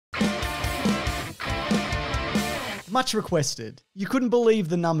Much requested. You couldn't believe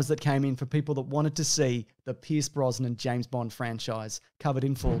the numbers that came in for people that wanted to see the Pierce Brosnan James Bond franchise covered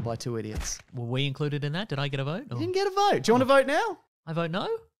in full by two idiots. Were we included in that? Did I get a vote? You didn't get a vote. Do you want to vote now? I vote no?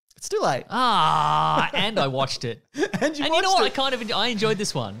 It's too late. And I watched it. And you know what? it. I enjoyed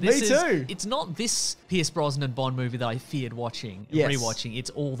this one. Me too. It's not this Pierce Brosnan Bond movie that I feared watching, rewatching. It's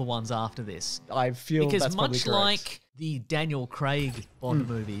all the ones after this. I feel because that's probably much correct. like the Daniel Craig Bond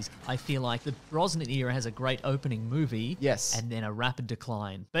movies, I feel like the Brosnan era has a great opening movie, and then a rapid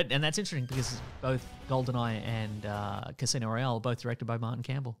decline. And that's interesting because both GoldenEye and Casino Royale are both directed by Martin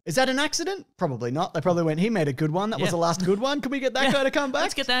Campbell. Is that an accident? Probably not. They probably went, he made a good one. That was the last good one. Can we get that guy to come back?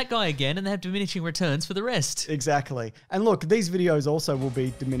 Let's get that guy again, and they have diminishing returns for the rest. Exactly. And look, these videos also will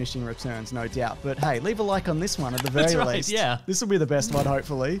be diminishing returns, no doubt. But hey, leave a like on this one at the very least. Yeah. This will be the best one,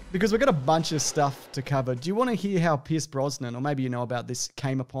 hopefully, because we've got a bunch of stuff to cover. Do you want to hear how Pierce Brosnan, or maybe you know about this,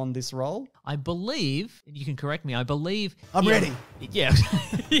 came upon this role? I believe, you can correct me, I'm ready. Yeah,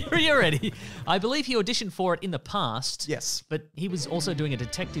 you're ready. I believe he auditioned for it in the past. Yes. But he was also doing a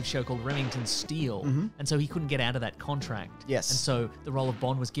detective show called Remington Steele, and so he couldn't get out of that contract. Yes. And so the role of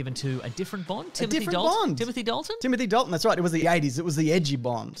Bond was given to a different Bond, Timothy Bond. Timothy Dalton? Timothy Dalton, that's right. It was the 80s. It was the edgy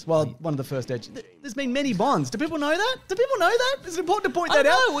Bond. Well, one of the first edgy. There's been many Bonds. Do people know that? Do people know that? It's important to point that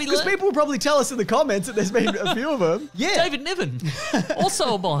out. Because people will probably tell us in the comments that there's been a few of them. Yeah. David Niven,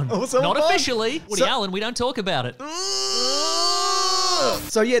 also a Bond. Not officially. Woody Allen, we don't talk about it.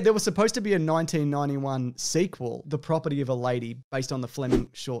 So yeah, there was supposed to be a 1991 sequel, The Property of a Lady, based on the Fleming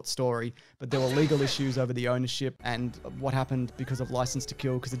short story, but there were legal issues over the ownership and what happened because of License to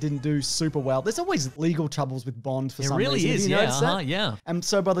Kill, because it didn't do super well. There's always legal troubles with Bond for some reason. It really is, yeah. And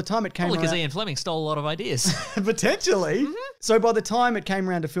so by the time it came around... because Ian Fleming stole a lot of ideas. Potentially. So by the time it came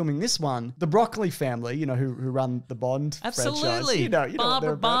around to filming this one, the Broccoli family, you know, who run the Bond franchise. Absolutely. You know what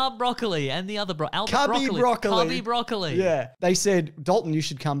they're about. Bob Broccoli and the other Albert Cubby Broccoli. Yeah. They said, Dalton, you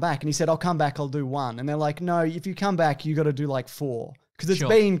should come back. And he said, I'll come back, I'll do one. And they're like, no, if you come back, you got to do like 4. Because it's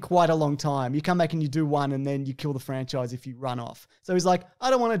been quite a long time. You come back and you do one and then you kill the franchise if you run off. So he's like, I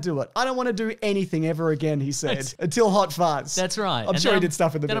don't want to do it. I don't want to do anything ever again, he said, until Hot Fuzz. That's right. I'm sure he did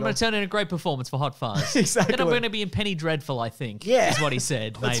stuff in the middle. Then I'm going to turn in a great performance for Hot Fuzz. Exactly. Then I'm going to be in Penny Dreadful, I think, is what he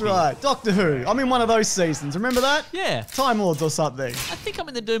said. That's right. Doctor Who. I'm in one of those seasons. Remember that? Yeah. Time Lords or something. I think I'm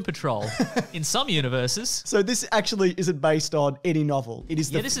in the Doom Patrol in some universes. So this actually isn't based on any novel. It is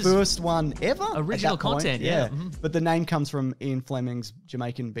the first one ever. Original content, yeah. But the name comes from Ian Fleming's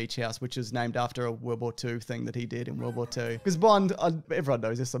Jamaican beach house, which is named after a World War II thing that he did in World War II. Because Bond, everyone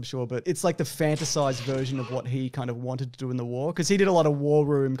knows this, I'm sure, but it's like the fantasized version of what he kind of wanted to do in the war. Because he did a lot of war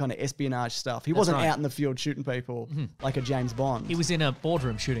room kind of espionage stuff. He wasn't out in the field shooting people like a James Bond. He was in a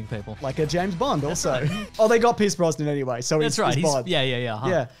boardroom shooting people. Like a James Bond also. Oh, they got Pierce Brosnan anyway, so he's Bond. Yeah.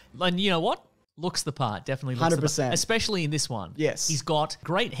 Yeah. And you know what? Looks the part, definitely looks 100%. the part. Especially in this one. Yes. He's got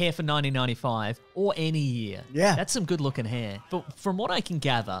great hair for 1995 or any year. Yeah. That's some good looking hair. But from what I can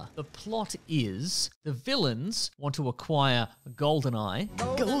gather, the plot is the villains want to acquire GoldenEye.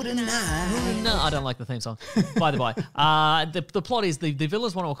 GoldenEye. No, I don't like the theme song. By the by, the plot is the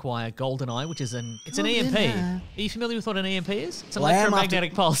villains want to acquire GoldenEye, which is an EMP. Are you familiar with what an EMP is? It's an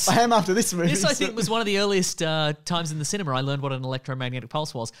electromagnetic pulse. I am after this movie. This, I think, was one of the earliest times in the cinema I learned what an electromagnetic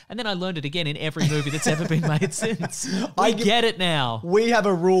pulse was. And then I learned it again in every movie that's ever been made since. I get it now. We have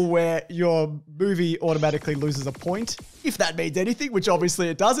a rule where your movie automatically loses a point, if that means anything, which obviously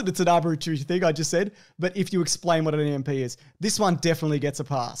it doesn't. It's an arbitrary thing, I just said. But if you explain what an EMP is, this one definitely gets a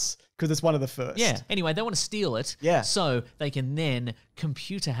pass because it's one of the first. Yeah. Anyway, they want to steal it. Yeah. So they can then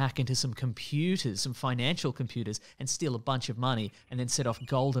computer hack into some computers, some financial computers, and steal a bunch of money and then set off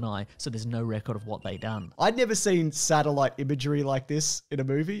GoldenEye so there's no record of what they done. I'd never seen satellite imagery like this in a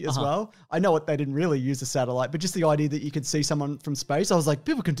movie as well. I know they didn't really use a satellite, but just the idea that you could see someone from space, I was like,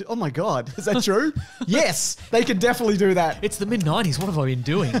 people can do, oh my God, is that true? Yes, they can definitely do that. It's the mid-90s. What have I been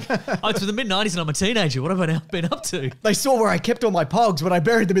doing? It's the mid-90s and I'm a teenager. What have I now been up to? They saw where I kept all my pogs when I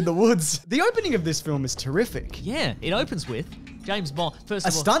buried them in the woods. The opening of this film is terrific. Yeah, it opens with James Bond, first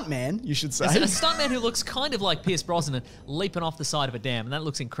of all... A stuntman, you should say. A stuntman who looks kind of like Pierce Brosnan leaping off the side of a dam, and that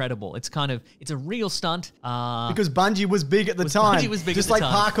looks incredible. It's a real stunt. Because Bungie was big at the time. Bungie was big just at the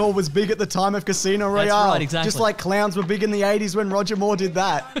like time. parkour was big at the time of Casino Royale. That's right, exactly. Just like clowns were big in the 80s when Roger Moore did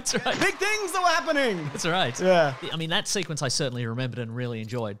that. That's right. Big things that were happening. That's right. Yeah. I mean, that sequence I certainly remembered and really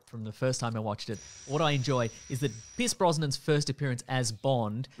enjoyed from the first time I watched it. What I enjoy is that Pierce Brosnan's first appearance as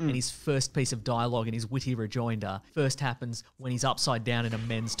Bond and his first piece of dialogue and his witty rejoinder first happens when he's upside down in a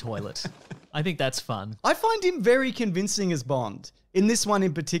men's toilet. I think that's fun. I find him very convincing as Bond. In this one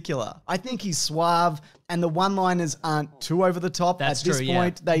in particular, I think he's suave and the one-liners aren't too over the top. That's At this true,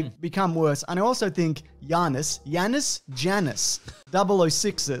 point, they become worse. And I also think Janice,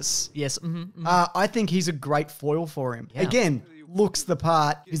 006's. Yes. I think he's a great foil for him. Yeah. Again, looks the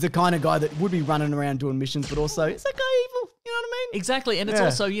part. He's the kind of guy that would be running around doing missions, but also is that guy evil? You know what I mean? Exactly. And it's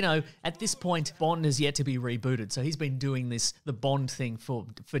also, you know, at this point, Bond has yet to be rebooted. So he's been doing the Bond thing for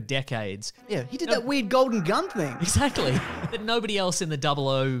decades. Yeah, he did that weird golden gun thing. Exactly. That nobody else in the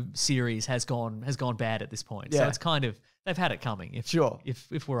 00 series has gone bad at this point. So it's kind of, they've had it coming,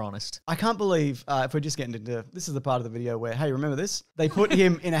 if we're honest. I can't believe, if we're just getting into, this is the part of the video where, hey, remember this? They put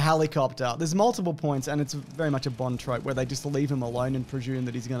him in a helicopter. There's multiple points, and it's very much a Bond trope where they just leave him alone and presume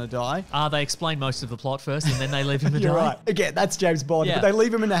that he's going to die. They explain most of the plot first, and then they leave him to You're die. Right. Again, that's James Bond. Yeah. But they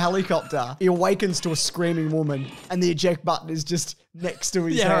leave him in a helicopter. He awakens to a screaming woman, and the eject button is just next to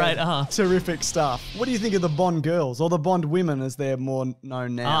his head. Right. Terrific stuff. What do you think of the Bond girls, or the Bond women as they're more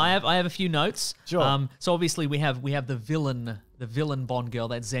known now? I have a few notes. Sure. So obviously we have the villain Bond girl,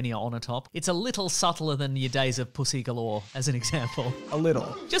 that's Xenia Onatopp. It's a little subtler than your days of Pussy Galore, as an example. A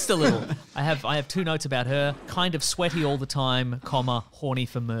little. Just a little. I have two notes about her. Kind of sweaty all the time, horny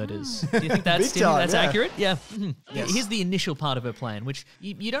for murders. Do you think that's accurate? Yeah. Mm-hmm. Yes. Here's the initial part of her plan, which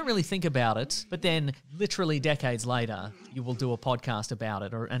you don't really think about it, but then literally decades later, you will do a podcast about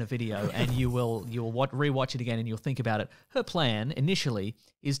it and a video, and you will rewatch it again and you'll think about it. Her plan initially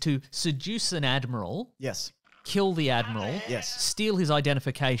is to seduce an admiral. Yes. Kill the admiral, steal his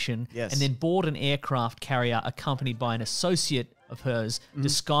identification, and then board an aircraft carrier accompanied by an associate of hers,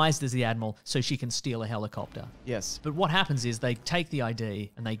 disguised as the admiral, so she can steal a helicopter. Yes. But what happens is they take the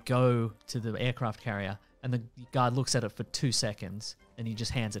ID and they go to the aircraft carrier, and the guard looks at it for 2 seconds, and he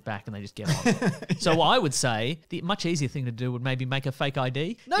just hands it back, and they just get on. So I would say the much easier thing to do would maybe make a fake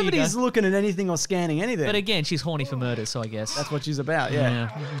ID. Nobody's looking at anything or scanning anything. But again, she's horny for murder, so I guess that's what she's about.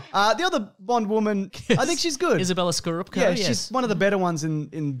 Yeah. The other Bond woman, I think she's good. Isabella Scorupco. Yeah, she's one of the better ones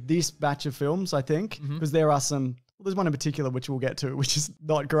in this batch of films, I think, because there are some. Well, there's one in particular which we'll get to, which is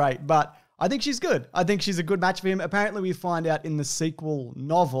not great, but I think she's good. I think she's a good match for him. Apparently, we find out in the sequel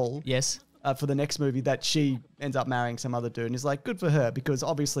novel. Yes. For the next movie that she ends up marrying some other dude and is like, good for her, because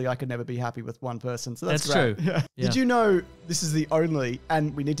obviously I could never be happy with one person. So that's true. Yeah. Did you know this is the only,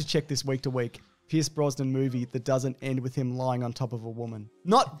 and we need to check this week to week, Pierce Brosnan movie that doesn't end with him lying on top of a woman?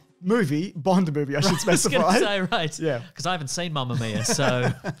 Not movie, Bond movie, I should specify. I was going to say, right. Yeah. Because I haven't seen Mamma Mia,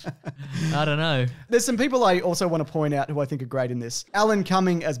 so I don't know. There's some people I also want to point out who I think are great in this. Alan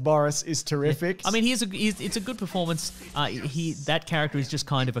Cumming as Boris is terrific. Yeah. I mean, it's a good performance. That character is just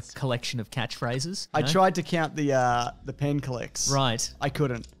kind of a collection of catchphrases. I tried to count the pen clicks. Right. I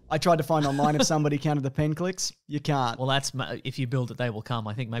couldn't. I tried to find online if somebody counted the pen clicks. You can't. Well, that's if you build it, they will come.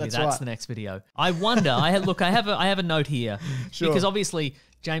 I think maybe that's the next video. I wonder. I have a note here because obviously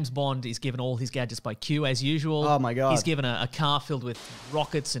James Bond is given all his gadgets by Q as usual. Oh my God. He's given a car filled with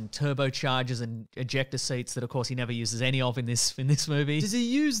rockets and turbochargers and ejector seats that, of course, he never uses any of in this movie. Does he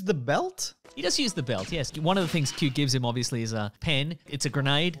use the belt? He does use the belt, yes. One of the things Q gives him, obviously, is a pen. It's a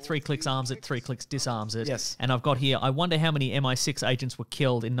grenade. 3 clicks arms it, 3 clicks disarms it. Yes. And I've got here, I wonder how many MI6 agents were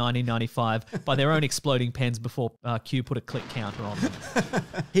killed in 1995 by their own exploding pens before Q put a click counter on them.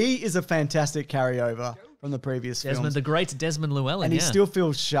 He is a fantastic carryover from the previous films. The great Desmond Llewellyn, and he still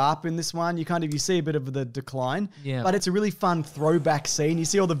feels sharp in this one. You see a bit of the decline, but it's a really fun throwback scene. You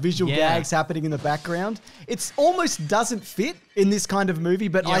see all the visual gags happening in the background. It almost doesn't fit in this kind of movie,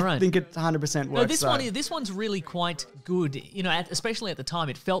 but I think it 100% works. No, this one's really quite good. You know, especially at the time,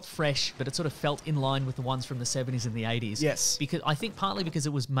 it felt fresh, but it sort of felt in line with the ones from the 70s and the 80s. Yes, because I think partly because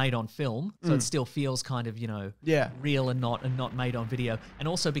it was made on film, so it still feels kind of real and not made on video, and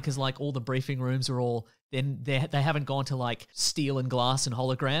also because like all the briefing rooms are all. Then they haven't gone to like steel and glass and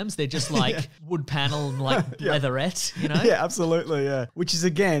holograms. They're just like wood panel and like leatherette, you know? Yeah, absolutely, yeah. Which is,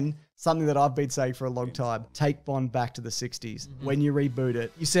 again, something that I've been saying for a long time. Take Bond back to the 60s. When you reboot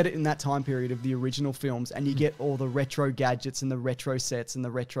it, you set it in that time period of the original films and you get all the retro gadgets and the retro sets and the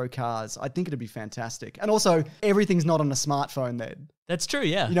retro cars. I think it'd be fantastic. And also, everything's not on a smartphone then. That's true,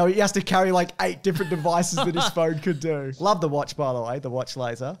 yeah. You know, he has to carry like 8 different devices that his phone could do. Love the watch, by the way, the watch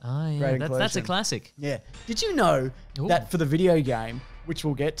laser. Oh, yeah, that's a classic. Yeah. Did you know that for the video game, which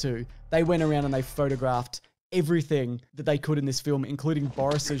we'll get to, they went around and they photographed everything that they could in this film, including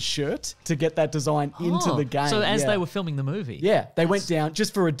Boris's shirt, to get that design into the game. So as they were filming the movie? Yeah. They went down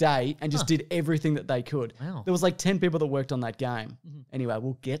just for a day and just did everything that they could. Wow. There was like 10 people that worked on that game. Anyway,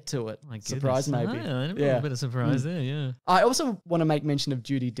 we'll get to it. My goodness. Surprise, maybe. A little bit of surprise there, yeah. I also want to make mention of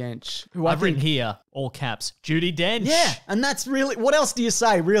Judi Dench, who I've written here, all caps, Judi Dench. Yeah, and that's really, what else do you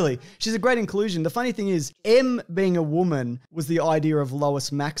say, really? She's a great inclusion. The funny thing is, M being a woman was the idea of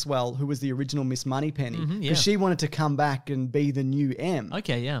Lois Maxwell, who was the original Miss Moneypenny, because she wanted to come back and be the new M.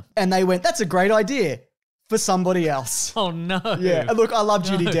 Okay, yeah. And they went, that's a great idea. For somebody else. Oh, no. Yeah. And look, I love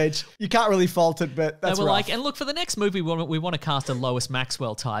Judi Dench. You can't really fault it, but that's they were rough. like, and look, for the next movie, we want to cast a Lois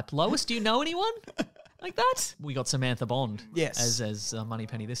Maxwell type. Lois, do you know anyone like that? We got Samantha Bond as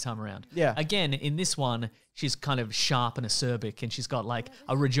Moneypenny this time around. Yeah. Again, in this one, she's kind of sharp and acerbic, and she's got like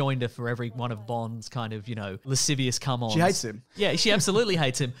a rejoinder for every one of Bond's kind of, lascivious come-ons. She hates him. Yeah, she absolutely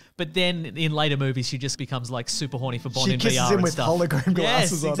hates him. But then in later movies, she just becomes like super horny for Bond She in VR kisses him and with stuff. hologram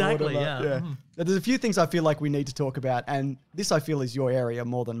glasses on. Exactly, or whatever. yeah. There's a few things I feel like we need to talk about, and this I feel is your area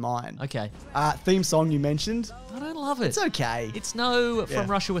more than mine. Okay. Theme song you mentioned. I don't love it. It's okay. It's no From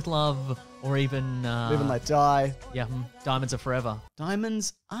Russia with Love or even... Live and Let Die. Yeah, Diamonds Are Forever.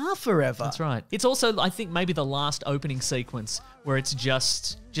 Diamonds Are Forever. That's right. It's also, I think, maybe the last opening sequence where it's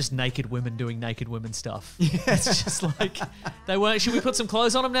just naked women doing naked women stuff. Yeah. It's just like, should we put some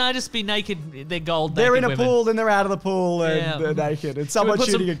clothes on them? No, just be naked. They're gold They're naked in a women. pool, then they're out of the pool, and they're naked. And someone's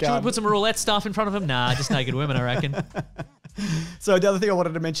shooting a gun. Should we put some roulette stuff in front of them? Nah, just naked women, I reckon. So the other thing I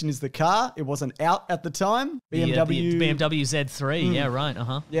wanted to mention is the car. It wasn't out at the time. BMW. The BMW Z3. Yeah, right.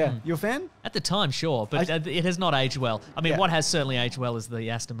 Yeah. You a fan? At the time, sure, but it has not aged well. I mean, what has certainly aged well is the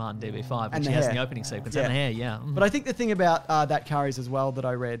Aston Martin DB5, which has in the opening sequence, and the hair, But I think the thing about that car is as well that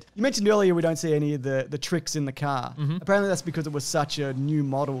I read. You mentioned earlier we don't see any of the tricks in the car. Apparently that's because it was such a new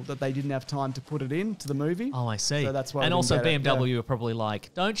model that they didn't have time to put it into the movie. Oh, I see. So that's why. And also BMW are probably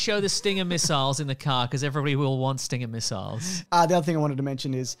like, don't show the Stinger missiles in the car because everybody will want Stinger missiles. The other thing I wanted to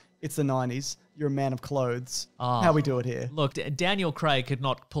mention is it's the 90s. You're a man of clothes. How we do it here. Look, Daniel Craig could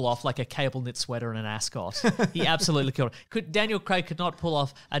not pull off like a cable knit sweater and an ascot. He absolutely could. Daniel Craig could not pull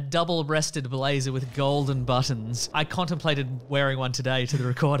off a double-breasted blazer with golden buttons. I contemplated wearing one today to the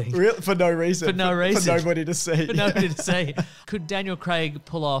recording. Really? For no reason. For no reason. For nobody to see. For nobody to see. Could Daniel Craig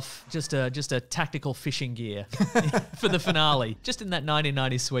pull off just a tactical fishing gear for the finale? Just in that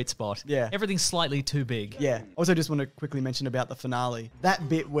 1990s sweet spot. Yeah. Everything's slightly too big. Yeah. Also just want to quickly mention about the finale. That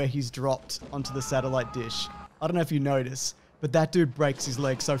bit where he's dropped onto the satellite dish. I don't know if you notice, but that dude breaks his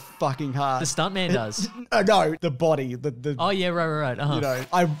leg so fucking hard. The stuntman does. No, the body. The oh, yeah, right.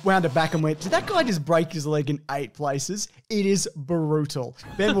 I wound it back and went, did that guy just break his leg in 8 places? It is brutal.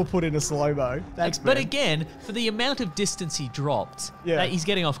 Ben will put in a slow-mo. Thanks, Ben. But again, for the amount of distance he dropped, he's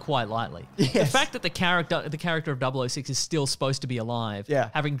getting off quite lightly. Yes. The fact that the character of 006 is still supposed to be alive,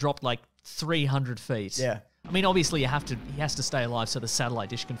 having dropped like 300 feet. Yeah. I mean, obviously, he has to stay alive so the satellite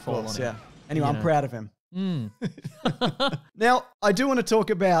dish can fall on him. Yeah. Anyway, I'm proud of him. Now, I do want to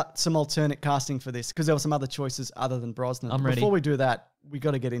talk about some alternate casting for this because there were some other choices other than Brosnan. I'm ready. Before we do that, we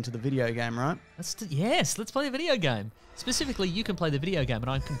got to get into the video game, right? Let's play the video game. Specifically, you can play the video game and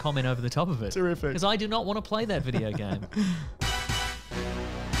I can comment over the top of it. Terrific. Because I do not want to play that video game.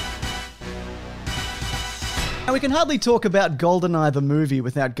 Now, we can hardly talk about GoldenEye the movie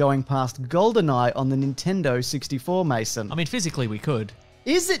without going past GoldenEye on the Nintendo 64, Mason. I mean, physically we could.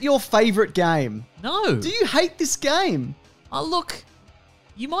 Is it your favourite game? No. Do you hate this game? Oh, look,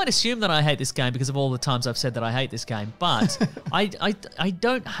 you might assume that I hate this game because of all the times I've said that I hate this game, but I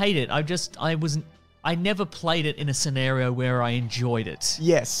don't hate it. I never played it in a scenario where I enjoyed it.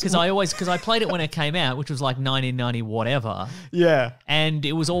 Yes. Because I played it when it came out, which was like 1990 whatever. Yeah. And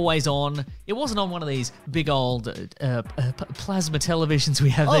it was always on. It wasn't on one of these big old plasma televisions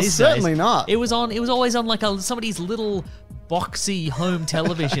we have these days. Certainly not. It was always on like somebody's little boxy home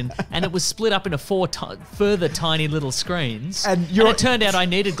television, and it was split up into 4 further tiny little screens. And it turned out I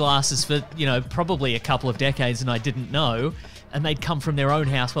needed glasses for probably a couple of decades, and I didn't know. And they'd come from their own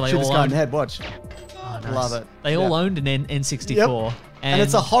house where they all owned. Ahead, watch. Oh, nice. Love it. They all owned an N64. Yep. And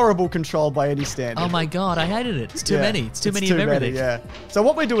it's a horrible control by any standard. Oh my God, I hated it. It's too many. It's too many of everything. Yeah. So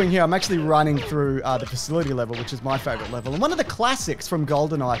what we're doing here, I'm actually running through the facility level, which is my favorite level. And one of the classics from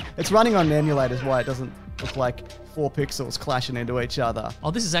GoldenEye, it's running on an emulator, is why it doesn't look like 4 pixels clashing into each other.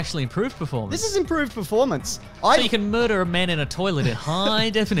 Oh, this is actually improved performance. This is improved performance. So you can murder a man in a toilet in high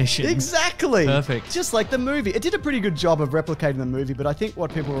definition. Exactly. Perfect. Just like the movie. It did a pretty good job of replicating the movie, but I think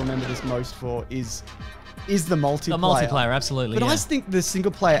what people remember this most for is the multiplayer. The multiplayer, absolutely. But I think the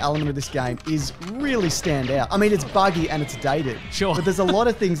single player element of this game is really stand out. I mean, it's buggy and it's dated. Sure. But there's a lot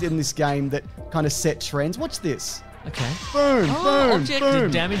of things in this game that kind of set trends. Watch this. Okay. Boom, boom,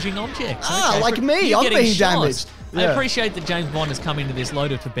 boom. Damaging objects. Ah, okay. like me. I'm being damaged. I appreciate that James Bond has come into this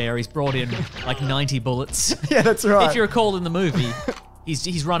loaded for bear. He's brought in like 90 bullets. Yeah, that's right. If you recall in the movie,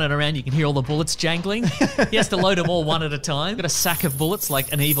 he's running around. You can hear all the bullets jangling. He has to load them all one at a time. Got a sack of bullets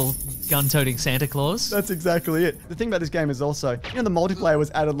like an evil gun-toting Santa Claus. That's exactly it. The thing about this game is also, the multiplayer was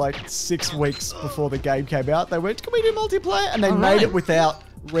added like 6 weeks before the game came out. They went, can we do multiplayer? And they made it without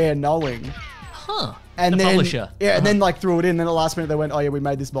Rare knowing. Huh. And the then, publisher. Yeah, and then like threw it in. Then at the last minute they went, oh yeah, we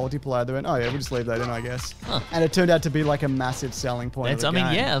made this multiplayer. They went, oh yeah, we'll just leave that in, I guess. Huh. And it turned out to be like a massive selling point.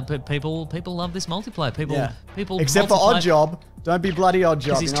 But people love this multiplayer. People. Except for Oddjob. Don't be bloody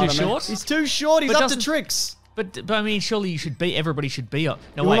Oddjob. Because he's too short. He's too short. He's up to tricks. But I mean, surely everybody should be.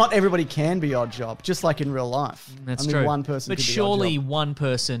 Not everybody can be Oddjob, just like in real life. That's true. One person. But surely one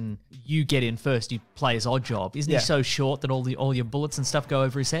person you get in first, you play as Oddjob. Isn't he so short that all your bullets and stuff go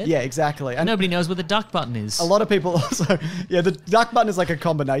over his head? Yeah, exactly. And nobody knows where the duck button is. A lot of people also, the duck button is like a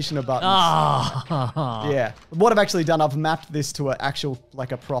combination of buttons. Yeah. What I've actually done, I've mapped this to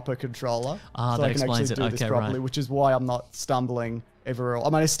a proper controller. So that I can actually do this properly, which is why I'm not stumbling everywhere. I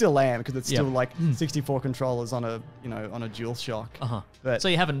mean, I still am because it's still like 64 controllers on a dual shock. But so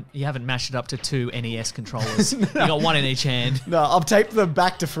you haven't mashed it up to 2 NES controllers. You got one in each hand. No, I've taped them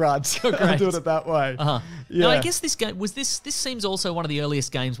back to front. I'm doing it that way. Yeah. Now, I guess this game this seems also one of the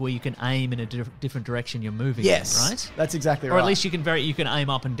earliest games where you can aim in a different direction you're moving. Yes, right. That's exactly right. Or at least you can aim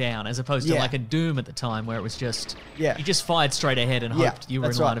up and down, as opposed to like a Doom at the time where it was just you just fired straight ahead and hoped you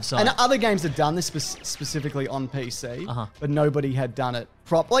were in line of sight. And other games had done this specifically on PC, but nobody had done it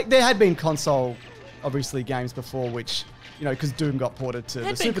like there had been console, obviously, games before, which, because Doom got ported to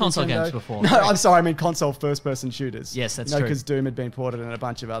the Super console Nintendo. games before. No, I'm sorry, I mean console first-person shooters. Yes, that's true. Because Doom had been ported and a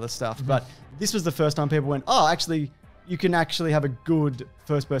bunch of other stuff. But this was the first time people went, oh, actually, you can actually have a good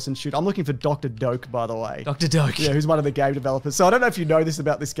first-person shooter. I'm looking for Dr. Doak, by the way. Dr. Doak. Yeah, who's one of the game developers. So I don't know if you know this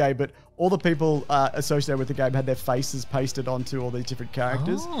about this game, but all the people associated with the game had their faces pasted onto all these different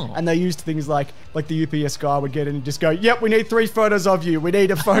characters. And they used things like the UPS guy would get in and just go, yep, we need 3 photos of you. We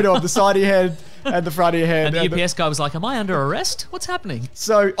need a photo of the side of your head and the front of your head. And the UPS guy was like, am I under arrest? What's happening?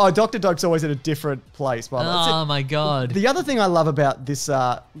 So, Dr. Doak's always in a different place. Oh, my God. The other thing I love about this,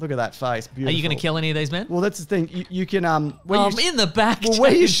 look at that face. Beautiful. Are you going to kill any of these men? Well, that's the thing. You can... I'm in the back. Well,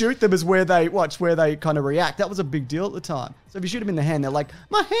 where you shoot them is where they kind of react. That was a big deal at the time. So if you shoot them in the hand, they're like,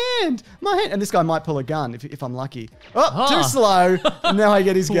 my hand. And this guy might pull a gun if I'm lucky. Oh, too slow. And now I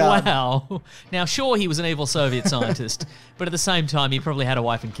get his gun. Wow. Now, sure, he was an evil Soviet scientist, but at the same time, he probably had a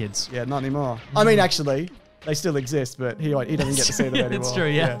wife and kids. Yeah, not anymore. I mean, actually, they still exist, but he doesn't get to see them anymore. That's true,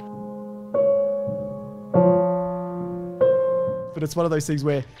 yeah. But it's one of those things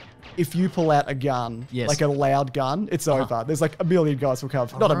where if you pull out a gun, like a loud gun, it's over. There's like a million guys will come.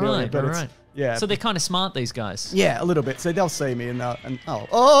 Not a million, but it's... Yeah. So they're kind of smart, these guys. Yeah, a little bit. So they'll see me and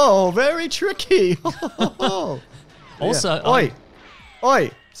very tricky. Also,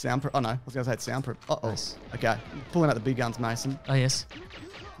 oi, soundproof. Oh no, I was going to say it's soundproof. Nice. Okay, pulling out the big guns, Mason. Oh yes.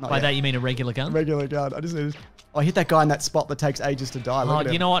 By that you mean a regular gun? A regular gun. I hit that guy in that spot that takes ages to die. Look at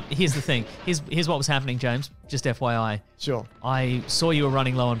him. You know what? Here's the thing. Here's what was happening, James. Just FYI. Sure. I saw you were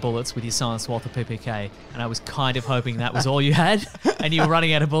running low on bullets with your Silent Walther PPK, and I was kind of hoping that was all you had, and you were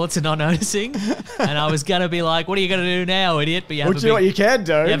running out of bullets and not noticing. And I was gonna be like, "What are you gonna do now, idiot?" But you have what you can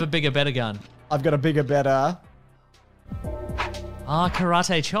do. You have a bigger, better gun. I've got a bigger, better.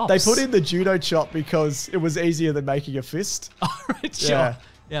 Karate chops. They put in the judo chop because it was easier than making a fist. All right, sure.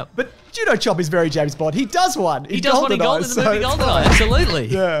 Yeah. But judo chop is very James Bond. He does one. He does one in the movie GoldenEye. Absolutely.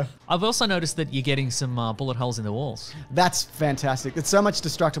 Yeah. I've also noticed that you're getting some bullet holes in the walls. That's fantastic. It's so much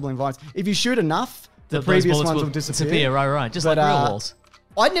destructible environments. If you shoot enough, the previous ones will disappear. Right. Just like real walls.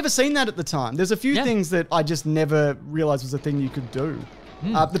 I'd never seen that at the time. There's a few things that I just never realized was a thing you could do.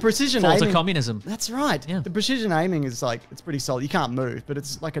 The precision aiming. To communism. That's right. Yeah. The precision aiming is it's pretty solid. You can't move, but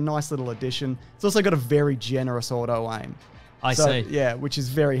it's like a nice little addition. It's also got a very generous auto aim. I see. Yeah, which is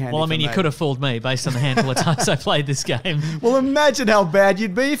very handy. Well, I mean, you could have fooled me based on the handful of times I played this game. Well, imagine how bad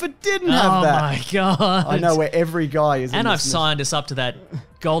you'd be if it didn't have that. Oh my God. I know where every guy is. And I've signed us up to that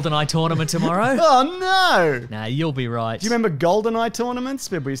GoldenEye tournament tomorrow. Oh no! Nah, you'll be right. Do you remember GoldenEye tournaments?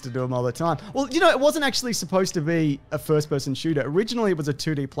 People used to do them all the time. Well, it wasn't actually supposed to be a first-person shooter. Originally, it was a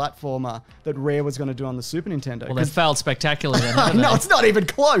 2D platformer that Rare was going to do on the Super Nintendo. Well, they failed spectacularly then. No, it's not even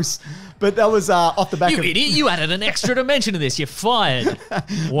close. But that was off the back of... You idiot, you added an extra dimension to this. You're fired.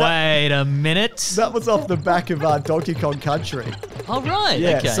 Wait a minute. That was off the back of Donkey Kong Country. Oh, right.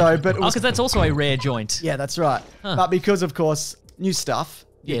 Yeah, okay. So, but because that's also a Rare joint. Yeah, that's right. Huh. But because, of course, new stuff...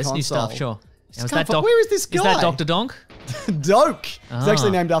 Yes, new stuff, sure. Where is this guy? Is that Dr. Donk? Doak. It's actually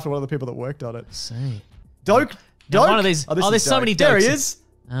named after one of the people that worked on it. See. Doak Doak? One of these. Oh, there's so many Dokes. There he is.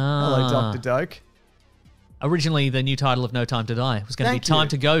 Ah. Hello, Dr. Doak. Originally, the new title of No Time to Die was going to be Thank Time you.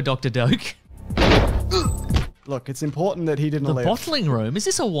 to Go, Dr. Doak. Look, it's important that he didn't The live. bottling room? Is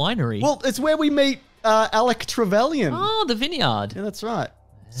this a winery? Well, it's where we meet Alec Trevelyan. Oh, the vineyard. Yeah, that's right.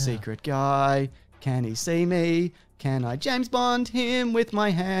 Secret guy. Can he see me? Can I James Bond him with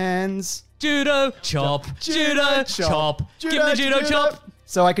my hands? Judo chop. Judo chop. Give me the judo chop.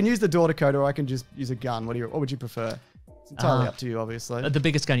 So I can use the door decoder or I can just use a gun. What would you prefer? It's entirely up to you, obviously. The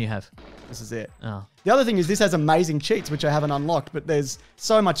biggest gun you have. This is it. Oh. The other thing is this has amazing cheats, which I haven't unlocked, but there's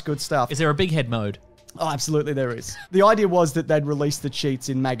so much good stuff. Is there a big head mode? Oh, absolutely there is. The idea was that they'd release the cheats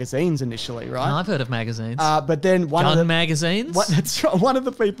in magazines initially, right? Oh, I've heard of magazines. But then one of the magazines? That's right. One of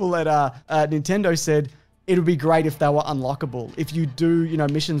the people at Nintendo said it would be great if they were unlockable. If you do,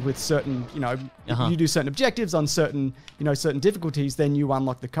 missions with certain, if you do certain objectives on certain, certain difficulties, then you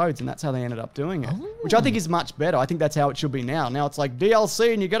unlock the codes, and that's how they ended up doing it. Which I think is much better. I think that's how it should be now. Now it's like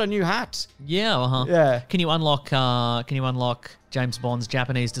DLC and you get a new hat. Yeah, Yeah. Can you unlock James Bond's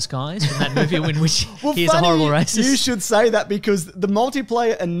Japanese disguise from that movie in which he is a funny horrible racist? You should say that because the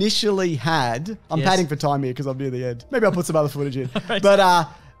multiplayer initially had... I'm Yes. padding for time here because I'm near the end. Maybe I'll put some other footage in. Right. But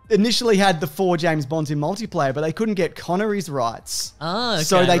initially had the 4 James Bonds in multiplayer, but they couldn't get Connery's rights. Ah, okay,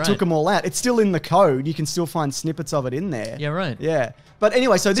 so they right. took them all out. It's still in the code. You can still find snippets of it in there. Yeah, right. Yeah. But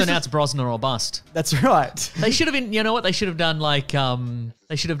anyway, so now it's Brosnan or bust. That's right. They should have been, you know what? They should have done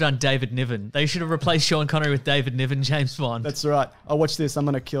they should have done David Niven. They should have replaced Sean Connery with David Niven, James Bond. That's right. Oh, watch this. I'm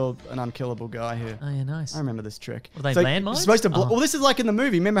going to kill an unkillable guy here. Oh, yeah, nice. I remember this trick. Were they so landmines? you're supposed to well, this is like in the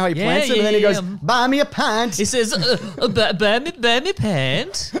movie. Remember how he Yeah, plants it and then he goes, buy me a pant. He says, buy me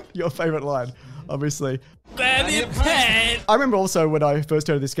pant. Your favorite line, obviously. Buy me a pant. I remember also when I first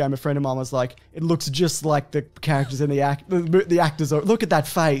heard of this game, a friend of mine was like, it looks just like the characters in the actors. Look at that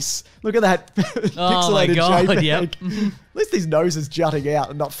face. Look at that Oh my pixelated God, JPEG. yep. At least his nose is jutting out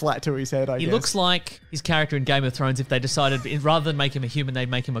and not flat to his head, I guess. He looks like his character in Game of Thrones if they decided, rather than make him a human, they'd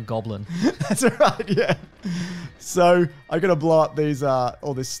make him a goblin. That's right, yeah. So I'm gonna blow up these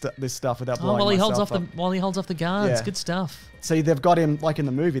all this stuff without blowing While he holds myself off up. while he holds off the guards. Yeah. Good stuff. See, they've got him, like in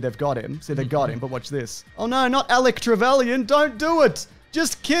the movie, they've got him. See, they've got him, but watch this. Oh no, not Alec Trevelyan, don't do it.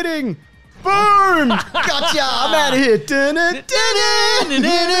 Just kidding. Boom! Gotcha, I'm out of here.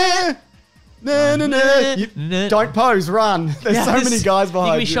 Don't pose, run. There's so many guys behind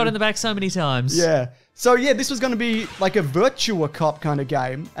you. You can be shot in the back so many times. Yeah. So yeah, this was going to be like a Virtua Cop kind of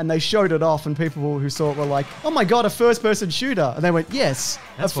game, and they showed it off, and people who saw it were like, "Oh my god, a first-person shooter!" And they went, "Yes,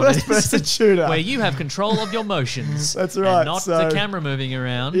 That's a what it is. first-person shooter." Where you have control of your motions. That's right. And not the camera moving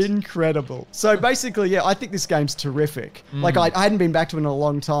around. Incredible. So basically, yeah, I think this game's terrific. Like, I hadn't been back to it in a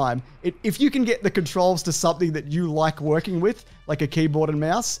long time. If you can get the controls to something that you like working with, like a keyboard and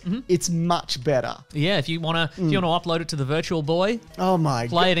mouse, it's much better. Yeah, if you wanna upload it to the Virtual Boy, Oh my god.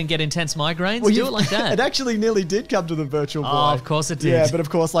 play it and get intense migraines, Well, do it like that. It actually nearly did come to the Virtual Boy. Oh, of course it did. Yeah, but of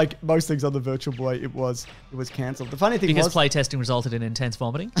course, like most things on the Virtual Boy, it was cancelled. The funny thing because was... playtesting resulted in intense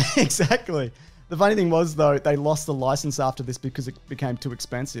vomiting. Exactly. The funny thing was, though, they lost the license after this because it became too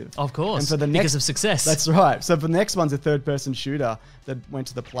expensive. Of course, And for the because of success. That's right. So for the next one's a third-person shooter that went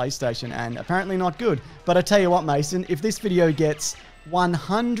to the PlayStation and apparently not good. But I tell you what, Mason, if this video gets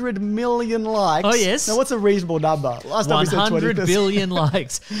 100 million likes... Oh, yes. Now, what's a reasonable number? Last time we said 100 20,000. billion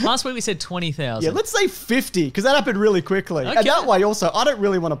likes. Last week we said 20,000. Yeah, let's say 50, because that happened really quickly. Okay. And that way, also, I don't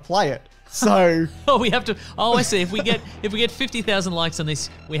really want to play it. So... Oh, we have to. Oh, I see. If we get 50,000 likes on this,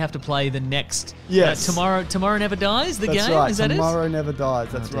 we have to play the next. Yes. Tomorrow never dies. The That's game. right. Is that Tomorrow never dies.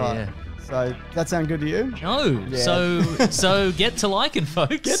 That's Oh, right. dear. So, that sound good to you? No. Yeah. So get to liking,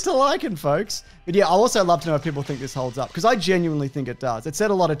 folks. Get to liking, folks. But yeah, I also love to know if people think this holds up, because I genuinely think it does. It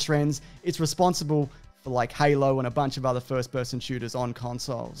set a lot of trends. It's responsible for like Halo and a bunch of other first-person shooters on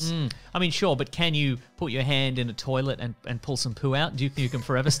consoles. I mean, sure, but can you put your hand in a toilet and pull some poo out, Duke Nukem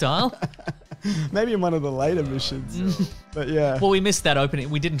Forever style? Maybe in one of the later missions. But yeah. Well, we missed that opening.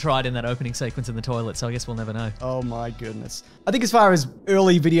 We didn't try it in that opening sequence in the toilet, so I guess we'll never know. Oh my goodness. I think as far as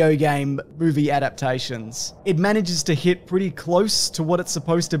early video game movie adaptations, it manages to hit pretty close to what it's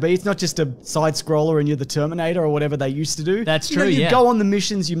supposed to be. It's not just a side scroller and you're the Terminator or whatever they used to do. That's You know, true, you yeah. go on the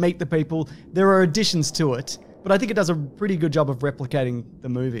missions, you meet the people. There are additions to it. But I think it does a pretty good job of replicating the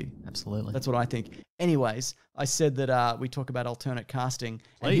movie. Absolutely. That's what I think. Anyways, I said that we talk about alternate casting.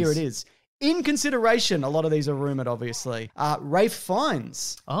 And here Please. it is. In consideration, a lot of these are rumored, obviously. Rafe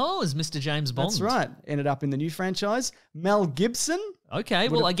Fiennes. Oh, as Mr. James Bond. That's right. Ended up in the new franchise. Mel Gibson. Okay,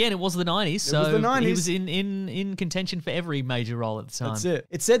 well, again, it was the 90s, so was the 90s. he was in contention for every major role at the time. That's it.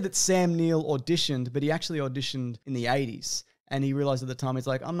 It said that Sam Neill auditioned, but he actually auditioned in the 80s. And he realized at the time, he's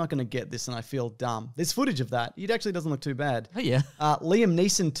like, I'm not going to get this and I feel dumb. There's footage of that. It actually doesn't look too bad. Oh, yeah. Liam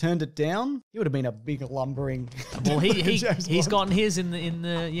Neeson turned it down. He would have been a big lumbering. Well, he's gotten his in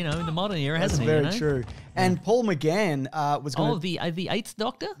the modern era, hasn't he? That's very true. And Paul McGann was going to... Oh, the Eighth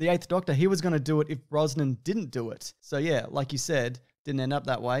Doctor? The Eighth Doctor. He was going to do it if Brosnan didn't do it. So yeah, like you said, didn't end up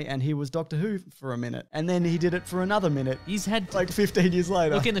that way, and he was Doctor Who for a minute. And then he did it for another minute. He's had... like 15 years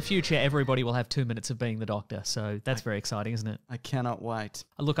later. Look, in the future, everybody will have 2 minutes of being the Doctor, so that's very exciting, isn't it? I cannot wait.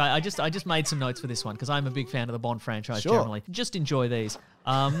 Look, I just made some notes for this one, because I'm a big fan of the Bond franchise generally. Just enjoy these.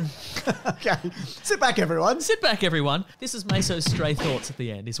 Okay. Sit back, everyone. Sit back, everyone. This is Meso's stray thoughts at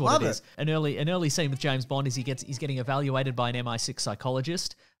the end, is what it is. An early scene with James Bond is he's getting evaluated by an MI6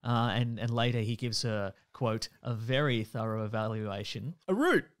 psychologist, and later he gives her, quote, a very thorough evaluation. A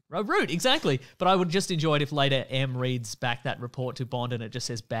root. A root, exactly. But I would just enjoy it if later M reads back that report to Bond and it just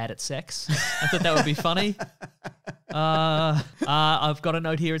says bad at sex. I thought that would be funny. I've got a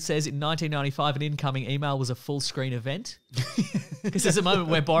note here. It says in 1995, an incoming email was a full screen event. Because there's a moment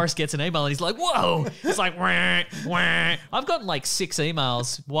where Boris gets an email and he's like, whoa. It's like, wah, wah. I've gotten like 6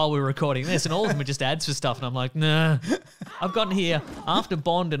 emails while we were recording this and all of them are just ads for stuff. And I'm like, nah. I've gotten here, after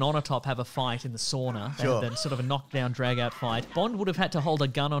Bond and Onatop have a fight in the sauna, then sort of a knockdown, drag-out fight, Bond would have had to hold a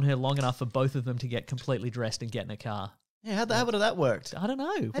gun on her long enough for both of them to get completely dressed and get in a car. Yeah, how would have that worked? I don't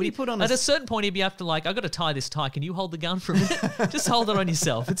know. How do you put on at a certain point, he'd be have to like, I got to tie this tie. Can you hold the gun for a minute? Just hold it on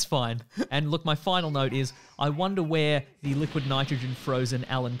yourself. It's fine. And look, my final note is, I wonder where the liquid nitrogen frozen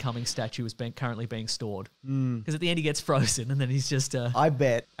Alan Cumming statue is currently being stored. Because at the end he gets frozen and then he's just... I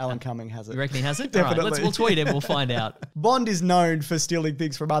bet Alan Cumming has it. You reckon he has it? Definitely. All right, we'll tweet him. We'll find out. Bond is known for stealing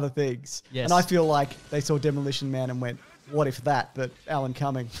things from other things. Yes. And I feel like they saw Demolition Man and went, what if that? But Alan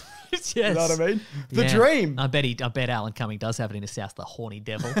Cumming... Yes. You know what I mean? The dream. I bet Alan Cumming does have it in his house, the horny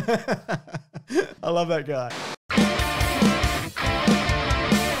devil. I love that guy.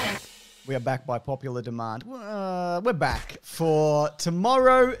 We are back by popular demand. We're back for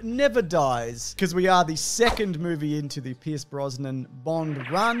Tomorrow Never Dies, because we are the second movie into the Pierce Brosnan Bond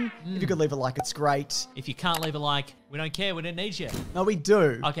run. If you could leave a like, it's great. If you can't leave a like, we don't care. We don't need you. No, we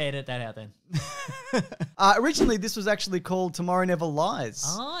do. Okay, edit that out then. Originally, this was actually called Tomorrow Never Lies.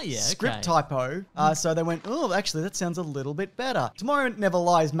 Oh, yeah, Script typo. So they went, oh, actually, that sounds a little bit better. Tomorrow Never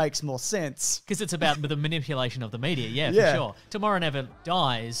Lies makes more sense. Because it's about the manipulation of the media. Yeah, for sure. Tomorrow Never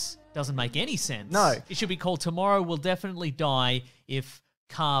Dies doesn't make any sense. No. It should be called Tomorrow Will Definitely Die if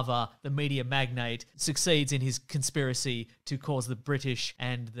Carver, the media magnate, succeeds in his conspiracy to cause the British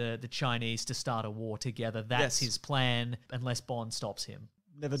and the Chinese to start a war together. That's his plan, unless Bond stops him.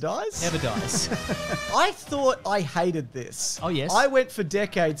 Never Dies? Never Dies. I thought I hated this. Oh, yes? I went for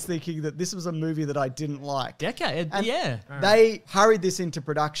decades thinking that this was a movie that I didn't like. And yeah. They hurried this into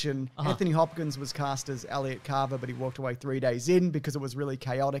production. Anthony Hopkins was cast as Elliot Carver, but he walked away 3 days in because it was really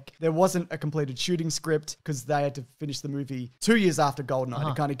chaotic. There wasn't a completed shooting script because they had to finish the movie 2 years after GoldenEye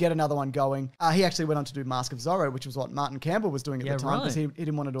to kind of get another one going. He actually went on to do Mask of Zorro, which was what Martin Campbell was doing at the time because he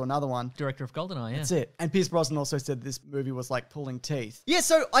didn't want to do another one. Director of GoldenEye, yeah. That's it. And Pierce Brosnan also said this movie was like pulling teeth. Yeah,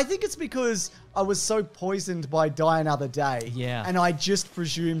 so I think it's because I was so poisoned by Die Another Day. Yeah. And I just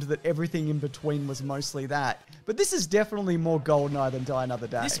presumed that everything in between was mostly that. But this is definitely more GoldenEye than Die Another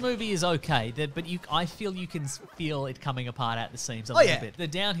Day. This movie is okay, but I feel you can feel it coming apart at the seams a little bit. The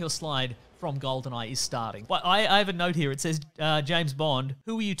downhill slide from GoldenEye is starting. But I have a note here. It says, James Bond,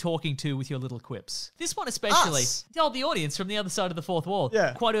 who are you talking to with your little quips? This one especially. The audience from the other side of the fourth wall.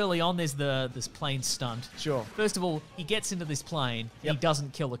 Yeah. Quite early on, there's this plane stunt. Sure. First of all, he gets into this plane. He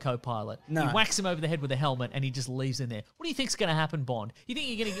doesn't kill the co-pilot. No. He whacks him over the head with a helmet and he just leaves in there. What do you think's going to happen, Bond? You think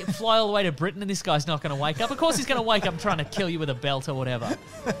you're going to fly all the way to Britain and this guy's not going to wake up? Of course he's going to wake up trying to kill you with a belt or whatever.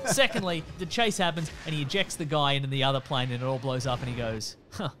 Secondly, the chase happens and he ejects the guy into the other plane and it all blows up and he goes,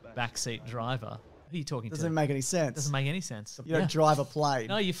 backseat driver. Who are you talking to? Doesn't make any sense. Doesn't make any sense. You don't drive a plane.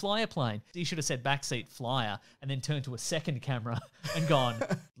 No, you fly a plane. You should have said backseat flyer and then turned to a second camera and gone,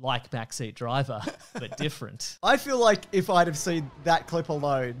 like backseat driver, but different. I feel like if I'd have seen that clip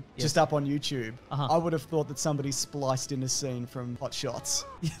alone, just up on YouTube, I would have thought that somebody spliced in a scene from Hot Shots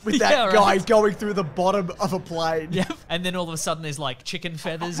with that guy going through the bottom of a plane. Yep. And then all of a sudden there's like chicken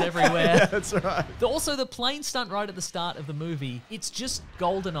feathers everywhere. Yeah, that's right. Also, the plane stunt right at the start of the movie, it's just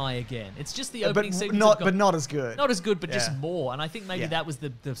GoldenEye again. It's just the opening sequence. But not as good. Not as good, but just more. And I think maybe that was the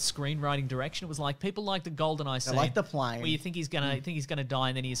screenwriting direction. It was like people like the GoldenEye scene. They like the plane. Where you think he's gonna die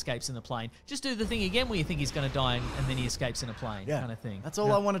and then he escapes in the plane. Just do the thing again where you think he's gonna die and then he escapes in a plane, kind of thing. That's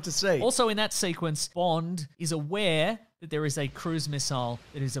all I wanted to see. Also in that sequence, Bond is aware that there is a cruise missile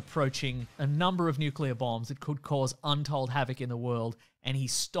that is approaching a number of nuclear bombs that could cause untold havoc in the world, and he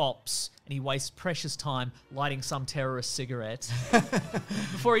stops and he wastes precious time lighting some terrorist cigarette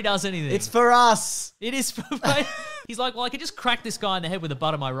before he does anything. It's for us. It is for... He's like, well, I could just crack this guy in the head with the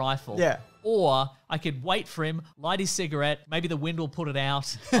butt of my rifle. Yeah. Or I could wait for him, light his cigarette, maybe the wind will put it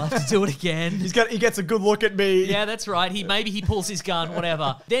out. I'll have to do it again. He gets a good look at me. Yeah, that's right. Maybe he pulls his gun,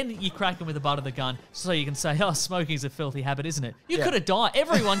 whatever. Then you crack him with the butt of the gun so you can say, oh, smoking's a filthy habit, isn't it? You could have died.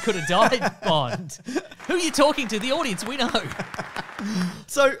 Everyone could have died, Bond. Who are you talking to? The audience, we know.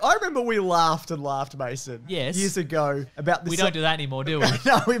 So I remember we laughed, Mason. Yes. Years ago about this. We don't do that anymore, do we?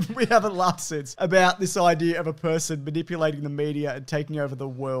 No, we haven't laughed since. About this idea of a person manipulating the media and taking over the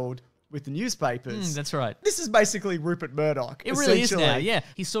world with the newspapers. That's right. This is basically Rupert Murdoch. It really is now, yeah.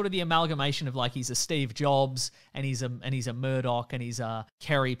 He's sort of the amalgamation of like he's a Steve Jobs and he's a Murdoch and he's a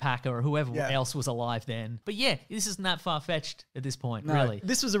Kerry Packer or whoever else was alive then. But yeah, this isn't that far-fetched at this point, really.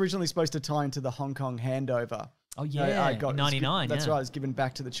 This was originally supposed to tie into the Hong Kong handover. Oh, yeah, in 99, That's right, it was given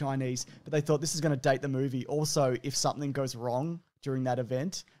back to the Chinese. But they thought this is going to date the movie. Also, if something goes wrong during that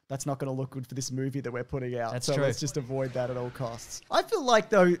event, that's not going to look good for this movie that we're putting out. That's so true. Let's just avoid that at all costs. I feel like,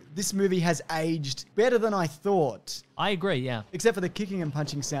 though, this movie has aged better than I thought. I agree, yeah. Except for the kicking and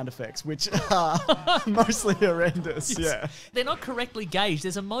punching sound effects, which are mostly horrendous. Yeah. They're not correctly gauged.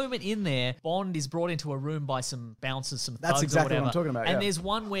 There's a moment in there, Bond is brought into a room by some bouncers, some thugs That's exactly or whatever. what I'm talking about, And there's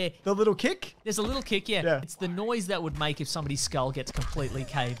one where... The little kick? There's a little kick, yeah. It's the noise that would make if somebody's skull gets completely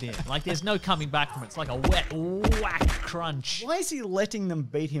caved in. Like, there's no coming back from it. It's like a wet whack crunch. Why is he letting them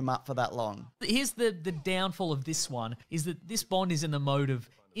beat him up for that long? Here's the downfall of this one, is that this Bond is in the mode of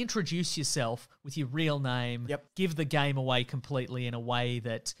introduce yourself with your real name, give the game away completely in a way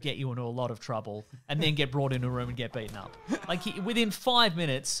that get you into a lot of trouble, and then get brought into a room and get beaten up. Like, within 5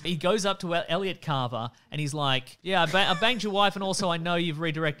 minutes, he goes up to Elliot Carver, and he's like, yeah, I banged your wife, and also I know you've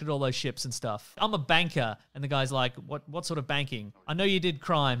redirected all those ships and stuff. I'm a banker. And the guy's like, what sort of banking? I know you did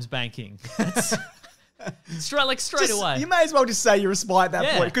crimes banking. Straight away. You may as well just say you're a spy at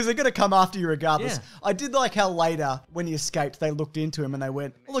that point, because they're going to come after you regardless. Yeah. I did like how later, when he escaped, they looked into him and they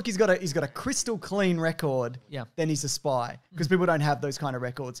went, oh, look, he's got a crystal clean record. Yeah. Then he's a spy, because people don't have those kind of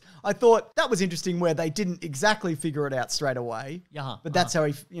records. I thought that was interesting where they didn't exactly figure it out straight away. But that's how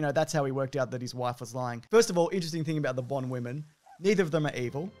he worked out that his wife was lying. First of all, interesting thing about the Bond women, neither of them are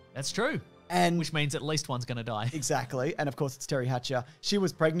evil. That's true. Which means at least one's going to die. Exactly. And of course, it's Terry Hatcher. She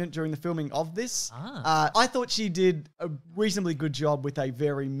was pregnant during the filming of this. I thought she did a reasonably good job with a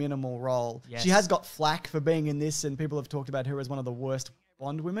very minimal role. Yes. She has got flack for being in this, and people have talked about her as one of the worst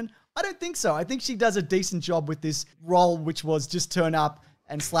Bond women. I don't think so. I think she does a decent job with this role, which was just turn up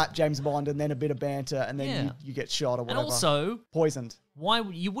and slap James Bond and then a bit of banter and then you get shot or whatever. And also... poisoned. Why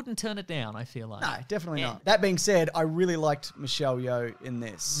you wouldn't turn it down, I feel like. No, definitely not. That being said, I really liked Michelle Yeoh in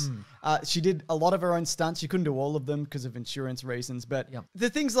this. She did a lot of her own stunts. She couldn't do all of them because of insurance reasons. But the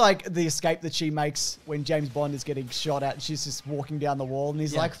things like the escape that she makes when James Bond is getting shot at, and she's just walking down the wall and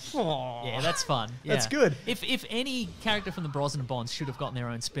he's like, oh. Yeah, that's fun. Yeah. That's good. If any character from the Brosnan Bonds should have gotten their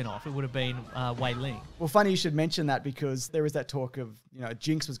own spin-off, it would have been Wei Ling. Well, funny you should mention that, because there is that talk of,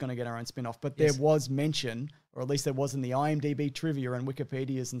 Jinx was going to get her own spin-off, but there was mention, or at least there was in the IMDb trivia and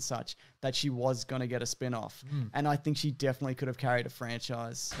Wikipedias and such, that she was going to get a spin-off. And I think she definitely could have carried a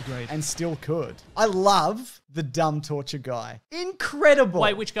franchise. Agreed. And still could. I love the dumb torture guy. Incredible.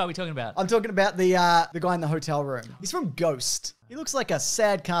 Wait, which guy are we talking about? I'm talking about the guy in the hotel room. He's from Ghost. He looks like a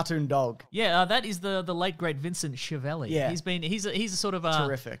sad cartoon dog. Yeah, that is the late great Vincent Schiavelli. Yeah. He's a sort of a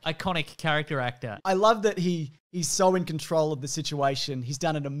terrific iconic character actor. I love that he's so in control of the situation. He's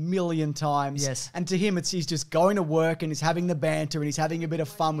done it a million times. Yes. And to him, he's just going to work and he's having the banter and he's having a bit of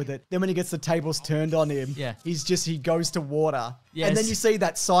fun with it. Then when he gets the tables turned on him, he goes to water. Yes. And then you see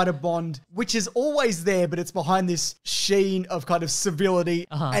that side of Bond, which is always there, but it's behind this sheen of kind of civility.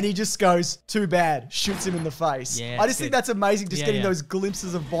 And he just goes, too bad, shoots him in the face. Yeah, I just think that's amazing, just getting those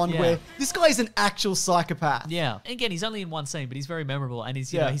glimpses of Bond where this guy is an actual psychopath. Yeah. Again, he's only in one scene, but he's very memorable. And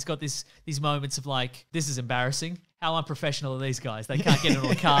he's, he's got these moments of like, this is embarrassing. How unprofessional are these guys? They can't get into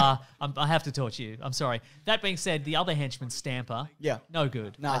a car. I have to torture you. I'm sorry. That being said, the other henchman, Stamper, no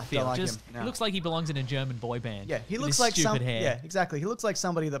good. No, I feel. don't like Just him. No. He looks like he belongs in a German boy band. Yeah, he with looks his like stupid hair. Yeah, exactly. He looks like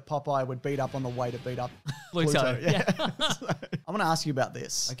somebody that Popeye would beat up on the way to beat up Pluto. Yeah. I want to ask you about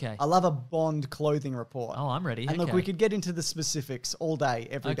this. Okay. I love a Bond clothing report. Oh, I'm ready. And look, Okay. we could get into the specifics all day,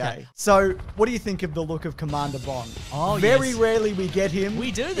 every Okay. day. So, what do you think of the look of Commander Bond? Oh, Very yes. rarely we get him.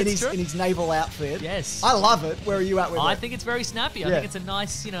 We do, in that's his, true. in his naval outfit. Yes. I love it. Where are you at with it? I think it's very snappy. I Yeah. think it's a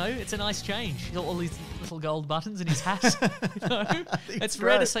nice, it's a nice change. All these little gold buttons in his hat. It's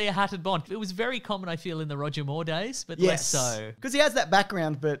rare to see a hatted Bond. It was very common, I feel, in the Roger Moore days, but less so. Because he has that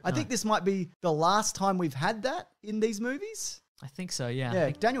background, but I think this might be the last time we've had that in these movies. I think so, yeah. Yeah,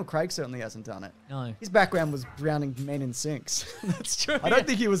 Daniel Craig certainly hasn't done it. No. His background was drowning men in sinks. That's true. I don't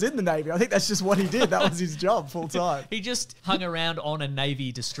think he was in the Navy. I think that's just what he did. That was his job full time. He just hung around on a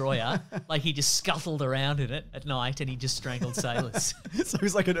Navy destroyer. Like he just scuttled around in it at night and he just strangled sailors. So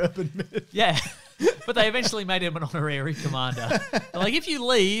he's like an urban myth. Yeah. But they eventually made him an honorary commander. They're like, if you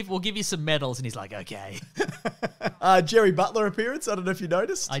leave, we'll give you some medals. And he's like, okay. Jerry Butler appearance. I don't know if you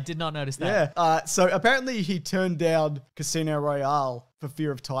noticed. I did not notice that. Yeah. So apparently he turned down Casino Royale for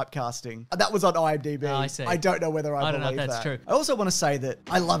fear of typecasting. That was on IMDb. Oh, I see. I don't know whether I don't know believe if that's that. true. I also want to say that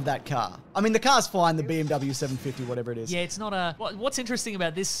I love that car. I mean, the car's fine, the BMW 750, whatever it is. Yeah, it's not a... What's interesting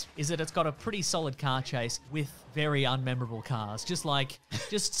about this is that it's got a pretty solid car chase with very unmemorable cars. Just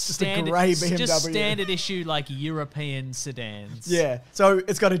standard, a grey BMW. Just standard issue, like European sedans. Yeah. So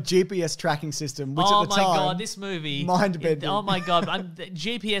it's got a GPS tracking system, which Oh at the my time... God, this movie. Mind-bending. Oh my God.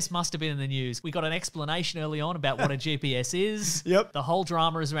 GPS must have been in the news. We got an explanation early on about what a GPS is. Yep. The whole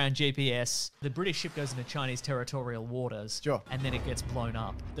drama is around GPS. The British ship goes into Chinese territorial waters. Sure. And then it gets blown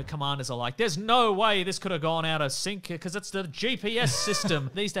up. The commanders are like, there's no way this could have gone out of sync because it's the GPS system.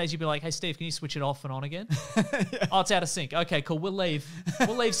 These days you'd be like, hey, Steve, can you switch it off and on again? Oh, it's out of sync. Okay, cool. We'll leave.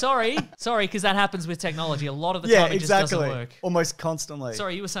 Sorry, because that happens with technology. A lot of the time it just doesn't work. Almost constantly.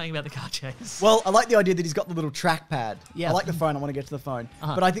 Sorry, you were saying about the car chase. Well, I like the idea that he's got the little trackpad. Yeah. I like the phone. I want to get to the phone.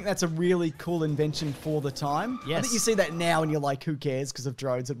 But I think that's a really cool invention for the time. Yes. I think you see that now and you're like, who cares because of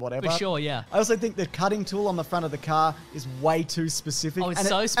drones and whatever. For sure, yeah. I also think the cutting tool on the front of the car is way too specific. Oh, it's and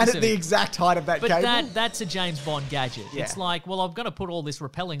so And specific. at the exact height of that But cable. that's a James Bond gadget. Yeah. It's like, well, I'm going to put all this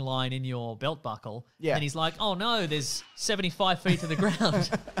repelling line in your belt buckle. Yeah. And he's like, oh no, there's 75 feet to the ground.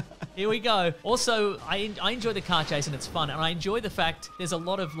 Here we go. Also, I enjoy the car chase and it's fun. And I enjoy the fact there's a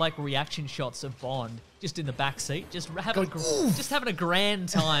lot of like reaction shots of Bond just in the back seat, just having a grand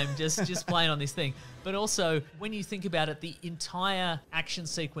time, just playing on this thing. But also, when you think about it, the entire action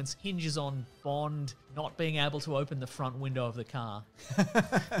sequence hinges on Bond not being able to open the front window of the car.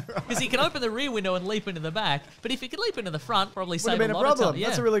 Because he can open the rear window and leap into the back, but if he could leap into the front, probably Would save have been a a lot of problem. time. Yeah.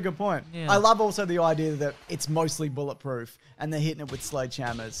 That's a really good point. Yeah. I love also the idea that it's mostly bulletproof and they're hitting it with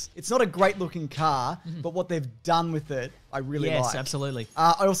sledgehammers. It's not a great looking car, but what they've done with it, I really like. Yes, absolutely.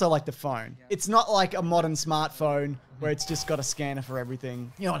 I also like the phone. It's not like a modern smartphone where it's just got a scanner for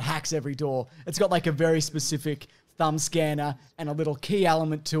everything. You know, it hacks every door. It's got like a very specific thumb scanner and a little key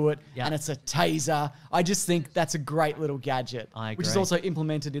element to it, and it's a taser. I just think that's a great little gadget, I which is agree. also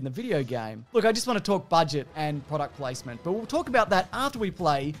implemented in the video game. Look, I just want to talk budget and product placement, but we'll talk about that after we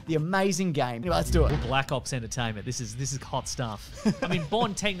play the amazing game. Anyway, let's do it. Black Ops Entertainment. This is hot stuff. I mean,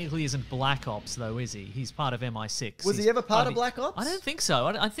 Bond technically isn't Black Ops, though, is he? He's part of MI6. Was he ever part of Black Ops? I don't think so.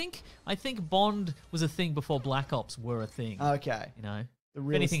 I think Bond was a thing before Black Ops were a thing. Okay. You know, if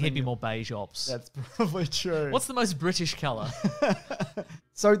realest anything, he'd thing be more beige ops. That's probably true. What's the most British color?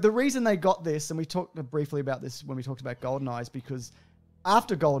 So the reason they got this, and we talked briefly about this when we talked about GoldenEye, is because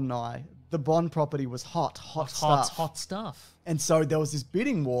after GoldenEye, the Bond property was hot stuff. And so there was this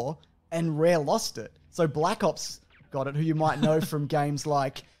bidding war, and Rare lost it. So Black Ops got it, who you might know from games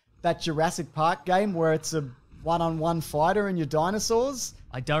like that Jurassic Park game where it's a one-on-one fighter and your dinosaurs.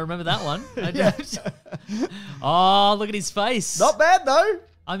 I don't remember that one. I don't. Oh, look at his face. Not bad though.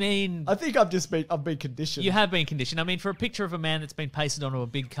 I mean, I think I've been conditioned. You have been conditioned. I mean, for a picture of a man that's been pasted onto a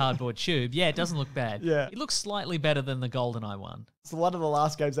big cardboard tube, yeah, it doesn't look bad. Yeah. It looks slightly better than the GoldenEye one. So one of the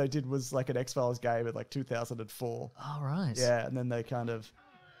last games they did was like an X-Files game in like 2004. Oh, right. Yeah, and then they kind of...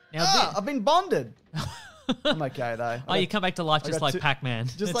 Now, I've been bonded. I'm okay though. Oh, you come back to life just like Pac-Man.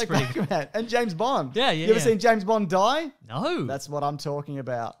 Just That's like pretty Pac-Man. And James Bond. Yeah. You ever seen James Bond die? No. That's what I'm talking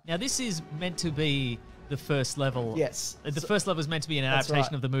about. Now, this is meant to be the first level. Yes. The first level is meant to be an adaptation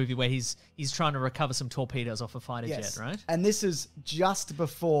right. of the movie where he's trying to recover some torpedoes off a fighter jet, right? And this is just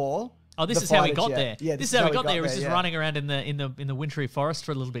before... Oh, this the is how he fighter got jet. there. Yeah, this is how he got there. He was there, just running around in the wintry forest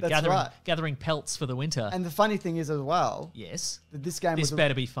for a little bit, That's gathering pelts for the winter. And the funny thing is as well... Yes. That this game was... This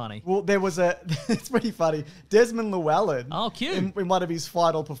better be funny. Well, there was a... It's pretty funny. Desmond Llewellyn... Oh, cute. In one of his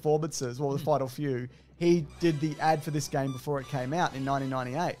final performances, well, the final few... He did the ad for this game before it came out in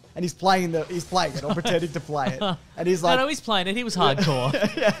 1998, and he's playing it or pretending to play it, and he's like, no, he's playing it. He was hardcore.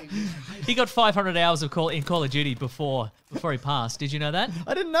 yeah. He got 500 hours of in Call of Duty before he passed. Did you know that?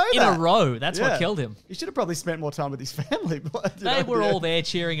 I didn't know In that. a row. That's what killed him. He should have probably spent more time with his family. But, they were all there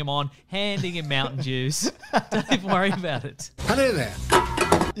cheering him on, handing him Mountain Dews. Don't even worry about it. Hello there.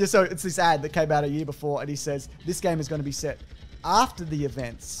 Yeah, so it's this ad that came out a year before, and he says, this game is going to be set after the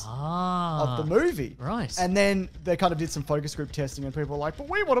events of the movie. Right. And then they kind of did some focus group testing, and people were like, but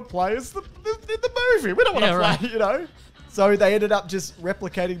we want to play as the movie. We don't want to play, you know? So they ended up just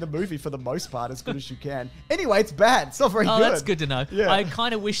replicating the movie for the most part as good as you can. Anyway, it's bad. It's not very good. Oh, that's good to know. Yeah. I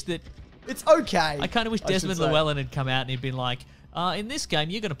kind of wish that... It's okay. I kind of wish Desmond Llewellyn had come out and he'd been like, in this game,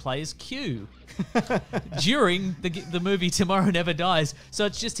 you're going to play as Q. During the movie Tomorrow Never Dies. So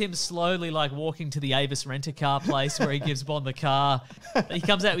it's just him slowly like walking to the Avis rent-a-car place where he gives Bond the car. He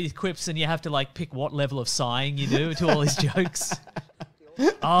comes out with his quips and you have to like pick what level of sighing you do to all his jokes.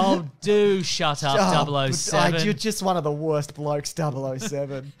 Oh, do shut up, 007. You're just one of the worst blokes,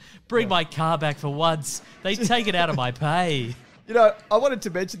 007. Bring my car back for once. They take it out of my pay. You know, I wanted to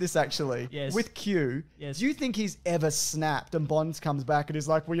mention this actually. Yes. With Q, yes. Do you think he's ever snapped and Bond comes back and he's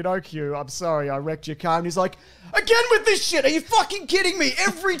like, well, you know, Q, I'm sorry, I wrecked your car. And he's like, again with this shit? Are you fucking kidding me?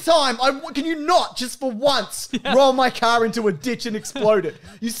 Every time, can you not, just for once, roll my car into a ditch and explode it?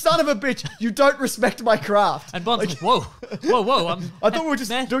 You son of a bitch, you don't respect my craft. And Bond's like, whoa. I thought we were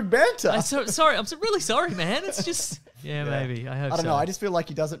just doing banter. I'm really sorry, man. It's just... Yeah, maybe. I hope so. I don't know. I just feel like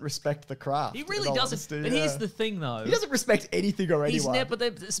he doesn't respect the craft. He really doesn't. But here's the thing, though. He doesn't respect anything or anyone.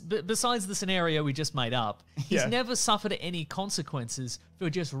 But besides the scenario we just made up, he's never suffered any consequences for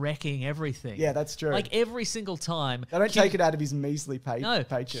just wrecking everything. Yeah, that's true. Like every single time. They don't take it out of his measly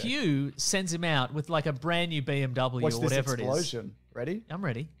paycheck. Q sends him out with like a brand new BMW or whatever it is. Explosion. Ready? I'm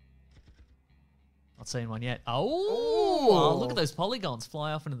ready. Not seen one yet. Oh, look at those polygons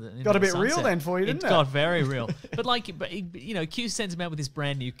fly off into the got a bit real then for you, didn't it? It got very real. But Q sends him out with his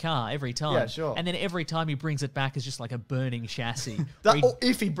brand new car every time. Yeah, sure. And then every time he brings it back is just like a burning chassis.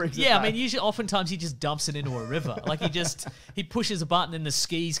 If he brings it back. Yeah, I mean, oftentimes he just dumps it into a river. Like he pushes a button and the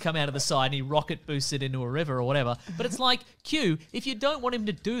skis come out of the side and he rocket boosts it into a river or whatever. But it's like, Q, if you don't want him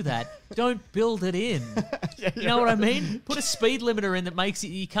to do that, don't build it in. You know what I mean? Put a speed limiter in that makes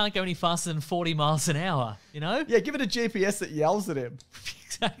you can't go any faster than 40 miles an hour, you know? Yeah, give it a GPS that yells at him.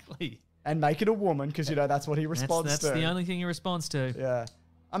 Exactly. And make it a woman, because, you know, that's what he responds to. That's the only thing he responds to. Yeah.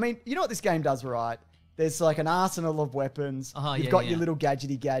 I mean, you know what this game does right? There's like an arsenal of weapons. You've got your little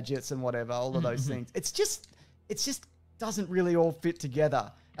gadgety gadgets and whatever, all of those things. It just doesn't really all fit together.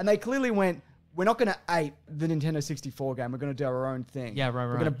 And they clearly went, we're not going to ape the Nintendo 64 game. We're going to do our own thing. Yeah, right.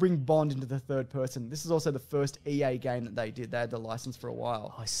 We're going to bring Bond into the third person. This is also the first EA game that they did. They had the license for a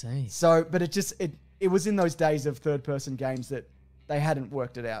while. Oh, I see. So, but it was in those days of third person games that they hadn't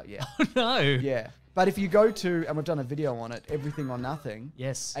worked it out yet. Oh, no. Yeah. But if you go to, and we've done a video on it, Everything or Nothing.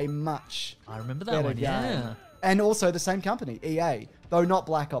 Yes. A much I remember that one, yeah. And also the same company, EA, though not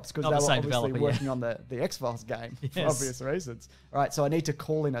Black Ops, because they were obviously working yeah. on the X-Files game for obvious reasons. All right, so I need to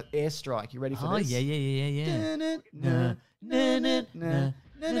call in an airstrike. You ready for this? Oh,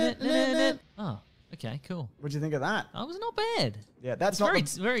 yeah. Oh, okay, cool. What'd you think of that? That was not bad. Yeah, that's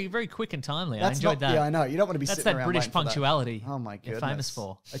very, very quick and timely. I enjoyed that. Yeah, I know. You don't want to be sitting around That's that British punctuality. Oh my goodness. You're famous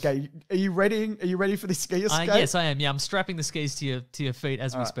for. Okay, are you ready? Are you ready for the ski escape? Yes, I am. Yeah, I'm strapping the skis to your feet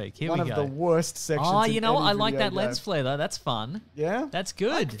as we speak. Here we go. One of the worst sections. Oh, you know what? I like that lens flare though. That's fun. Yeah, that's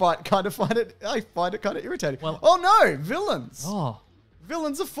good. I find it kind of irritating. Well, oh no, villains. Oh,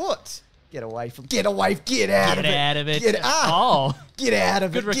 villains afoot. Get out of it. Get out of it. Get out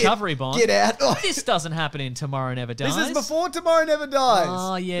of it. Good recovery, Bond. Get out. Oh. This doesn't happen in Tomorrow Never Dies. This is before Tomorrow Never Dies.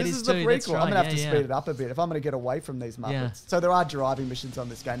 Oh, yeah, this is the prequel. I'm going to have to speed it up a bit if I'm going to get away from these Muppets. Yeah. So there are driving missions on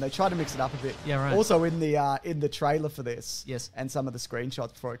this game. They try to mix it up a bit. Yeah, right. Also in the trailer for this, yes, and some of the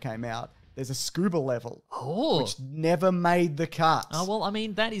screenshots before it came out, there's a scuba level, which which never made the cut. Oh, well, I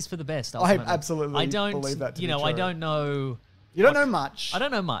mean, that is for the best, ultimately. I absolutely believe that to be true. I don't know... You don't know much. I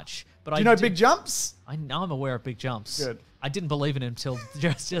don't know much. But do you know big jumps? I know I'm aware of big jumps. Good. I didn't believe in him until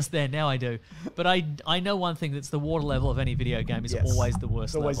just then. Now I do. But I know one thing, that's the water level of any video game is always the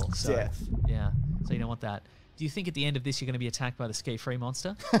worst level. Always death. Yeah. So you don't want that. Do you think at the end of this you're going to be attacked by the ski-free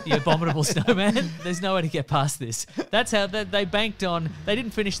monster? The abominable snowman? There's no way to get past this. That's how they banked on... They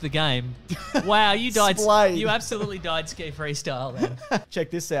didn't finish the game. Wow, you died... Splayed. You absolutely died ski-free style then.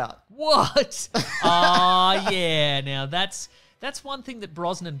 Check this out. What? Ah, yeah. Now that's one thing that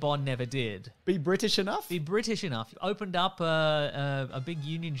Brosnan Bond never did. Be British enough? Be British enough. Opened up a big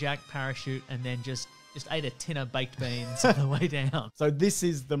Union Jack parachute and then just ate a tin of baked beans on the way down. So this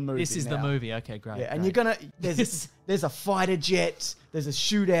is the movie. This is the movie. Okay, great. Yeah, and you're gonna there's a fighter jet. There's a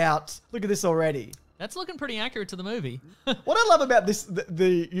shootout. Look at this already. That's looking pretty accurate to the movie. What I love about this,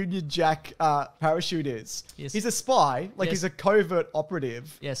 the Union Jack parachute is, he's a spy, like he's a covert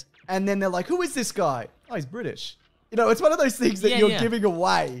operative. Yes. And then they're like, who is this guy? Oh, he's British. You know, it's one of those things that you're giving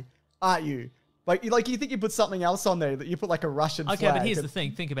away, aren't you? Like you think you put something else on there, that you put like a Russian flag. Okay, but here's the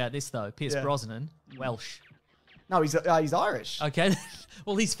thing. Think about this, though. Pierce Brosnan, Welsh. No, he's Irish. Okay.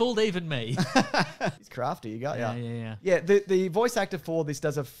 Well, he's fooled even me. He's crafty, you got ya. Yeah. Yeah, the voice actor for this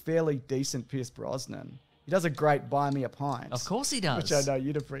does a fairly decent Pierce Brosnan. He does a great Buy Me a Pint. Of course he does. Which I know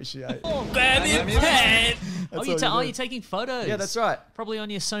you'd appreciate. Oh, Buy Me a Pint! You're taking photos. Yeah, that's right. Probably on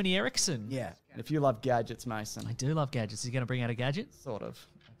your Sony Ericsson. Yeah. And if you love gadgets, Mason. I do love gadgets. Is he going to bring out a gadget? Sort of.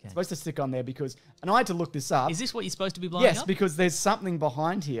 Okay. It's supposed to stick on there because, and I had to look this up. Is this what you're supposed to be blowing up? Yes, because there's something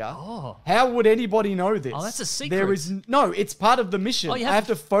behind here. Oh. How would anybody know this? Oh, that's a secret. There is no, it's part of the mission. Oh, I have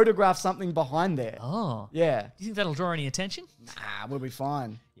to photograph something behind there. Oh. Yeah. Do you think that'll draw any attention? Nah, we'll be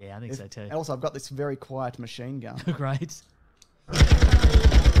fine. Yeah, I think so too. And also, I've got this very quiet machine gun. Great.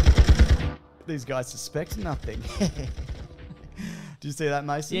 These guys suspect nothing. Do you see that,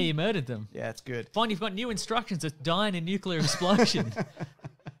 Mason? Yeah, you murdered them. Yeah, it's good. Fine, you've got new instructions to die in a nuclear explosion.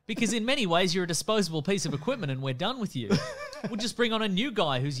 Because in many ways, you're a disposable piece of equipment and we're done with you. We'll just bring on a new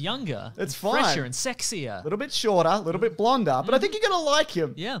guy who's younger, fresher and sexier. A little bit shorter, a little bit blonder, but I think you're going to like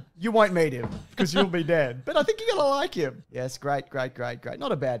him. Yeah. You won't meet him because you'll be dead, but I think you're going to like him. Yes, great.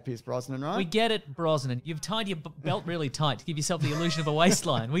 Not a bad Pierce Brosnan, right? We get it, Brosnan. You've tied your belt really tight to give yourself the illusion of a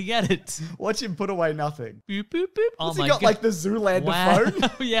waistline. We get it. Watch him put away nothing. Boop, boop, boop. Has he got like the Zoolander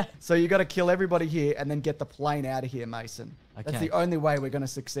phone? Yeah. So you got to kill everybody here and then get the plane out of here, Mason. Okay. That's the only way we're going to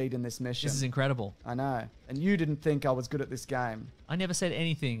succeed in this mission. This is incredible. I know. And you didn't think I was good at this game. I never said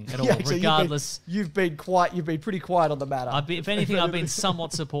anything at all, Actually, regardless. You've been pretty quiet on the matter. If anything, I've been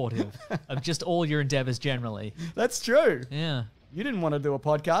somewhat supportive of just all your endeavors generally. That's true. Yeah. You didn't want to do a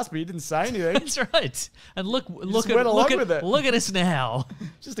podcast, but you didn't say anything. That's right. And look at us now.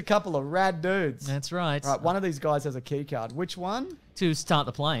 Just a couple of rad dudes. That's right. Right, one of these guys has a key card. Which one? To start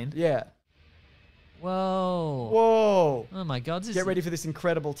the plane. Yeah. Whoa. Oh my God. Get ready for this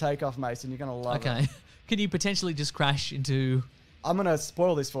incredible takeoff, Mason. You're going to love it. Okay. Can you potentially just crash into... I'm going to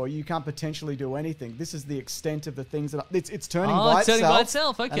spoil this for you. You can't potentially do anything. This is the extent of the things that... It's turning by itself. It's turning by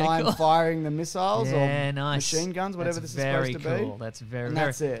itself. Okay, and I'm firing the missiles or machine guns, whatever this is supposed to be. Very cool.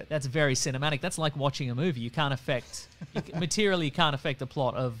 That's it. That's very cinematic. That's like watching a movie. You can't affect... materially, you can't affect the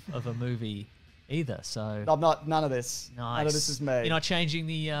plot of a movie either, so... I'm not... None of this. Nice. None of this is me. You're not changing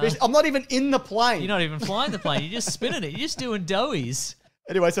the... I'm not even in the plane. You're not even flying the plane. You're just spinning it. You're just doing doughies.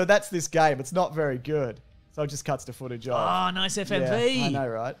 Anyway, so that's this game. It's not very good. So it just cuts to footage of. Oh, nice FMV. Yeah, I know,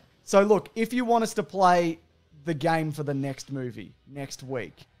 right? So look, if you want us to play the game for the next movie, next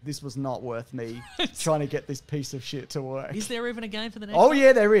week, this was not worth me trying to get this piece of shit to work. Is there even a game for the next one? one?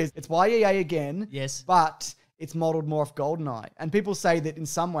 Yeah, there is. It's by EA again. Yes. But it's modeled more off GoldenEye. And people say that in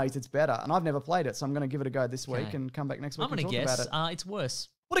some ways it's better. And I've never played it, so I'm going to give it a go this week and come back next week and talk about it. It's worse.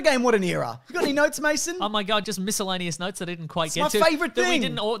 What a game, what an era. You got any notes, Mason? Oh my God, just miscellaneous notes that I didn't quite get to. It's my favourite thing.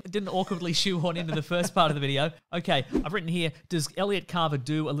 That we didn't awkwardly shoehorn into the first part of the video. Okay, I've written here, does Elliot Carver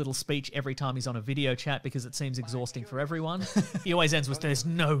do a little speech every time he's on a video chat because it seems exhausting for everyone? He always ends with, there's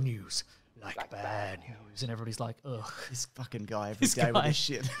no news like bad news. And everybody's like, ugh. This fucking guy every day with this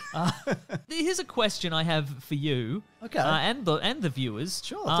shit. Here's a question I have for you. Okay. And the viewers.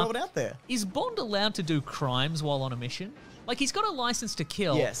 Sure, throw it out there. Is Bond allowed to do crimes while on a mission? Like, he's got a license to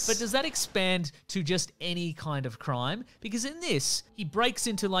kill, yes. But does that expand to just any kind of crime? Because in this, he breaks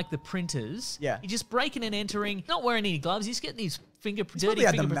into, like, the printers. Yeah. He's just breaking and entering, not wearing any gloves. He's getting these dirty fingerprints. Had to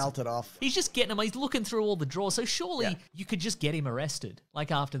fingerprints. melt it off. He's just getting them. He's looking through all the drawers. So surely you could just get him arrested,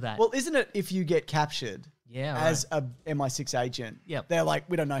 like, after that. Well, isn't it if you get captured... Yeah, as a MI6 agent. Yep. They're like,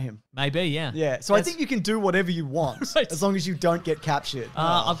 we don't know him. Maybe, yeah. Yeah. So I think you can do whatever you want as long as you don't get captured.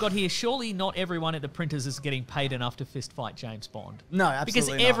 I've got here, surely not everyone at the printers is getting paid enough to fist fight James Bond. No,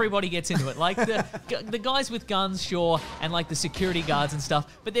 absolutely Because everybody gets into it. Like the guys with guns, sure, and like the security guards and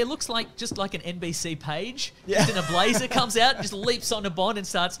stuff, but there looks like just like an NBC page. Yeah. Just in a blazer comes out, just leaps onto Bond and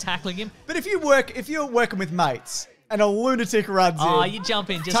starts tackling him. But if you're working with mates, and a lunatic runs in. Oh, you jump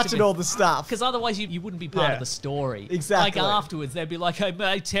in just touching all the stuff. Because otherwise you wouldn't be part of the story. Exactly. Like afterwards, they'd be like,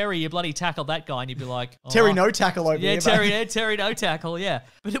 hey, Terry, you bloody tackled that guy. And you'd be like... Oh. Terry no tackle over here, Terry no tackle, yeah.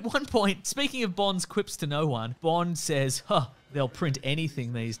 But at one point, speaking of Bond's quips to no one, Bond says, they'll print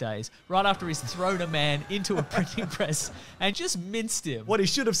anything these days. Right after he's thrown a man into a printing press and just minced him. What he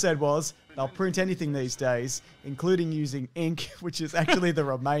should have said was, they'll print anything these days, including using ink, which is actually the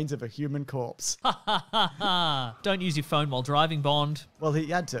remains of a human corpse. Don't use your phone while driving, Bond. Well, he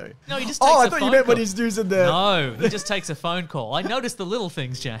had to. No, he just takes a phone I thought you meant call. when he's using the... No, he just takes a phone call. I noticed the little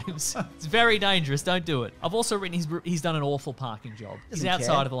things, James. It's very dangerous. Don't do it. I've also written he's done an awful parking job. He's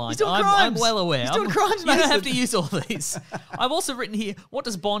outside of the line. He's doing I'm crimes. well aware. He's doing crimes, You don't Mason. have to use all these. I've also written here, what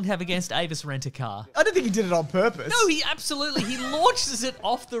does Bond have against Avis Rent-A-Car? I don't think he did it on purpose. No, he launches it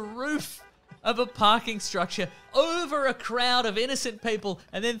off the roof of a parking structure over a crowd of innocent people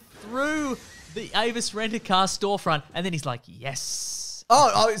and then through the Avis Rent-A-Car storefront. And then he's like, yes.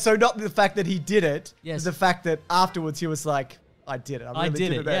 Oh, so not the fact that he did it, Yes. but the fact that afterwards he was like, I did it. I really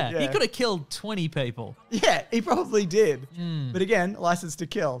did it, then." yeah. He could have killed 20 people. Yeah, he probably did. But again, license to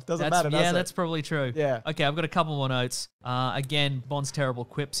kill. Doesn't matter, does it? That's probably true. Yeah. Okay, I've got a couple more notes. Again, Bond's terrible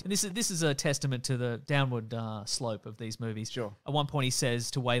quips. And this is a testament to the downward slope of these movies. Sure. At one point he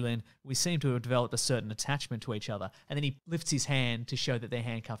says to Waylon, we seem to have developed a certain attachment to each other. And then he lifts his hand to show that they're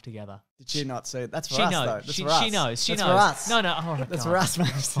handcuffed together. Did she not see it? That's for She us, knows. though. That's She for us. knows. She That's knows. for us. No. Oh, That's God. for us, mate.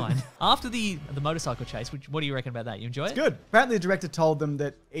 That's fine. After the motorcycle chase, what do you reckon about that? You enjoy it? Good. Apparently the director told them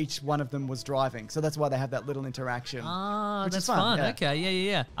that each one of them was driving. So that's why they have that little interaction. Ah, which that's is fun. Yeah. Okay,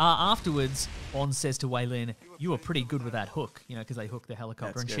 yeah. Afterwards, Bond says to Waylon, you were pretty good with that hook, because they hook the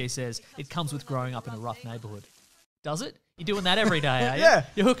helicopter. That's And good. she says, it comes with growing up in a rough neighborhood. Does it? You're doing that every day, are you? Yeah.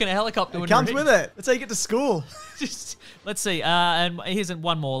 You're hooking a helicopter. It when comes you're with it. That's how you get to school. Just, let's see. And here's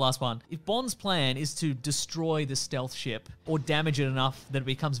one more, last one. If Bond's plan is to destroy the stealth ship or damage it enough that it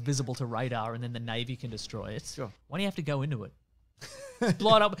becomes visible to radar and then the Navy can destroy it, Sure. why do you have to go into it?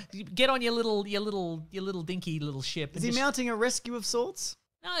 Blow it up. Get on your little dinky little ship. Is he mounting a rescue of sorts?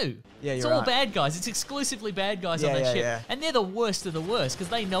 No. Yeah, it's you're all right. bad guys. It's exclusively bad guys on that ship. Yeah. And they're the worst of the worst because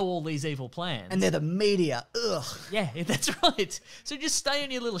they know all these evil plans. And they're the media. Ugh. Yeah, that's right. So just stay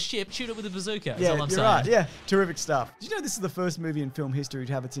on your little ship, shoot it with a bazooka. Is Yeah, all I'm you're saying. right. Yeah, terrific stuff. Did you know this is the first movie in film history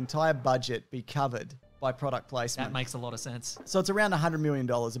to have its entire budget be covered by product placement? That makes a lot of sense. So it's around $100 million,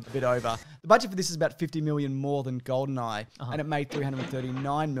 a bit over. The budget for this is about $50 million more than GoldenEye, and it made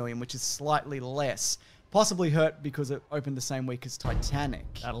 $339 million, which is slightly less. Possibly hurt because it opened the same week as Titanic.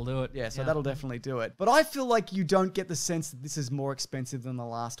 That'll do it. Yeah, so that'll definitely do it. But I feel like you don't get the sense that this is more expensive than the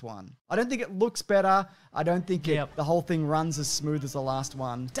last one. I don't think it looks better. I don't think the whole thing runs as smooth as the last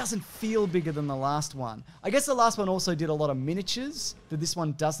one. It doesn't feel bigger than the last one. I guess the last one also did a lot of miniatures that this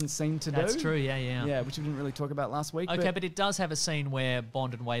one doesn't seem to do. That's true, yeah. Yeah, which we didn't really talk about last week. Okay, but it does have a scene where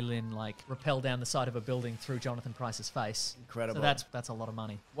Bond and Waylon rappel down the side of a building through Jonathan Pryce's face. Incredible. So that's a lot of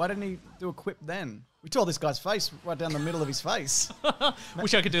money. Why didn't he do a quip then? We tore this guy's face right down the middle of his face.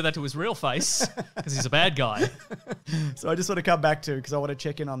 Wish I could do that to his real face because he's a bad guy. So I just want to come back to, because I want to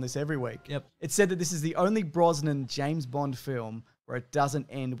check in on this every week. Yep. It said that this is the only Brosnan James Bond film where it doesn't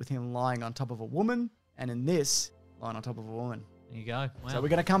end with him lying on top of a woman, and in this, lying on top of a woman. There you go. Wow. So we're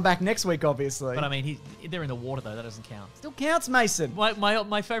going to come back next week, obviously. But I mean, they're in the water though. That doesn't count. Still counts, Mason.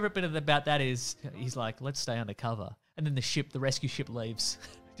 My favorite bit about that is he's like, let's stay undercover, and then the rescue ship leaves.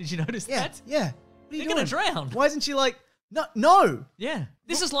 Did you notice that? Yeah. What are you They're doing? gonna drown. Why isn't she like, no? Yeah.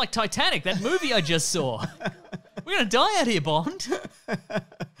 This is like Titanic, that movie I just saw. We're gonna die out here, Bond.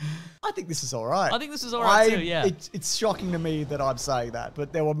 I think this is all right. I think this is all right too. Yeah. It's shocking to me that I'm saying that,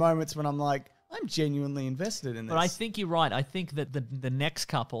 but there were moments when I'm like, I'm genuinely invested in this. But I think you're right. I think that the next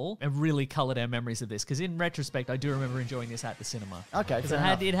couple have really coloured our memories of this. Because in retrospect, I do remember enjoying this at the cinema. Okay, Because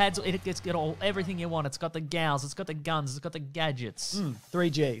it's got everything you want. It's got the gals, it's got the guns, it's got the gadgets. 3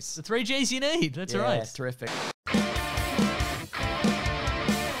 Gs. The 3 Gs you need. That's right. Terrific.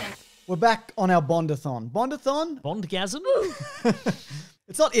 We're back on our Bondathon. Bondathon? Bondgasm?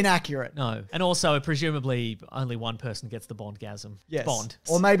 It's not inaccurate. No. And also, presumably, only one person gets the Bondgasm. Yes. Bond.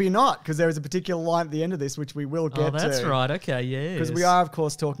 Or maybe not, because there is a particular line at the end of this, which we will get to. Oh, that's right. Okay, yeah. Because we are, of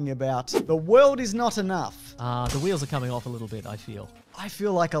course, talking about The World Is Not Enough. The wheels are coming off a little bit, I feel. I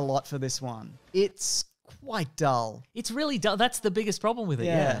feel like a lot for this one. It's quite dull. It's really dull. That's the biggest problem with it,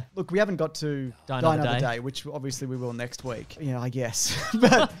 yeah. Look, we haven't got to Die Another Day, which obviously we will next week. I guess.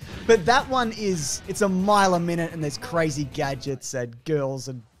 but that one it's a mile a minute and there's crazy gadgets and girls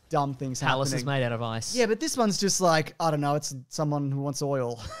and dumb things Palace happening. is made out of ice. Yeah, but this one's just like, I don't know, it's someone who wants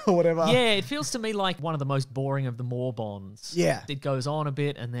oil or whatever. Yeah, it feels to me like one of the most boring of the more Bonds. Yeah. It goes on a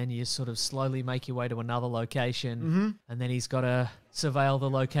bit and then you sort of slowly make your way to another location and then he's got to surveil the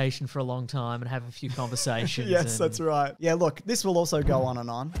location for a long time and have a few conversations. Yes, that's right. Yeah, look, this will also go on and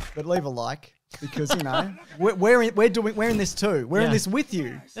on, but leave a like. because, you know, we're in this too. We're in this with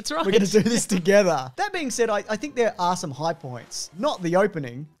you. That's right. We're going to do this together. That being said, I think there are some high points. Not the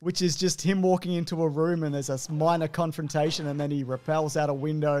opening, which is just him walking into a room and there's a minor confrontation and then he rappels out a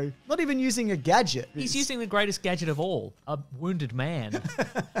window. Not even using a gadget. He's using the greatest gadget of all, a wounded man.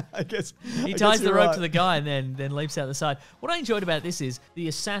 I guess. He ties the rope to the guy and then leaps out the side. What I enjoyed about this is the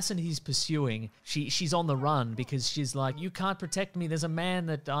assassin he's pursuing, she's on the run because she's like, you can't protect me. There's a man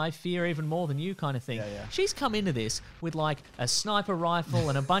that I fear even more than you, kind of thing. Yeah. She's come into this with like a sniper rifle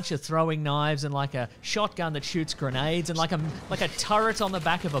and a bunch of throwing knives and like a shotgun that shoots grenades and like a turret on the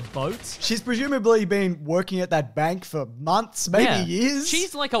back of a boat. She's presumably been working at that bank for months, maybe years.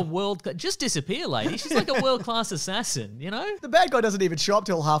 She's like a just disappear, lady. She's like a world-class assassin, you know? The bad guy doesn't even show up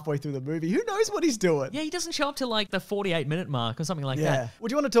till halfway through the movie. Who knows what he's doing? Yeah, he doesn't show up till like the 48-minute mark or something like that. Well,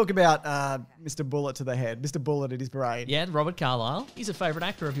 do you want to talk about Mr. Bullet to the head? Mr. Bullet at his brain. Yeah, Robert Carlyle. He's a favourite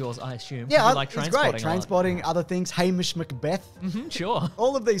actor of yours, I assume. Yeah, you like he's great. Trainspotting, other things. Hamish Macbeth. Sure.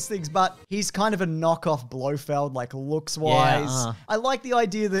 All of these things, but he's kind of a knockoff Blofeld, like looks-wise. Yeah, I like the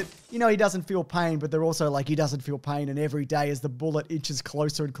idea that, you know, he doesn't feel pain, but they're also like he doesn't feel pain, and every day as the bullet inches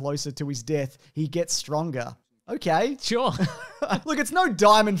closer and closer to his death, he gets stronger. Okay. Sure. Look, it's no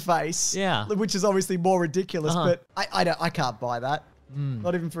Diamond Face. Yeah. Which is obviously more ridiculous, but I can't buy that.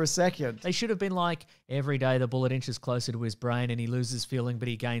 Not even for a second. They should have been like, every day the bullet inches closer to his brain and he loses feeling, but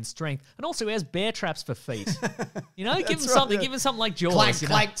he gains strength. And also he has bear traps for feet. You know, give him something. Give him something like Jaws. Clank,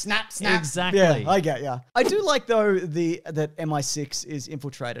 clank, snap, snap. Exactly. Yeah, I get ya. I do like, though, that MI6 is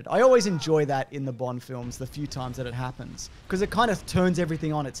infiltrated. I always enjoy that in the Bond films, the few times that it happens, because it kind of turns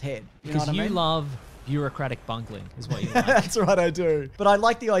everything on its head. You know what I mean? You love bureaucratic bungling is what you like. That's right, I do. But I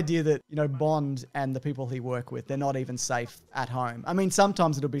like the idea that, you know, Bond and the people he work with, they're not even safe at home. I mean,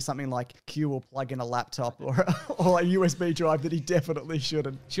 sometimes it'll be something like Q will plug in a laptop or a USB drive that he definitely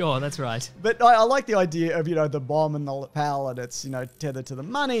shouldn't. Sure, that's right. But I like the idea of, you know, the bomb and the PAL and it's, you know, tethered to the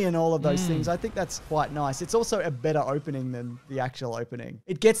money and all of those things. I think that's quite nice. It's also a better opening than the actual opening.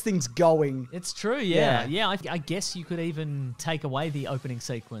 It gets things going. It's true, yeah. I guess you could even take away the opening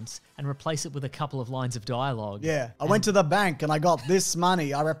sequence and replace it with a couple of lines of dialogue. Yeah. I went to the bank and I got this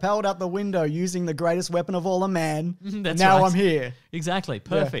money. I rappelled out the window using the greatest weapon of all, a man. That's now right. I'm here. Exactly.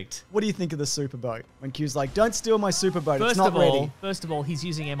 Perfect. Yeah. What do you think of the superboat? When Q's like, don't steal my superboat. It's not ready. First of all, he's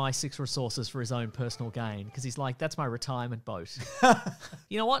using MI6 resources for his own personal gain because he's like, that's my retirement boat.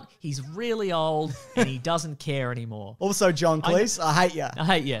 You know what? He's really old and he doesn't care anymore. Also, John Cleese, I hate you. I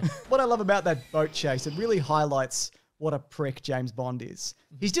hate you. What I love about that boat chase, it really highlights what a prick James Bond is.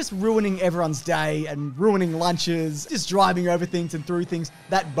 He's just ruining everyone's day and ruining lunches, just driving over things and through things.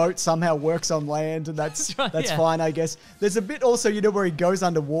 That boat somehow works on land and that's fine, I guess. There's a bit also, you know, where he goes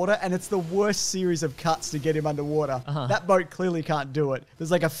underwater and it's the worst series of cuts to get him underwater. That boat clearly can't do it.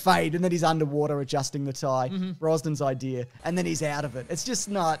 There's like a fade and then he's underwater adjusting the tie. Brosnan's idea. And then he's out of it. It's just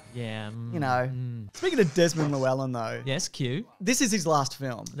not, you know. Speaking of Desmond Llewellyn though. Yes, Q. This is his last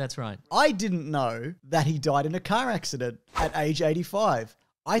film. That's right. I didn't know that he died in a car accident at age 85.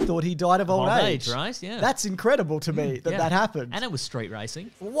 I thought he died of old age. Right? Yeah. That's incredible to me that happened. And it was street racing.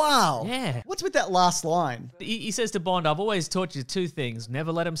 Wow. Yeah. What's with that last line? He says to Bond, I've always taught you two things.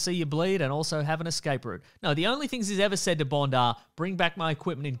 Never let him see you bleed and also have an escape route. No, the only things he's ever said to Bond are, bring back my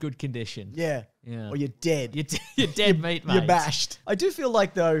equipment in good condition. Yeah. Or you're dead. You're dead, mate. You're bashed. I do feel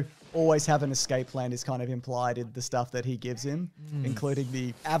like, though, always have an escape plan is kind of implied in the stuff that he gives him, including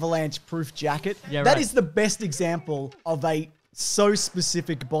the avalanche-proof jacket. Yeah, that is the best example of a so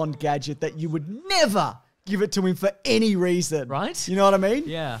specific Bond gadget that you would never give it to him for any reason. Right? You know what I mean?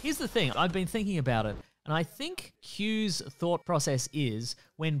 Yeah. Here's the thing. I've been thinking about it. And I think Q's thought process is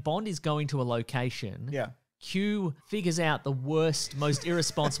when Bond is going to a location, Q figures out the worst, most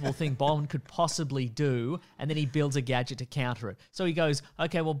irresponsible thing Bond could possibly do, and then he builds a gadget to counter it. So he goes,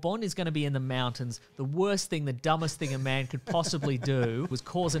 okay, well, Bond is going to be in the mountains. The worst thing, the dumbest thing a man could possibly do was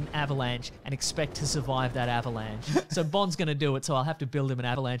cause an avalanche and expect to survive that avalanche. So Bond's going to do it, so I'll have to build him an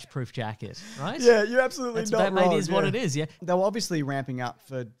avalanche-proof jacket, right? Yeah, you're absolutely not wrong. That maybe is what it is, yeah. They were obviously ramping up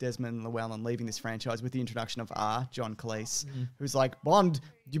for Desmond Llewellyn leaving this franchise with the introduction of John Cleese, who's like, Bond,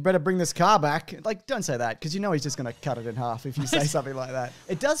 you better bring this car back. Like, don't say that, because you know he's just going to cut it in half if you say something like that.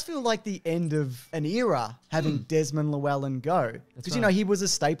 It does feel like the end of an era having Desmond Llewellyn go. Because, you know, he was a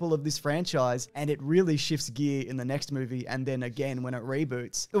staple of this franchise, and it really shifts gear in the next movie, and then again when it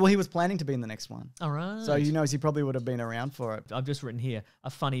reboots. Well, he was planning to be in the next one. All right. So, you know, he probably would have been around for it. I've just written here, a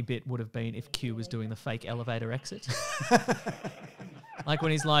funny bit would have been if Q was doing the fake elevator exit. Like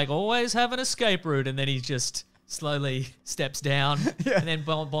when he's like, always have an escape route, and then he's just slowly steps down, and then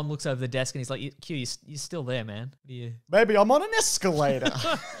Bond looks over the desk and he's like, Q, you're still there, man. What are you... Maybe I'm on an escalator.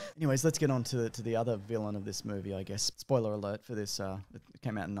 Anyways, let's get on to the other villain of this movie, I guess. Spoiler alert for this. It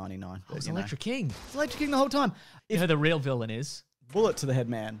came out in 99. It's Electric King. It's Electric King the whole time. You know who the real villain is? Bullet to the head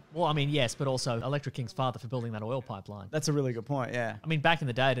man. Well, I mean, yes, but also Electric King's father for building that oil pipeline. That's a really good point, yeah. I mean, back in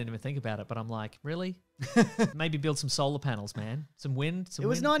the day, I didn't even think about it, but I'm like, really? Maybe build some solar panels, man. Some wind. It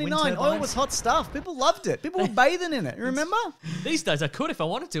was 99. Oil was hot stuff. People loved it. People were bathing in it. You remember? These days, I could if I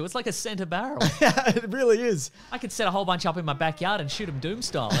wanted to. It's like a center barrel. Yeah, it really is. I could set a whole bunch up in my backyard and shoot them doom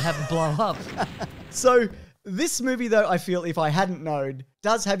style and have them blow up. So... this movie, though, I feel, if I hadn't known,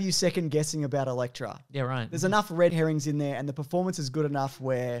 does have you second guessing about Elektra. Yeah, right. There's enough red herrings in there, and the performance is good enough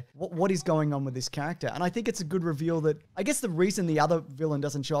where what is going on with this character? And I think it's a good reveal that I guess the reason the other villain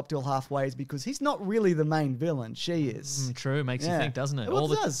doesn't show up till halfway is because he's not really the main villain. She is. True. Makes you think, doesn't it?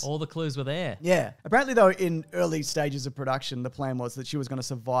 Well, it does. All the clues were there. Yeah. Apparently, though, in early stages of production, the plan was that she was going to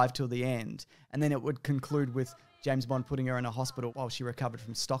survive till the end, and then it would conclude with James Bond putting her in a hospital while she recovered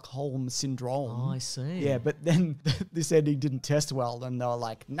from Stockholm Syndrome. Oh, I see. Yeah, but then this ending didn't test well, and they were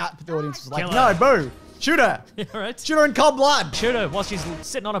like, nah, the audience was like, no, boo, shoot her. Yeah, right. Shoot her in cold blood. Shoot her while she's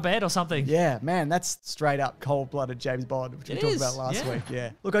sitting on a bed or something. Yeah, man, that's straight up cold-blooded James Bond, which we talked about last week.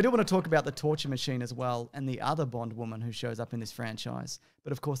 Yeah. Look, I do want to talk about the torture machine as well, and the other Bond woman who shows up in this franchise.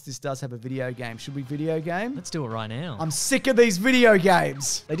 But of course, this does have a video game. Should we video game? Let's do it right now. I'm sick of these video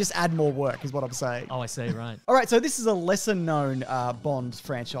games. They just add more work, is what I'm saying. Oh, I see, right. All right, so this is a lesser-known Bond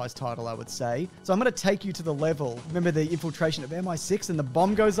franchise title, I would say. So I'm going to take you to the level. Remember the infiltration of MI6 and the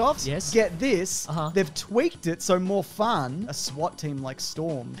bomb goes off? Yes. Get this. They've tweaked it so more fun. A SWAT team like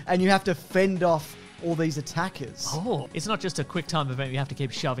stormed. And you have to fend off all these attackers. Oh, it's not just a quick time event. You have to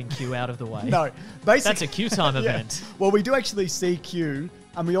keep shoving Q out of the way. No, basically that's a Q time event. Well, we do actually see Q,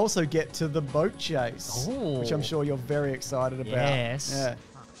 and we also get to the boat chase, which I'm sure you're very excited about. Yes. Yeah.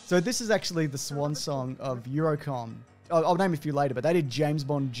 So this is actually the swan song of Eurocom. I'll name a few later, but they did James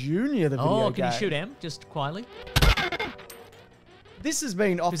Bond Jr. the video game. Oh, can you shoot M just quietly? This has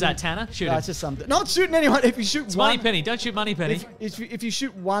been often... Is that Tanner? Shoot him. No, it's just something. Not shooting anyone. If you shoot it's one... Moneypenny. Don't shoot Moneypenny. If you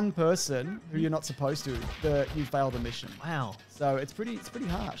shoot one person who you're not supposed to, you fail the mission. Wow. So it's pretty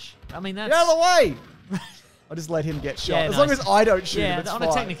harsh. I mean, that's... Get out of the way! I'll just let him get shot. Yeah, as long as I don't shoot him, it's on fine.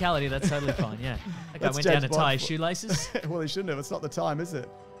 a technicality, that's totally fine, yeah. That guy went down to tie his shoelaces. Well, he shouldn't have. It's not the time, is it?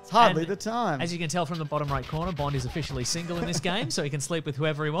 It's hardly the time. As you can tell from the bottom right corner, Bond is officially single in this game, so he can sleep with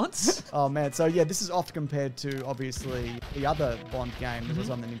whoever he wants. Oh, man. So, yeah, this is oft compared to, obviously, the other Bond game that was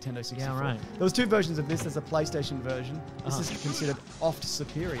on the Nintendo 64. Yeah, right. There was two versions of this. There's a PlayStation version. This is considered oft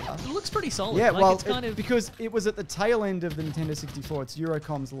superior. It looks pretty solid. Yeah, like, well, it's kind of... because it was at the tail end of the Nintendo 64. It's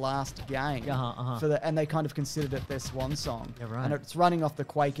Eurocom's last game. And they kind of considered it their swan song. Yeah, right. And it's running off the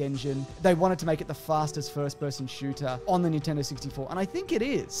Quake engine. They wanted to make it the fastest first-person shooter on the Nintendo 64. And I think it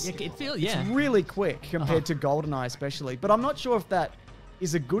is. Yeah, it feels, It's really quick compared to GoldenEye especially. But I'm not sure if that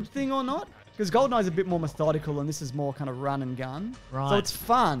is a good thing or not. Because GoldenEye is a bit more methodical and this is more kind of run and gun. Right. So it's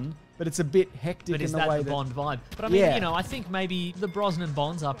fun, but it's a bit hectic in the way that... But is that the Bond vibe? But I mean, you know, I think maybe the Brosnan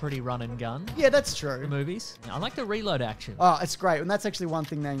Bonds are pretty run and gun. Yeah, that's true. The movies. I like the reload action. Oh, it's great. And that's actually one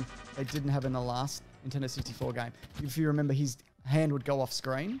thing they didn't have in the last Nintendo 64 game. If you remember, his hand would go off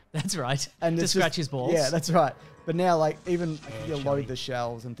screen. That's right. And to scratch his balls. Yeah, that's right. But now, like, even you load the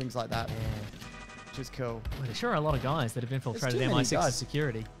shells and things like that. Yeah. Which is cool. Well, there sure are a lot of guys that have infiltrated MI6's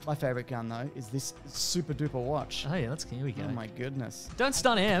security. My favorite gun, though, is this super duper watch. Oh, yeah, here we go. Oh, my goodness. Don't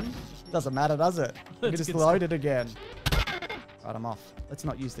stun M. Doesn't matter, does it? You can just load it again. Right, I'm off. Let's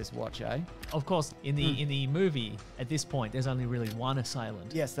not use this watch, eh? Of course, in the movie, at this point, there's only really one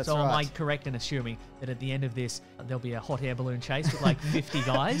assailant. Yes, that's right. So right. am I correct in assuming that at the end of this, there'll be a hot air balloon chase with like 50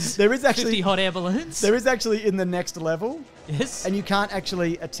 guys? There is actually 50 hot air balloons? There is actually in the next level. Yes. And you can't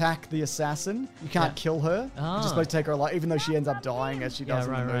actually attack the assassin. You can't kill her. You're just supposed to take her alive, even though she ends up dying as she does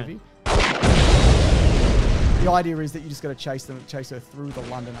in the movie. The idea is that you just got to chase her through the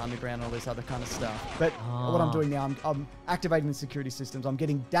London Underground and all this other kind of stuff. But what I'm doing now, I'm activating the security systems. I'm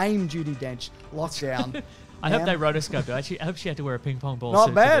getting Dame Judi Dench locked down. I hope they rotoscoped her. I hope she had to wear a ping pong ball.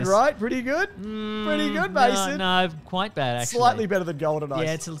 Not bad, right? Pretty good? Pretty good, Mason. No, quite bad, actually. Slightly better than GoldenEye.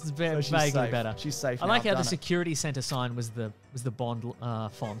 Yeah, it's vaguely better. She's safe. I like how the security center sign was the Bond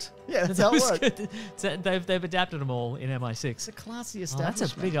font. Yeah, that's how it worked. So they've adapted them all in MI6. It's a classy establishment.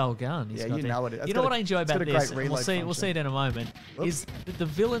 That's a big old gun. Yeah, you know it. You know what I enjoy about this? We'll see it in a moment. Oops. Is that the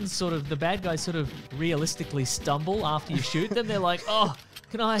villains the bad guys sort of realistically stumble after you shoot them. They're like, oh.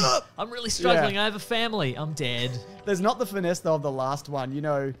 I'm really struggling. I have a family. I'm dead. There's not the finesse, though, of the last one. You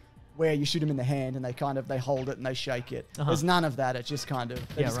know, where you shoot them in the hand and they hold it and they shake it. There's none of that. It's just kind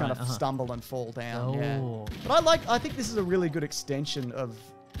of they kind of stumble and fall down. Oh. Yeah. But I think this is a really good extension of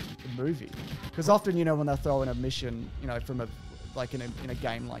the movie, because often when they throw in a mission from in a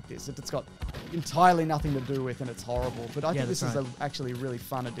game like this, it's got entirely nothing to do with and it's horrible. But I think this is actually a really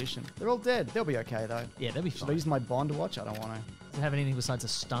fun addition. They're all dead. They'll be okay though. Yeah, they'll be fine. Should I use my Bond to watch? I don't want to. Does it have anything besides a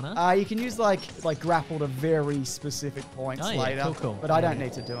stunner? You can use like grapple to very specific points later. Cool. But I don't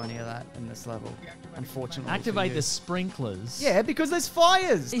need to do any of that in this level, unfortunately. Activate the sprinklers. Yeah, because there's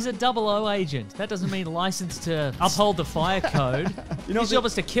fires. He's a 00 agent. That doesn't mean licensed to uphold the fire code. His job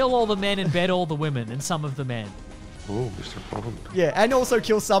is to kill all the men and bed all the women and some of the men. Oh, Mr. Bond. Yeah, and also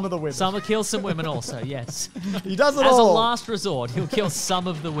kill some of the women. Kill some women also, yes. He does it all. As a all. last resort, he'll kill some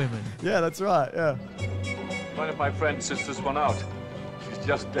of the women. Yeah, that's right, yeah. One of my friends sits this one out. She's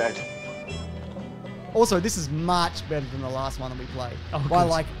just dead. Also, this is much better than the last one that we played. By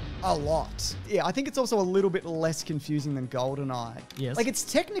like a lot. Yeah, I think it's also a little bit less confusing than GoldenEye. Yes. Like, it's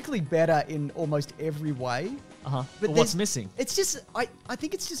technically better in almost every way. But what's missing? It's just, I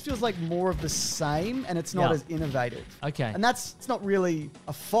think it just feels like more of the same, and it's not as innovative. Okay. And it's not really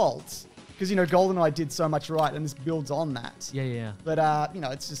a fault, because, GoldenEye did so much right, and this builds on that. Yeah. But,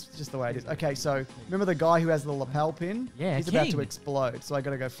 it's just the way it is. Okay, so remember the guy who has the lapel pin? Yeah, He's about to explode, so I got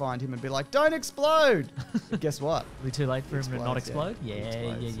to go find him and be like, don't explode! But guess what? Will it be too late for him to not explode?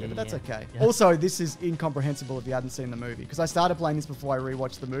 Yeah. But that's okay. Yeah. Also, this is incomprehensible if you hadn't seen the movie, because I started playing this before I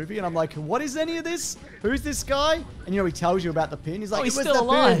rewatched the movie, and I'm like, what is any of this? Who's this guy? And he tells you about the pin. He's like, he's it was still the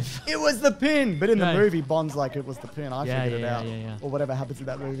alive. pin. It was the pin. But in the movie, Bond's like, it was the pin. I figured it out. Yeah. Or whatever happens in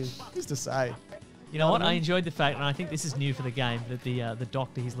that movie. Who's to say? You know what? I enjoyed the fact, and I think this is new for the game, that the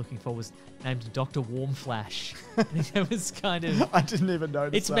doctor he's looking for was named Dr. Warmflash. It was kind of... I didn't even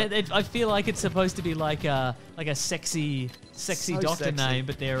notice that. I feel like it's supposed to be like a sexy doctor name,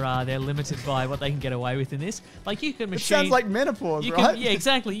 but they're limited by what they can get away with in this. Like, you can machine... It sounds like menopause, right? Yeah,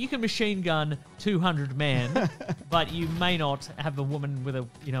 exactly. You can machine gun 200 men, but you may not have a woman with an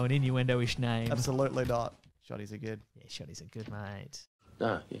innuendo-ish name. Absolutely not. Shotties are good. Yeah, Shotties are good, mate.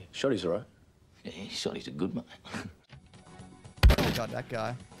 Yeah, Shotty's all right. Yeah, Shotty's a good man. Got that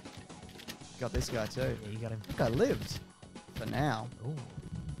guy. Got this guy too. Yeah, you got him. That guy lived. For now. Ooh.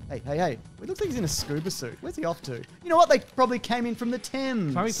 Hey. It looks like he's in a scuba suit. Where's he off to? You know what? They probably came in from the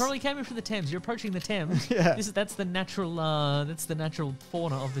Thames. Probably came in from the Thames. You're approaching the Thames. Yeah. That's the natural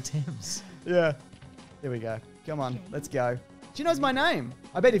fauna of the Thames. Yeah. Here we go. Come on, let's go. She knows my name.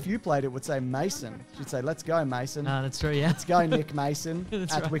 I bet if you played it, would say Mason. She'd say, let's go, Mason. That's true, yeah. Let's go, Nick Mason.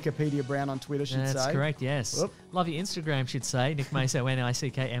 That's right. Wikipedia Brown on Twitter, she'd say. That's correct, yes. Whoop. Love your Instagram, she'd say. Nick Mason,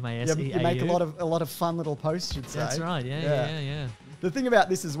 Nickmaseau. You make a lot of fun little posts, she'd say. That's right, yeah. The thing about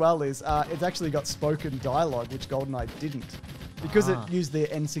this as well is it's actually got spoken dialogue, which GoldenEye didn't. Because it used the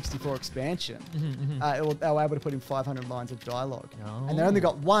N64 expansion, they were able to put in 500 lines of dialogue. Oh. And they only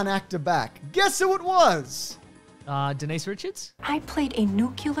got one actor back. Guess who it was? Denise Richards? I played a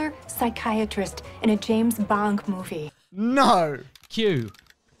nuclear psychiatrist in a James Bond movie. No. Q.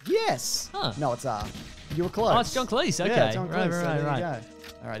 Yes. Huh. No, it's R. You were close. Oh, it's John Cleese. Okay. Yeah, John Cleese. Right.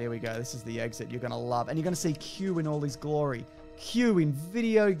 All right, here we go. This is the exit you're going to love. And you're going to see Q in all his glory. Q in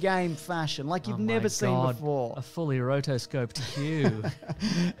video game fashion, like you've never seen before. A fully rotoscoped Q.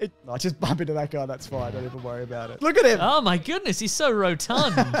 Just bump into that guy, that's fine. Don't even worry about it. Look at him. Oh my goodness, he's so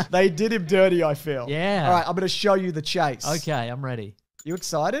rotund. They did him dirty, I feel. Yeah. All right, I'm going to show you the chase. Okay, I'm ready. You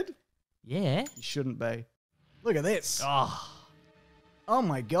excited? Yeah. You shouldn't be. Look at this. Oh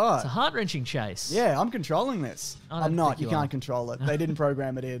my God. It's a heart-wrenching chase. Yeah, I'm controlling this. I'm not. You can't control it. They didn't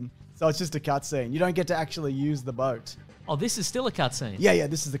program it in. So it's just a cutscene. You don't get to actually use the boat. Oh, this is still a cutscene? Yeah,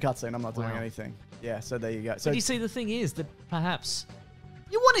 this is the cutscene. I'm not doing anything. Yeah, so there you go. So but you see, the thing is that perhaps...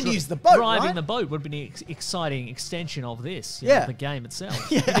 You wanted to use the boat, Driving the boat would be an exciting extension of this, the game itself.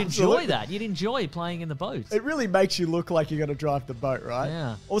 Yeah, You'd enjoy that. You'd enjoy playing in the boat. It really makes you look like you're going to drive the boat, right?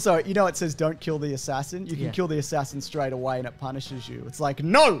 Yeah. Also, it says don't kill the assassin. You can kill the assassin straight away and it punishes you. It's like,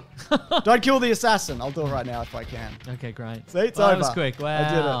 no! Don't kill the assassin. I'll do it right now if I can. Okay, great. See, it's over. That was quick. Wow. I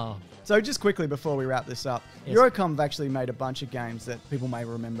did it. So just quickly before we wrap this up, Eurocom have actually made a bunch of games that people may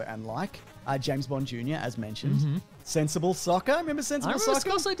remember and like. James Bond Jr., as mentioned. Sensible Soccer. Remember Sensible Soccer? Of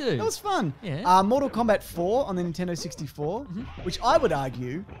course I do. That was fun. Yeah. Mortal Kombat 4 on the Nintendo 64, which I would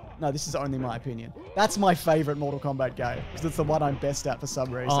argue No, this is only my opinion. That's my favorite Mortal Kombat game because it's the one I'm best at for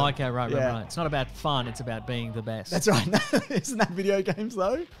some reason. Oh, okay, right. It's not about fun, it's about being the best. That's right. Isn't that video games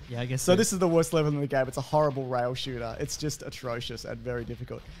though? Yeah, I guess so. This is the worst level in the game. It's a horrible rail shooter. It's just atrocious and very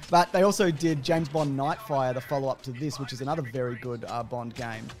difficult. But they also did James Bond Nightfire, the follow-up to this, which is another very good Bond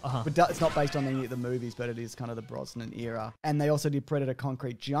game. But it's not based on any of the movies, but it is kind of the Brosnan era. And they also did Predator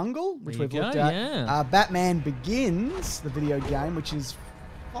Concrete Jungle, which we've looked at. Yeah. Batman Begins, the video game, which is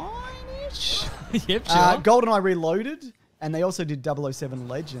fine-ish. Yep, sure. GoldenEye Reloaded. And they also did 007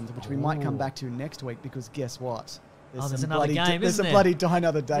 Legends, which we might come back to next week because guess what? There's another game, There's isn't some there? bloody Die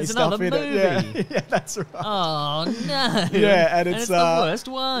Another Day There's stuff another in movie. it. Yeah, that's right. Oh, no. Yeah, and it's it's the worst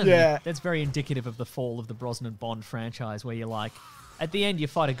one. Yeah. That's very indicative of the fall of the Brosnan Bond franchise where you're like, at the end, you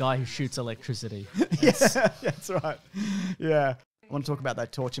fight a guy who shoots electricity. Yeah, that's right. Yeah. I want to talk about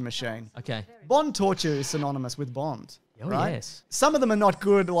that torture machine. Okay. Bond torture is synonymous with Bond. Oh, right? yes. Some of them are not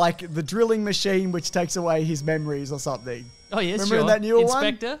good, like the drilling machine, which takes away his memories or something. Oh, yes, Remember sure. in that newer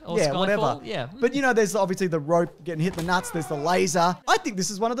Inspector one? or Yeah, Skyfall? whatever. Yeah. But, you know, there's obviously the rope getting hit the nuts. There's the laser. I think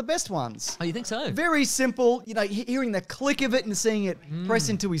this is one of the best ones. Oh, you think so? Very simple, you know, hearing the click of it and seeing it press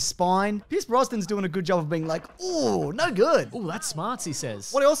into his spine. Pierce Brosnan's doing a good job of being like, ooh, no good. Oh, that's smart, he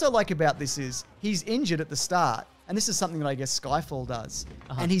says. What I also like about this is he's injured at the start. And this is something that I guess Skyfall does.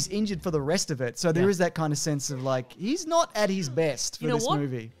 And he's injured for the rest of it. So there is that kind of sense of like, he's not at his best for this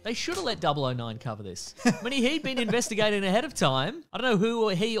movie. They should have let 009 cover this. I mean, he'd been investigating ahead of time. I don't know who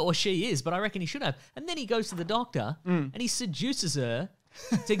he or she is, but I reckon he should have. And then he goes to the doctor and he seduces her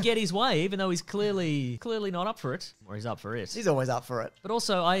to get his way, even though he's clearly not up for it. Or he's up for it. He's always up for it. But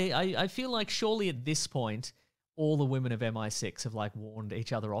also, I feel like surely at this point, all the women of MI6 have like warned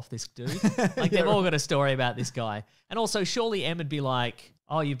each other off this dude. Like they've all got a story about this guy. And also surely M would be like,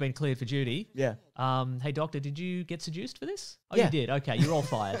 oh, you've been cleared for duty. Yeah. Hey doctor, did you get seduced for this? Oh, Yeah. you did. Okay, you're all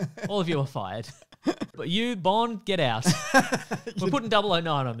fired. All of you are fired. But you, Bond, get out. We're putting 009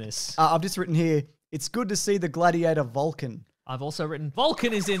 on this. I've just written here, it's good to see the gladiator Vulcan. I've also written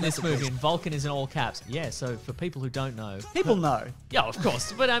Vulcan is in this movie, and Vulcan is in all caps. Yeah, so for people who don't know. People know. Yeah, of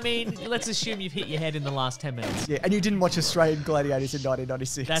course. But I mean, let's assume you've hit your head in the last 10 minutes. Yeah, and you didn't watch Australian Gladiators in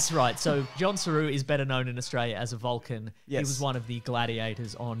 1996. That's right. So John Saru is better known in Australia as a Vulcan. Yes. He was one of the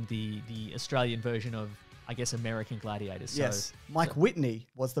gladiators on the Australian version of, I guess, American Gladiators. So, Yes. Mike Whitney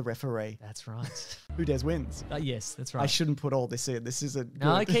was the referee. That's right. Who Des wins. Yes, that's right. I shouldn't put all this in. This isn't good.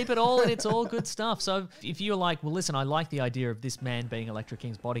 No, keep it all, and it's all good stuff. So if you're like, well, listen, I like the idea of this man being Electra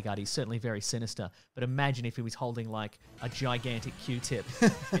King's bodyguard. He's certainly very sinister. But imagine if he was holding like a gigantic Q-tip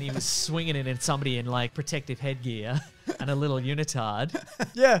and he was swinging it at somebody in like protective headgear and a little unitard.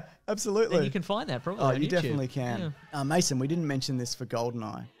 Yeah, absolutely. Then you can find that probably Oh, on you YouTube. definitely can. Mason, we didn't mention this for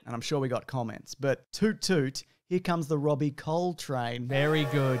GoldenEye, and I'm sure we got comments, but toot toot, here comes the Robbie Coltrane. Very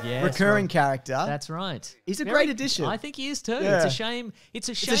good, yes. Recurring character. That's right. He's a great addition. I think he is too. Yeah. It's a shame. It's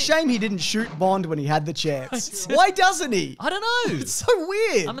a shame. It's a shame he didn't shoot Bond when he had the chance. Why doesn't he? I don't know. It's so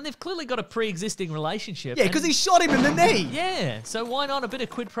weird. I mean, they've clearly got a pre-existing relationship. Yeah, because he shot him in the knee. Yeah, so why not a bit of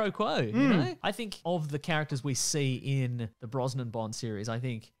quid pro quo, you know? I think of the characters we see in the Brosnan Bond series, I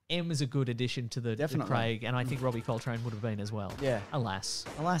think M is a good addition to the Definitely. Craig, and I think Robbie Coltrane would have been as well. Yeah. Alas.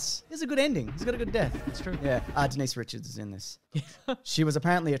 Alas, he's a good ending. He's got a good death. It's true. Yeah. Denise Richards is in this. She was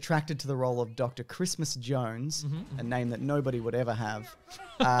apparently attracted to the role of Dr. Christmas Jones, a name that nobody would ever have,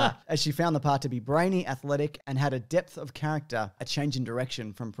 as she found the part to be brainy, athletic, and had a depth of character, a change in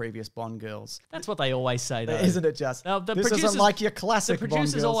direction from previous Bond girls. That's what they always say, though. Isn't it just? Now, the This producers- isn't like your classic The Bond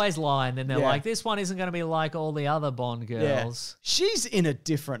producers girls. always lie, and then they're Yeah. like, this one isn't going to be like all the other Bond girls. She's in a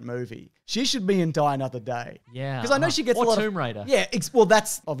different movie. She should be in Die Another Day. Yeah. Because I know she gets Or a lot Tomb of... Raider. Yeah, well,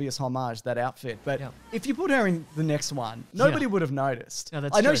 that's obvious homage, that outfit. But Yeah. if you put her in the next one, nobody would have noticed. No,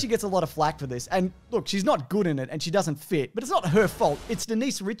 that's I know true. she gets a lot of flack for this. And look, she's not good in it and she doesn't fit. But it's not her fault. It's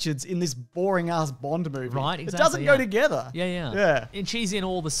Denise Richards in this boring-ass Bond movie. Right, It exactly, doesn't yeah. go together. Yeah. Yeah. And she's in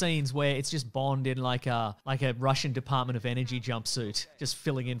all the scenes where it's just Bond in like a Russian Department of Energy jumpsuit, just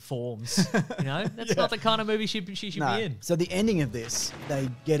filling in forms. You know, that's not the kind of movie she should No. be in. So the ending of this, they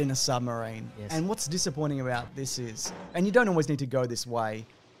get in a submarine. Yes. And what's disappointing about this is, and you don't always need to go this way,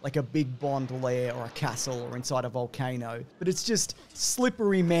 like a big Bond lair or a castle or inside a volcano, but it's just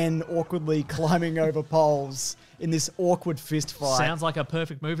slippery men awkwardly climbing over poles in this awkward fist fight. Sounds like a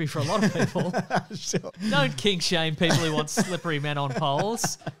perfect movie for a lot of people. Sure. Don't kink shame people who want slippery men on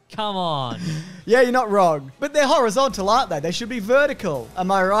poles. Come on. Yeah, you're not wrong. But they're horizontal, aren't they? They should be vertical. Am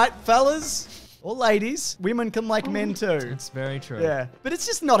I right, fellas? Or ladies? Women can like men too. It's very true. Yeah. But it's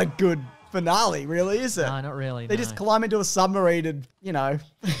just not a good finale, really, is it? No, not really. They just climb into a submarine and, you know,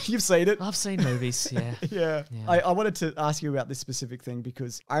 you've seen it. I've seen movies, yeah. Yeah. I wanted to ask you about this specific thing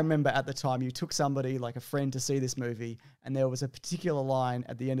because I remember at the time you took somebody, like a friend, to see this movie, and there was a particular line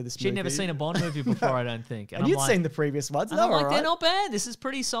at the end of this movie. She'd never seen a Bond movie before, I don't think. And you'd seen the previous ones. And I'm like, right. they're not bad. This is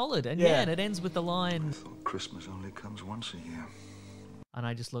pretty solid. And and it ends with the line, Christmas only comes once a year. and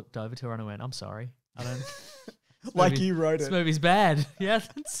I just looked over to her and I went, I'm sorry. I don't... Like you wrote it. This movie's bad. Yeah,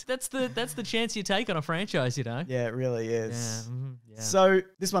 that's the chance you take on a franchise, you know? Yeah, it really is. Yeah, yeah. So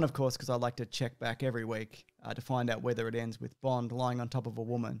this one, of course, because I like to check back every week to find out whether it ends with Bond lying on top of a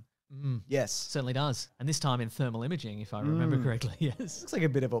woman. Yes. Certainly does. And this time in thermal imaging, if I remember correctly, yes. Looks like a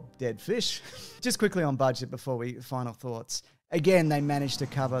bit of a dead fish. Just quickly on budget before we final thoughts. Again, they managed to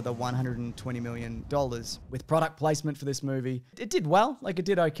cover the $120 million with product placement for this movie. It did well, like it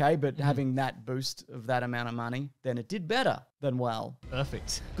did okay, but having that boost of that amount of money, then it did better than well.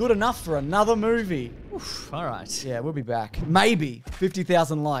 Perfect. Good enough for another movie. Oof, all right. Yeah, we'll be back. Maybe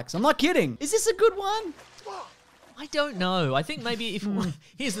 50,000 likes. I'm not kidding. Is this a good one? I don't know. I think maybe if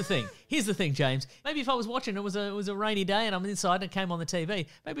here's the thing, James. Maybe if I was watching, it was a rainy day and I'm inside and it came on the TV.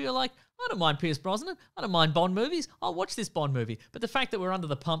 Maybe you're like, I don't mind Pierce Brosnan. I don't mind Bond movies. I'll watch this Bond movie. But the fact that we're under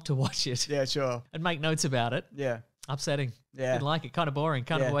the pump to watch it, yeah, sure, and make notes about it, yeah, upsetting. Yeah, didn't like it. Kind of boring.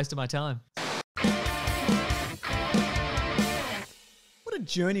 Kind of a waste of my time. What a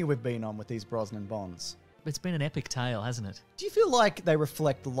journey we've been on with these Brosnan Bonds. It's been an epic tale, hasn't it? Do you feel like they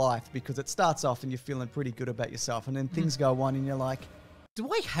reflect life because it starts off and you're feeling pretty good about yourself and then things go on and you're like, do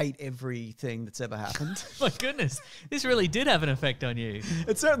I hate everything that's ever happened? My goodness, this really did have an effect on you.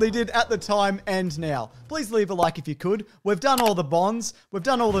 It certainly did at the time and now. Please leave a like if you could. We've done all the Bonds. We've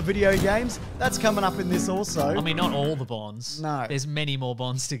done all the video games. That's coming up in this also. I mean, not all the Bonds. No. There's many more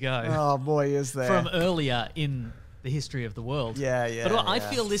Bonds to go. Oh boy, is there. From earlier in the history of the world. Yeah. But I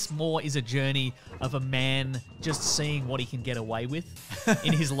feel this more is a journey of a man just seeing what he can get away with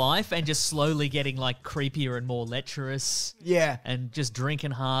in his life and just slowly getting like creepier and more lecherous. Yeah. And just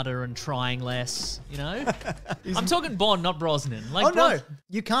drinking harder and trying less, you know? I'm talking Bond, not Brosnan. Like, no,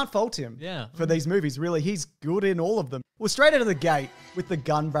 you can't fault him for these movies, really. He's good in all of them. Well, straight out of the gate with the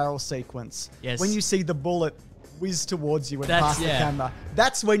gun barrel sequence. Yes. When you see the bullet whiz towards you and past the camera,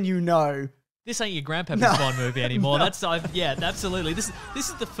 that's when you know... This ain't your grandpapa's Bond movie anymore. No. Absolutely. This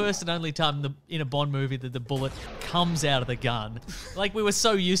is the first and only time in a Bond movie that the bullet comes out of the gun. Like, we were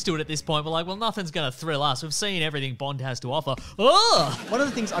so used to it at this point. We're like, well, nothing's going to thrill us. We've seen everything Bond has to offer. Ugh! One of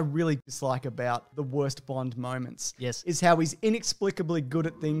the things I really dislike about the worst Bond moments is how he's inexplicably good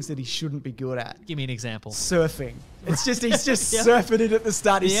at things that he shouldn't be good at. Give me an example. Surfing. It's just, he's just surfing it at the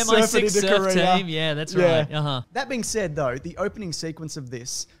start. He's surfing into surf Korea. Team. Yeah, that's right. That being said, though, the opening sequence of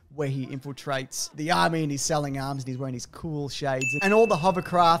this, where he infiltrates the army and he's selling arms and he's wearing his cool shades and all the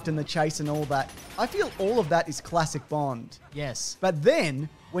hovercraft and the chase and all that. I feel all of that is classic Bond. Yes. But then,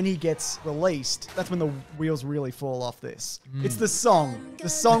 when he gets released, that's when the wheels really fall off this. It's the song. The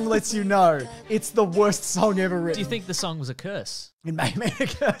song lets you know it's the worst song ever written. Do you think the song was a curse? It may be a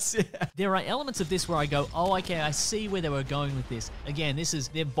curse, yeah. There are elements of this where I go, oh, okay, I see where they were going with this. Again,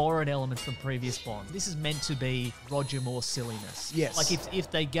 they've borrowed elements from previous Bonds. This is meant to be Roger Moore silliness. Yes. Like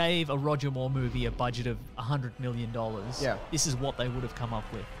if they gave a Roger Moore movie a budget of $100 million, this is what they would have come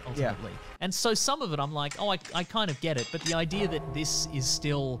up with, ultimately. And so some of it, I'm like, oh, I kind of get it. But the idea that this is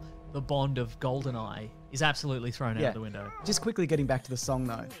still the Bond of GoldenEye is absolutely thrown out the window. Just quickly getting back to the song,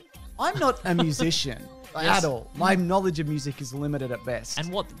 though. I'm not a musician at all. My knowledge of music is limited at best.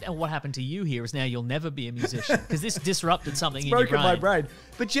 And what happened to you here is now you'll never be a musician because this disrupted something in your brain. Broken my brain.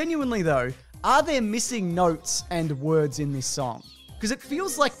 But genuinely, though, are there missing notes and words in this song? Because it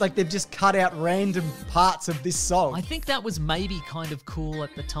feels like they've just cut out random parts of this song. I think that was maybe kind of cool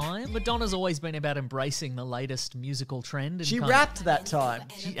at the time. Madonna's always been about embracing the latest musical trend. And she rapped that time.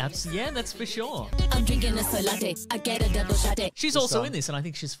 Yeah, that's for sure. I'm drinking a soy latte. I get a double shot. She's also in this, and I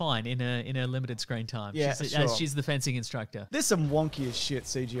think she's fine in her limited screen time. Yeah, she's the fencing instructor. There's some wonky as shit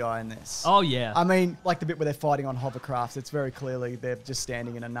CGI in this. Oh, yeah. I mean, like the bit where they're fighting on hovercrafts, it's very clearly they're just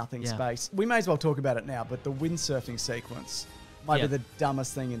standing in a nothing space. We may as well talk about it now, but the windsurfing sequence might be the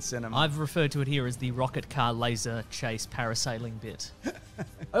dumbest thing in cinema. I've referred to it here as the rocket car laser chase parasailing bit.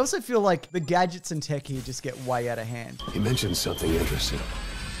 I also feel like the gadgets and tech here just get way out of hand. He mentioned something interesting.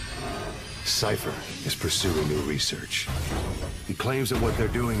 Cypher is pursuing new research. He claims that what they're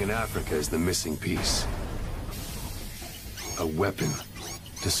doing in Africa is the missing piece. A weapon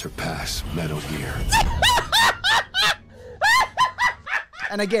to surpass Metal Gear.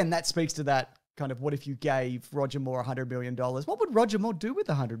 And again, that speaks to that kind of what if you gave Roger Moore $100 million? What would Roger Moore do with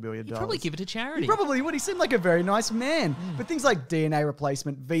 $100 million? He'd probably give it to charity. He probably would. He seemed like a very nice man. But things like DNA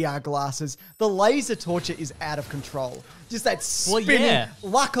replacement, VR glasses, the laser torture is out of control. Just that spinning.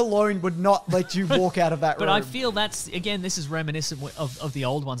 Luck alone would not let you walk out of that room. But I feel that's, again, this is reminiscent of the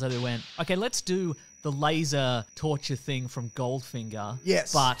old ones. They went, okay, let's do the laser torture thing from Goldfinger.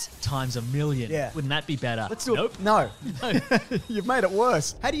 Yes. But times a million. Yeah. Wouldn't that be better? Let's do it. No. You've made it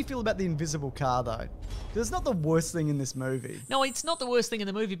worse. How do you feel about the invisible car, though? Because it's not the worst thing in this movie. No, it's not the worst thing in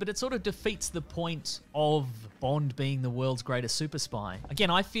the movie, but it sort of defeats the point of Bond being the world's greatest super spy. Again,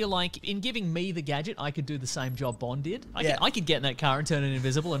 I feel like in giving me the gadget, I could do the same job Bond did. I could get in that car and turn it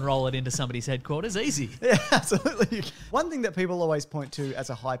invisible and roll it into somebody's headquarters. Easy. Yeah, absolutely. One thing that people always point to as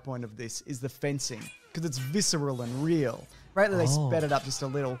a high point of this is the fencing, because it's visceral and real. Right, that they sped it up just a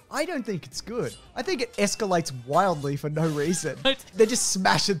little. I don't think it's good. I think it escalates wildly for no reason. They're just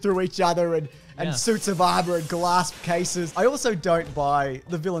smashing through each other and suits of armor and glass cases. I also don't buy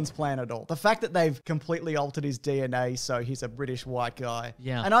the villain's plan at all. The fact that they've completely altered his DNA so he's a British white guy.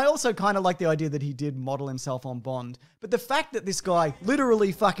 Yeah. And I also kind of like the idea that he did model himself on Bond. But the fact that this guy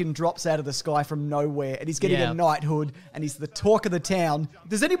literally fucking drops out of the sky from nowhere and he's getting a knighthood and he's the talk of the town.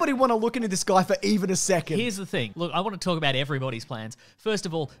 Does anybody want to look into this guy for even a second? Here's the thing. Look, I want to talk about everybody's plans. First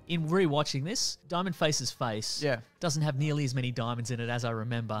of all, in rewatching this, Diamond Face's face doesn't have nearly as many diamonds in it as I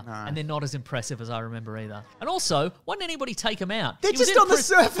remember. No. And they're not as impressive as I remember either. And also, why didn't anybody take him out? They're just on the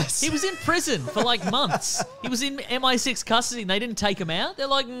surface. He was in prison for like months. He was in MI6 custody and they didn't take him out. They're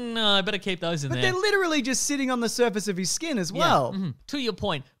like, no, I better keep those in there. But they're literally just sitting on the surface of his skin as well. Mm-hmm. To your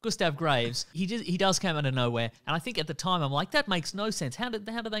point, Gustav Graves, he does come out of nowhere. And I think at the time, I'm like, that makes no sense. How did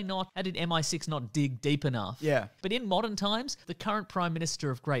MI6 not dig deep enough? Yeah. But in modern times, the current Prime Minister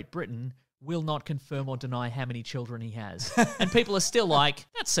of Great Britain will not confirm or deny how many children he has. And people are still like,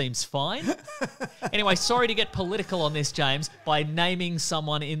 that seems fine. Anyway, sorry to get political on this, James, by naming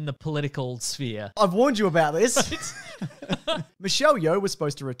someone in the political sphere. I've warned you about this. Michelle Yeoh was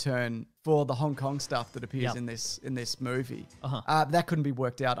supposed to return for the Hong Kong stuff that appears in this movie. That couldn't be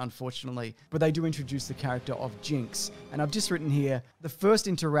worked out, unfortunately. But they do introduce the character of Jinx. And I've just written here, the first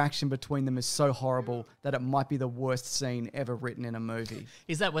interaction between them is so horrible that it might be the worst scene ever written in a movie.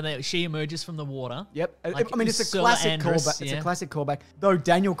 Is that when she emerges from the water? Yep. Like I mean, it's a classic callback. It's a classic callback. Though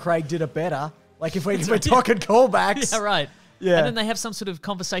Daniel Craig did it better. Like if we're talking callbacks. Yeah, right. Yeah. And then they have some sort of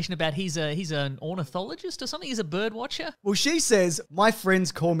conversation about he's an ornithologist or something. He's a bird watcher. Well, she says, my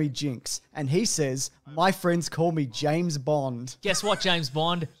friends call me Jinx. And he says, my friends call me James Bond. Guess what, James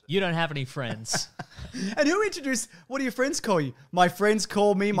Bond? You don't have any friends. And who introduced, what do your friends call you? My friends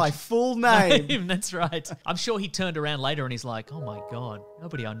call me my full name. That's right. I'm sure he turned around later and he's like, oh my God,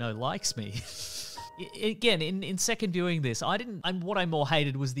 nobody I know likes me. Again, in second viewing this, what I more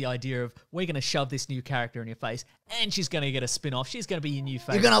hated was the idea of we're going to shove this new character in your face and she's going to get a spin-off. She's going to be your new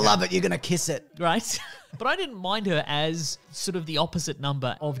favorite. You're going to love it. You're going to kiss it. Right? But I didn't mind her as sort of the opposite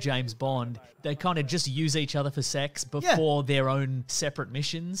number of James Bond. They kind of just use each other for sex before their own separate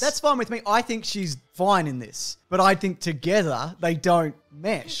missions. That's fine with me. I think she's fine in this. But I think together they don't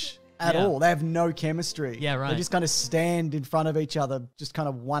mesh at all. They have no chemistry. Yeah, right. They just kind of stand in front of each other, just kind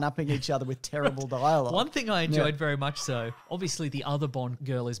of one-upping each other with terrible dialogue. One thing I enjoyed very much so, obviously the other Bond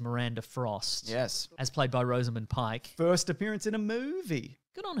girl is Miranda Frost. Yes. As played by Rosamund Pike. First appearance in a movie.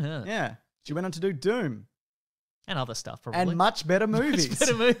 Good on her. Yeah. She went on to do Doom. And other stuff, probably. And much better movies. Much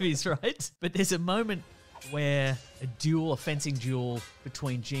better movies, right? But there's a moment where a fencing duel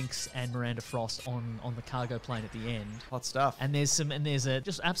between Jinx and Miranda Frost on the cargo plane at the end. Hot stuff. And there's a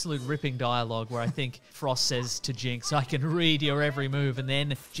just absolute ripping dialogue where I think Frost says to Jinx, I can read your every move. And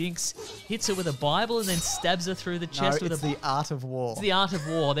then Jinx hits her with a Bible and then stabs her through the chest with the Art of War. It's the Art of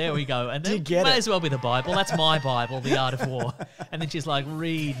War. There we go. And then may as well be the Bible. That's my Bible, the Art of War. And then she's like,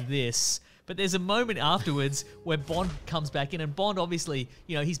 read this. But there's a moment afterwards where Bond comes back in, and Bond obviously,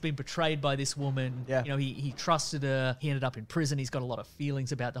 he's been betrayed by this woman. Yeah. He trusted her. He ended up in prison. He's got a lot of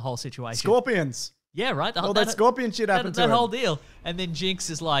feelings about the whole situation. Scorpions. Yeah, right. All that scorpion shit happened to him. That whole deal. And then Jinx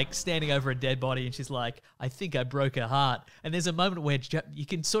is like standing over a dead body, and she's like, I think I broke her heart. And there's a moment where you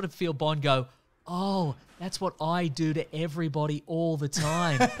can sort of feel Bond go, oh, that's what I do to everybody all the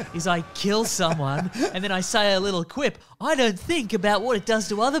time, is I kill someone and then I say a little quip. I don't think about what it does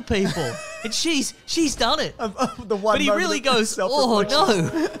to other people. And she's done it. But he really goes, oh,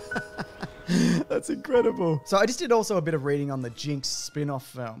 no. That's incredible. So I just did also a bit of reading on the Jinx spin-off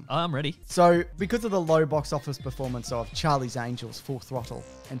film. I'm ready. So because of the low box office performance of Charlie's Angels, Full Throttle,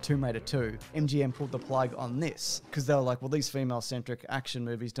 and Tomb Raider 2, MGM pulled the plug on this because they were like, well, these female-centric action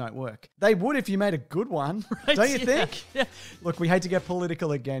movies don't work. They would if you made a good one, Right, don't you yeah, think? yeah. Look, we hate to get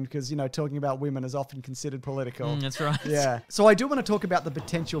political again because, talking about women is often considered political. That's right. Yeah. So I do want to talk about the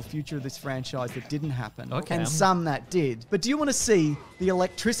potential future of this franchise that didn't happen. Okay. And some that did. But do you want to see the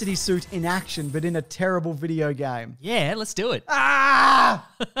electricity suit in action, but in a terrible video game? Yeah, let's do it. Ah!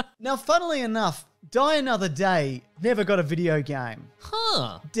 Now, funnily enough, Die Another Day never got a video game.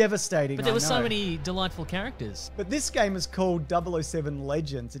 Huh. Devastating, But there I were so know. many delightful characters. But this game is called 007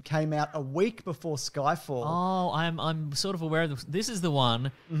 Legends. It came out a week before Skyfall. Oh, I'm sort of aware of this. This is the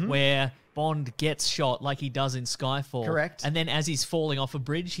one where Bond gets shot like he does in Skyfall. Correct. And then as he's falling off a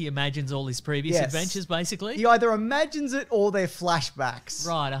bridge, he imagines all his previous Yes. adventures, basically. He either imagines it or they're flashbacks.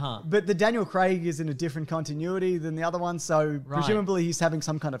 Right, uh-huh. But the Daniel Craig is in a different continuity than the other one, so presumably he's having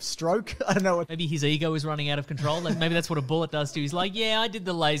some kind of stroke. I don't know what. Maybe his ego is running out of control. Like, maybe that's what a bullet does to you. He's like, yeah, I did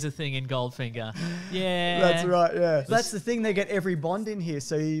the laser thing in Goldfinger. Yeah. That's right, yeah. That's the thing, they get every Bond in here.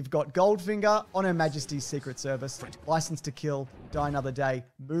 So you've got Goldfinger, On Her Majesty's Secret Service, License to Kill, Die Another Day,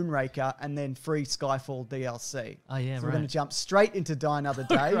 Moonraker, and then free Skyfall DLC. Oh, yeah, So we're going to jump straight into Die Another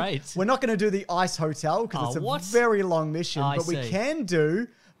Day. Great. We're not going to do the Ice Hotel because it's a very long mission, I but we see. can do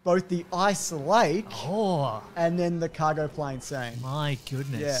both the Ice Lake Oh, and then the cargo plane scene. my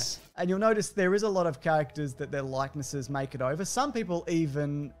goodness. Yeah. And you'll notice there is a lot of characters that their likenesses make it over. Some people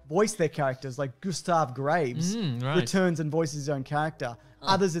even voice their characters, like Gustav Graves right. returns and voices his own character.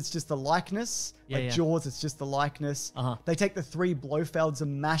 Others, it's just the likeness. Like Jaws, it's just the likeness. They take the 3 Blofelds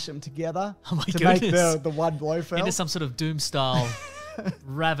and mash them together Oh my to goodness. make the one Blofeld. Into some sort of Doom-style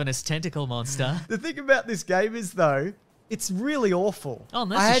ravenous tentacle monster. The thing about this game is, though, it's really awful. Oh,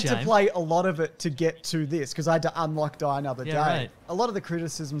 that's I a had to shame. play a lot of it to get to this because I had to unlock Die Another Day. right. A lot of the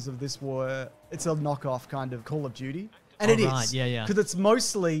criticisms of this were it's a knockoff kind of Call of Duty. And Oh, it is. right. Yeah. Because it's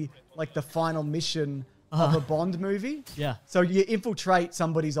mostly like the final mission of a Bond movie. Yeah. So you infiltrate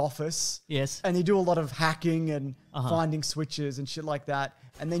somebody's office. Yes. And you do a lot of hacking and finding switches and shit like that.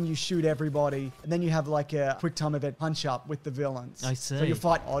 And then you shoot everybody. And then you have like a quick time event punch up with the villains. I see. So you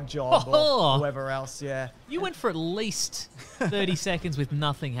fight Oddjob or whoever else, yeah. You went for at least 30 seconds with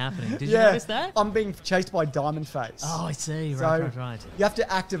nothing happening. Did you notice that? I'm being chased by Diamond Face. Oh, I see. So Right. you have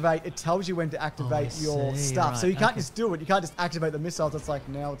to activate, it tells you when to activate your see, stuff. So right, you can't okay. just do it. You can't just activate the missiles. It's like,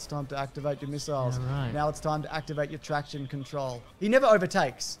 now it's time to activate your missiles. Yeah, right. Now it's time to activate your traction control. He never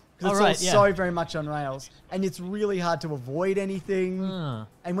overtakes. Because Oh, it's right, all yeah. so very much on rails. And it's really hard to avoid anything.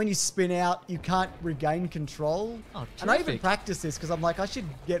 And when you spin out, you can't regain control. Oh, and I even terrific. practice this because I'm like, I should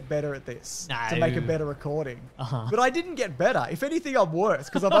get better at this to No. make a better recording. But I didn't get better. If anything, I'm worse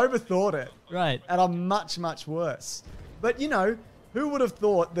because I've overthought it. Right. And I'm much, much worse. But, who would have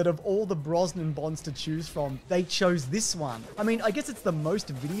thought that of all the Brosnan Bonds to choose from, they chose this one? I mean, I guess it's the most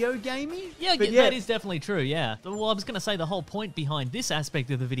video gamey. Yeah, but that is definitely true, yeah. Well, I was going to say the whole point behind this aspect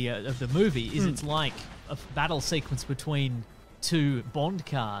of the movie is it's like a battle sequence between 2 Bond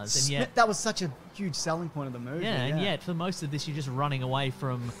cars, and yet... That was such a huge selling point of the movie. Yeah, and yet for most of this you're just running away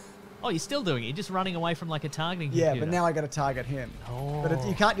from... Oh, you're still doing it. You're just running away from like a targeting computer. Yeah, but now I got to target him. But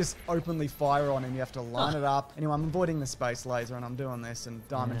you can't just openly fire on him. You have to line it up. Anyway, I'm avoiding the space laser and I'm doing this. And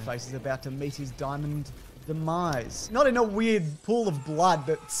Diamond Face is about to meet his diamond demise. Not in a weird pool of blood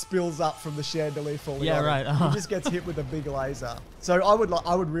that spills up from the chandelier falling on him. right. He just gets hit with a big laser. So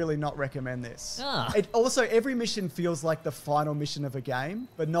I would really not recommend this. It also, every mission feels like the final mission of a game,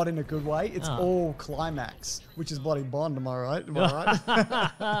 but not in a good way. It's all climax, which is bloody Bond, am I right? Am I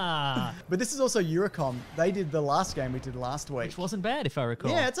right? But this is also Eurocom. They did the last game we did last week. Which wasn't bad, if I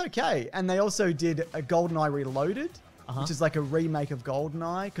recall. Yeah, it's okay. And they also did a GoldenEye Reloaded, which is like a remake of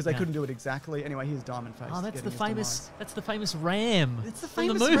GoldenEye because they couldn't do it exactly. Anyway, here's Diamond Face. Oh, that's getting the his demise. famous Ram. It's the from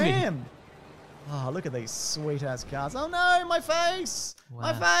famous movie. Ram. Oh, look at these sweet ass cars. Oh no, my face! Wow.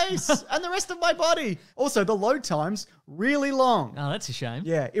 My face! And the rest of my body. Also, the load time's really long. Oh, that's a shame.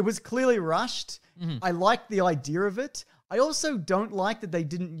 Yeah, it was clearly rushed. I like the idea of it. I also don't like that they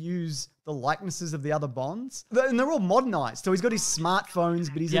didn't use the likenesses of the other Bonds. And they're all modernized. So he's got his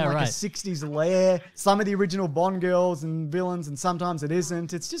smartphones, but he's in like a 60s lair. Some of the original Bond girls and villains, and sometimes it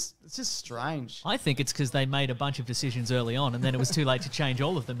isn't. It's just strange. I think it's because they made a bunch of decisions early on, and then it was too late to change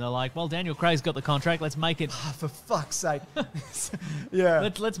all of them. They're like, well, Daniel Craig's got the contract. Let's make it. For fuck's sake. Yeah.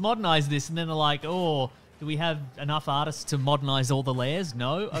 Let's modernize this. And then they're like, oh, do we have enough artists to modernize all the layers?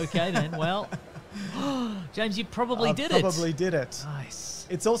 No. Okay, then. Well, James, you probably did it. Probably did it. Nice.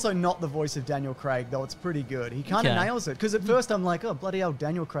 It's also not the voice of Daniel Craig, though it's pretty good. He kind of Okay. nails it. Because at first I'm like, oh, bloody hell,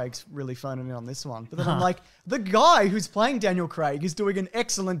 Daniel Craig's really phoning in on this one. But then I'm like, the guy who's playing Daniel Craig is doing an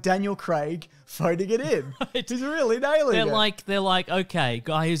excellent Daniel Craig phoning it in. He's really nailing it. They're like, okay,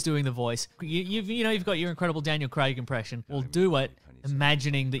 guy who's doing the voice. You've got your incredible Daniel Craig impression. Well, do it.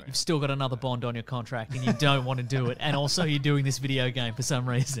 Imagining that you've still got another Bond on your contract and you don't want to do it, and also you're doing this video game for some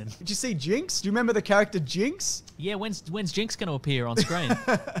reason. Did you see Jinx? Do you remember the character Jinx? Yeah, when's Jinx going to appear on screen?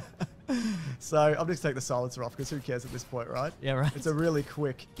 So I'm just take the silencer off because who cares at this point, right? Yeah, right. It's a really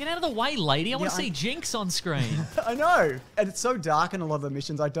quick. Get out of the way, lady. I want to see Jinx on screen. I know. And it's so dark in a lot of the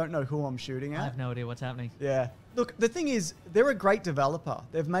missions, I don't know who I'm shooting at. I have no idea what's happening. Yeah. Look, the thing is, they're a great developer.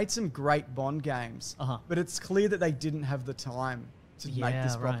 They've made some great Bond games. But it's clear that they didn't have the time to make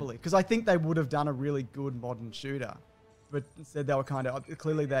this properly. Because I think they would have done a really good modern shooter. But instead they were kind of,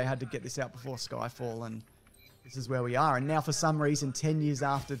 clearly they had to get this out before Skyfall, and this is where we are. And now for some reason, 10 years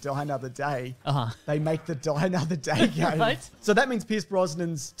after Die Another Day, they make the Die Another Day game. Right. So that means Pierce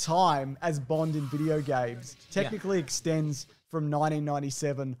Brosnan's time as Bond in video games technically extends from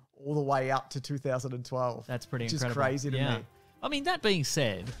 1997 all the way up to 2012. That's pretty which incredible. Which is crazy to me. I mean, that being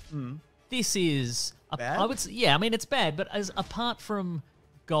said, this is... Bad? I would say, yeah, I mean, it's bad, but apart from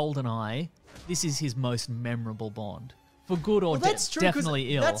GoldenEye, this is his most memorable Bond. For good or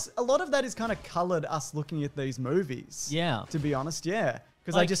definitely ill. A lot of that is kind of coloured us looking at these movies. Yeah. To be honest, yeah.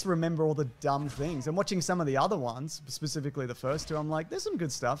 Because I just remember all the dumb things. And watching some of the other ones, specifically the first two, I'm like, there's some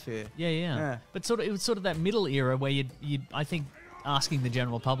good stuff here. Yeah. But it was sort of that middle era where I think asking the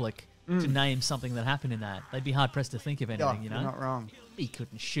general public to name something that happened in that, they'd be hard pressed to think of anything, you know? You're not wrong. He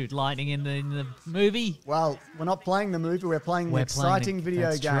couldn't shoot lightning in the movie. Well, we're not playing the movie, we're playing an exciting video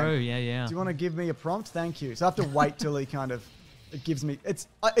that's game. True, yeah. Do you want to give me a prompt? Thank you. So I have to wait till he kind of... It gives me...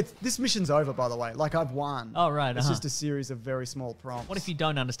 this mission's over, by the way. Like, I've won. Oh, right. It's just a series of very small prompts. What if you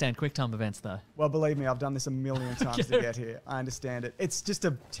don't understand QuickTime events, though? Well, believe me, I've done this a million times to get here. I understand it. It's just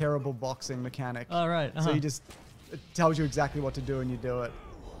a terrible boxing mechanic. Oh, right. So it tells you exactly what to do and you do it.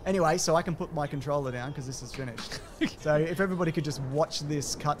 Anyway, so I can put my controller down because this is finished. So if everybody could just watch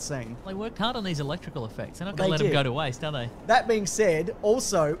this cutscene. They worked hard on these electrical effects. They're not going to let them go to waste, are they? That being said,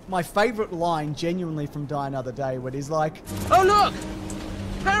 also, my favourite line genuinely from Die Another Day, when he's like, Oh, look!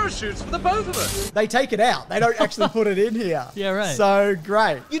 Parachutes for the both of us! They take it out. They don't actually put it in here. Yeah, right. So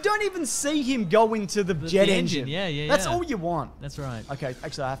great. You don't even see him go into the jet engine. Yeah. That's all you want. That's right. Okay,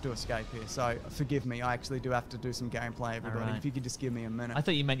 actually, I have to escape here, so forgive me. I actually do have to do some gameplay, everybody. Right. If you could just give me a minute. I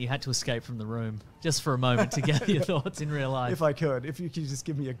thought you meant you had to escape from the room just for a moment to gather your thoughts in real life. If I could. If you could just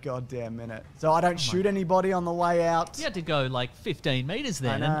give me a goddamn minute. So I don't shoot anybody on the way out. You had to go like 15 meters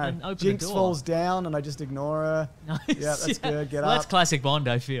then and open Jinx the door. falls down and I just ignore her. Nice. Yeah, that's good. Get well, up. that's classic Bond,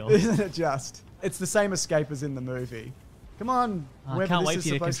 I feel. Isn't it just? It's the same escape as in the movie. Come on. I can't wait for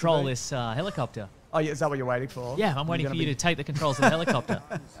you to control this helicopter. Oh, yeah, is that what you're waiting for? Yeah, I'm waiting for you to take the controls of the helicopter.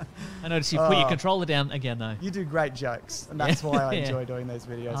 I noticed you put your controller down again, though. You do great jokes, and that's why I enjoy doing those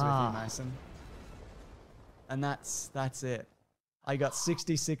videos with you, Mason. And that's it. I got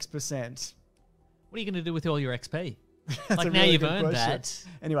 66%. What are you going to do with all your XP? That's like a now really you've good earned question.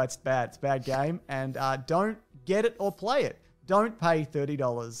 that. Anyway, it's bad. It's a bad game, and don't get it or play it. Don't pay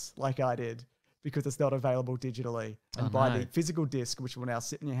 $30 like I did, because it's not available digitally. And buy the physical disc, which will now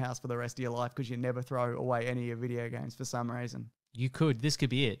sit in your house for the rest of your life because you never throw away any of your video games for some reason. You could. This could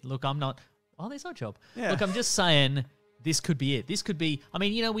be it. Look, I'm not... Oh, there's no job. Yeah. Look, I'm just saying this could be it. This could be... I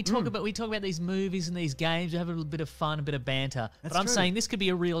mean, you know, we talk about these movies and these games. We have a little bit of fun, a bit of banter. But I'm saying this could be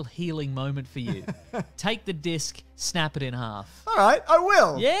a real healing moment for you. Take the disc, snap it in half. All right, I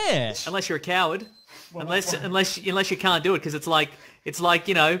will. Yeah. Unless you're a coward. Unless you can't do it, because it's like,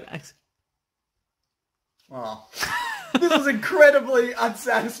 you know... Oh. This was incredibly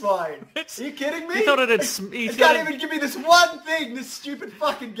unsatisfying. Are you kidding me? You thought it can't even give me this one thing, this stupid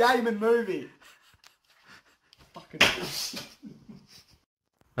fucking game and movie. Fucking...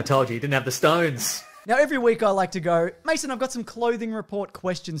 I told you didn't have the stones. Now, every week I like to go, Mason, I've got some clothing report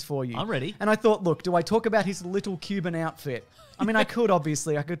questions for you. I'm ready. And I thought, look, do I talk about his little Cuban outfit? I mean, I could,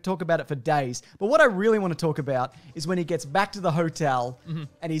 obviously. I could talk about it for days. But what I really want to talk about is when he gets back to the hotel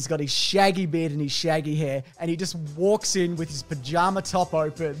and he's got his shaggy beard and his shaggy hair and he just walks in with his pajama top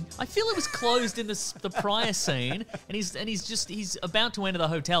open. I feel it was closed in the prior scene, and he's about to enter the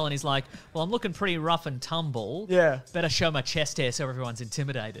hotel and he's like, well, I'm looking pretty rough and tumble. Yeah. Better show my chest hair so everyone's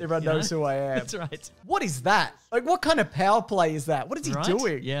intimidated. Everyone knows who I am. That's right. What is that? Like, what kind of power play is that? What is he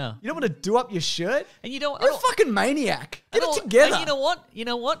doing? Yeah. You don't want to do up your shirt? And you don't... You're a fucking maniac. Get it together. And you know what? You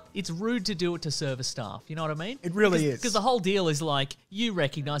know what? It's rude to do it to service staff. You know what I mean? It really is. Because the whole deal is like, you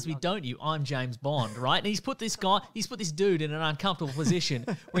recognize me, don't you? I'm James Bond, right? And he's put this dude in an uncomfortable position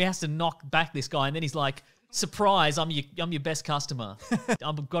where he has to knock back this guy, and then he's like, surprise, I'm your best customer.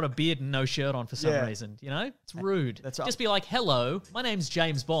 I've got a beard and no shirt on for some reason. You know? It's rude. That's right. Just be like, hello, my name's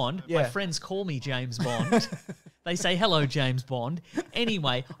James Bond. My friends call me James Bond. They say, hello, James Bond.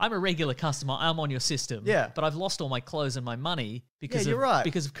 Anyway, I'm a regular customer. I'm on your system. Yeah. But I've lost all my clothes and my money because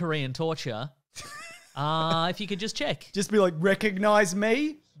of Korean torture. If you could just check. Just be like, recognize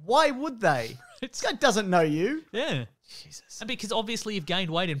me? Why would they? This guy doesn't know you. Yeah. Jesus. And because obviously you've gained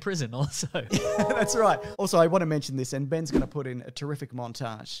weight in prison also. That's right. Also, I want to mention this, and Ben's going to put in a terrific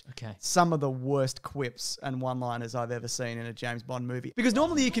montage. Okay. Some of the worst quips and one-liners I've ever seen in a James Bond movie. Because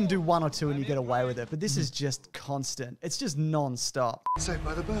normally you can do one or two and you get away with it, but this is just constant. It's just non-stop. Saved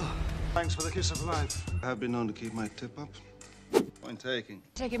by the bell. Thanks for the kiss of life. I have been known to keep my tip up. Point taking.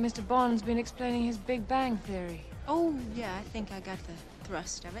 Take it Mr. Bond's been explaining his Big Bang Theory. Oh, yeah, I think I got the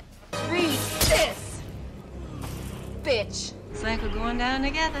thrust of it. Read this! Bitch. It's like we're going down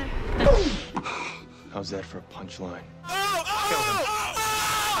together. How's that for a punchline?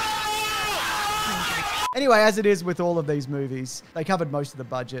 Anyway, as it is with all of these movies, they covered most of the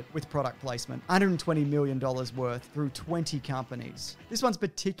budget with product placement. $120 million worth through 20 companies. This one's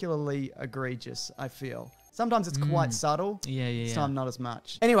particularly egregious, I feel. Sometimes it's quite subtle. Yeah. This time, not as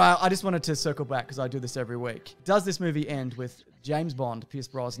much. Anyway, I just wanted to circle back because I do this every week. Does this movie end with James Bond, Pierce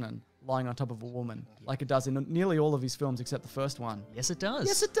Brosnan, lying on top of a woman like it does in nearly all of his films except the first one? Yes, it does.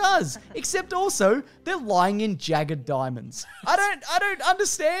 Yes, it does. Except also, they're lying in jagged diamonds. I don't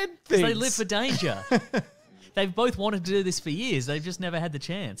understand things. They live for danger. They've both wanted to do this for years. They've just never had the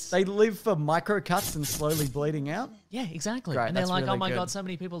chance. They live for micro cuts and slowly bleeding out. Yeah, exactly. Great, and they're like, really oh my good. God, so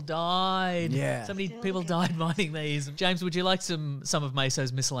many people died. Yeah. So many people died mining these. James, would you like some of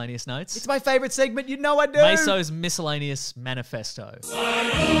Meso's miscellaneous notes? It's my favorite segment. You know I do. Meso's miscellaneous manifesto.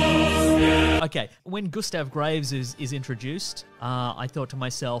 Okay, when Gustav Graves is introduced, I thought to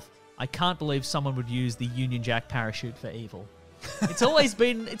myself, I can't believe someone would use the Union Jack parachute for evil. It's always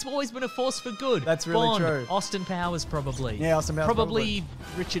been a force for good. That's really Bond, true. Austin Powers probably. Yeah, Austin Powers probably.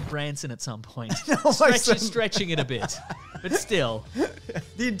 Richard Branson at some point. Almost Stretching it a bit, but still.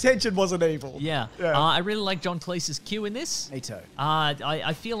 The intention wasn't evil. Yeah. I really like John Cleese's cue in this. Me too.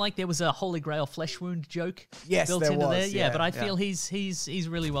 I feel like there was a Holy Grail flesh wound joke built there into was, there. Yeah, but I yeah. feel he's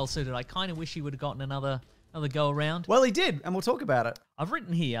really well suited. I kind of wish he would have gotten another go around. Well, he did, and we'll talk about it. I've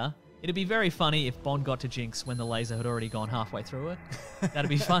written here, it'd be very funny if Bond got to Jinx when the laser had already gone halfway through it. That'd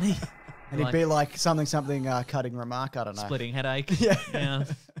be funny. And it'd be like something, cutting remark, I don't know. Splitting headache. Yeah.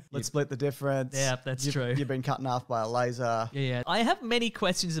 Let's split the difference. Yeah, that's true. You've been cut in half by a laser. Yeah. I have many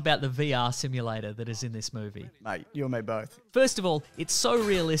questions about the VR simulator that is in this movie. Mate, you and me both. First of all, it's so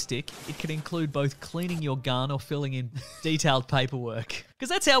realistic, it can include both cleaning your gun or filling in detailed paperwork. Because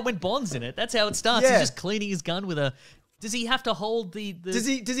that's how when Bond's in it, that's how it starts. Yeah. He's just cleaning his gun with a... Does he have to hold the... Does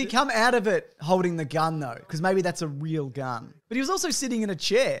he come out of it holding the gun, though? Because maybe that's a real gun. But he was also sitting in a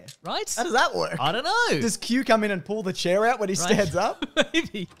chair. Right? How does that work? I don't know. Does Q come in and pull the chair out when he stands up?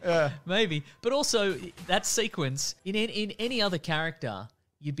 Maybe. Maybe. But also, that sequence, in any other character,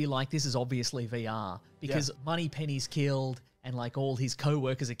 you'd be like, this is obviously VR. Because Moneypenny's killed... and like all his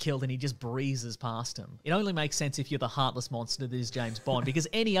co-workers are killed and he just breezes past him. It only makes sense if you're the heartless monster that is James Bond, because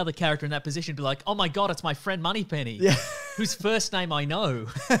any other character in that position would be like, oh my God, it's my friend Moneypenny, whose first name I know.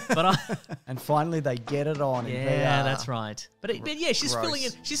 But and finally they get it on in VR. Yeah, that's right. But yeah,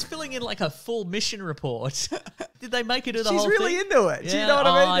 she's filling in like a full mission report. Did they make her do the whole thing? She's really into it. Yeah. Do you know what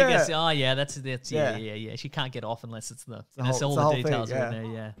I mean? I guess. Oh yeah, that's yeah. She can't get off unless it's all the details thing, are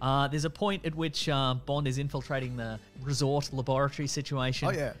in there. Yeah. There's a point at which Bond is infiltrating the resort laboratory situation.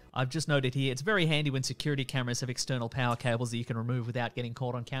 Oh yeah. I've just noted here, it's very handy when security cameras have external power cables that you can remove without getting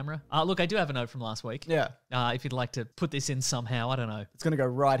caught on camera. Look, I do have a note from last week. Yeah. If you'd like to put this in somehow, I don't know. It's gonna go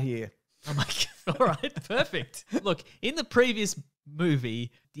right here. Oh my God. All right, perfect. Look, in the previous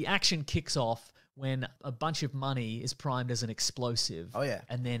movie, the action kicks off when a bunch of money is primed as an explosive. Oh, yeah.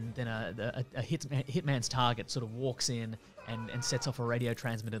 And then a hitman's target sort of walks in and sets off a radio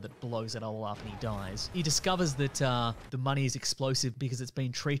transmitter that blows it all up and he dies. He discovers that the money is explosive because it's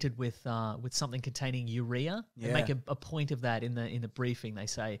been treated with something containing urea. Yeah. They make a point of that in the briefing. They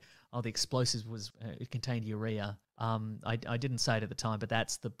say, oh, the explosives it contained urea. I didn't say it at the time, but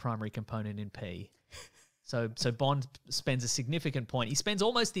that's the primary component in P. So Bond spends a significant point. He spends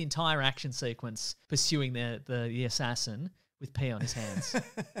almost the entire action sequence pursuing the assassin with pee on his hands.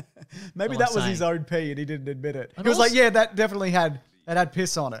 Maybe that was his own pee and he didn't admit it. And He was also- like, yeah, that definitely had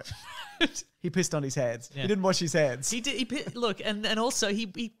piss on it. He pissed on his hands. Yeah. He didn't wash his hands. He did. Look, and also he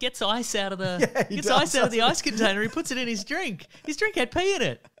gets ice out of the he gets does. ice out of the ice container. He puts it in his drink. His drink had pee in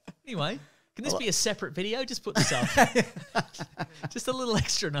it. Anyway, can this be a separate video? Just put this up. Just a little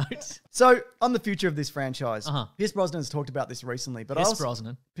extra note. So, on the future of this franchise, Uh-huh. Pierce Brosnan has talked about this recently. But Pierce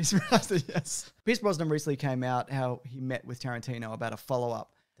Brosnan. Pierce Brosnan, yes. Pierce Brosnan recently came out how he met with Tarantino about a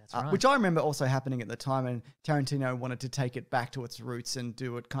follow-up. That's right. Which I remember also happening at the time, and Tarantino wanted to take it back to its roots and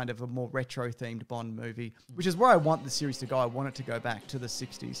do it kind of a more retro-themed Bond movie, which is where I want the series to go. I want it to go back to the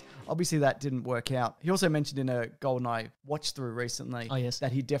 60s. Obviously, that didn't work out. He also mentioned in a GoldenEye watch-through recently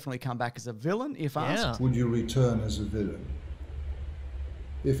that he'd definitely come back as a villain, if asked. Would you return as a villain?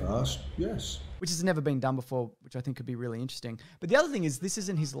 If asked, yes. Which has never been done before, which I think could be really interesting. But the other thing is, this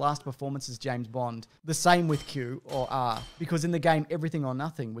isn't his last performance as James Bond. The same with Q or R, because in the game Everything or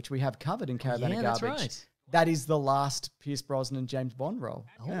Nothing, which we have covered in Caravan of Garbage, that's right. that is the last Pierce Brosnan James Bond role.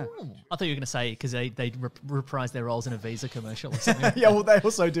 Yeah. I thought you were going to say because they reprise their roles in a Visa commercial or something. Yeah, well, they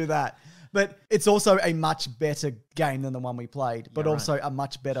also do that. But it's also a much better game than the one we played, but also a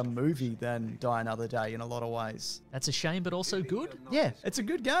much better movie than Die Another Day in a lot of ways. That's a shame, but also good. Yeah, it's a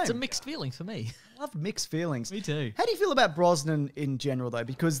good game. It's a mixed feeling for me. I love mixed feelings. Me too. How do you feel about Brosnan in general, though?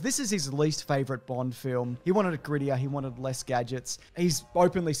 Because this is his least favourite Bond film. He wanted it grittier. He wanted less gadgets. He's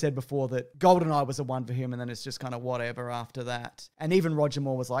openly said before that GoldenEye was the one for him, and then it's just kind of whatever after that. And even Roger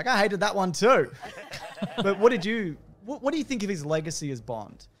Moore was like, I hated that one too. But what do you think of his legacy as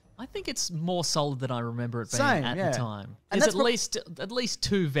Bond? I think it's more solid than I remember it being Same, at yeah. the time. And There's that's at least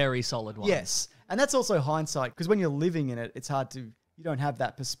two very solid ones. Yes. And that's also hindsight, because when you're living in it, it's hard to, you don't have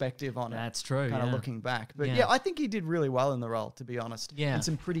that perspective on it. That's true, Kind of yeah. looking back. But Yeah. yeah, I think he did really well in the role, to be honest. Yeah. In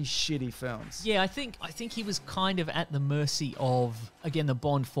some pretty shitty films. Yeah, I think he was kind of at the mercy of, again, the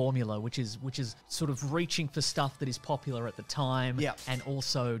Bond formula, which is sort of reaching for stuff that is popular at the time, Yeah. and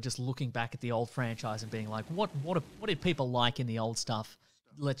also just looking back at the old franchise and being like, what did people like in the old stuff?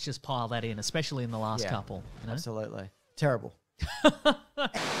 Let's just pile that in, especially in the last couple. You know? Absolutely. Terrible.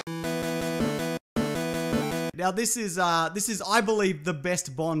 Now this is I believe the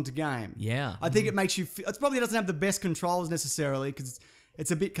best Bond game. Yeah. I think it makes you feel, it probably doesn't have the best controls necessarily because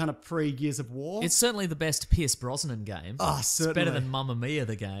it's a bit kind of pre-Gears of War. It's certainly the best Pierce Brosnan game. Oh, certainly. It's better than Mamma Mia,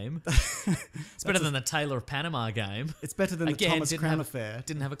 the game. It's better than the Taylor of Panama game. It's better than the Thomas Crown Affair.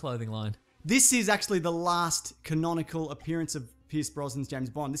 Didn't have a clothing line. This is actually the last canonical appearance of Pierce Brosnan's James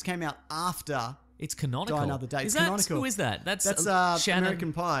Bond. This came out after It's canonical. Die Another Day. Is It's that, canonical. Who is that? That's Shannon,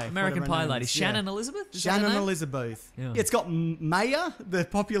 American Pie. American whatever her Pie name lady. is. Shannon Yeah. Elizabeth? Is that her Shannon name? Elizabeth. Yeah. It's got Maya, the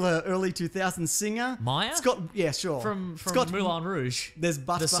popular early 2000s singer. Maya? It's got, yeah, sure. From It's got Moulin Rouge. There's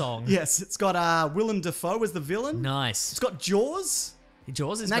Buster. The song. Yes, it's got Willem Dafoe as the villain. Nice. It's got Jaws.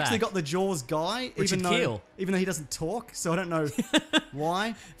 Jaws is and actually back. got the Jaws guy, Richard even Kiel. though he doesn't talk, so I don't know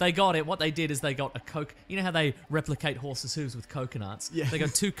why. They got it. What they did is they got a coke. You know how they replicate horses' hooves with coconuts? Yeah. They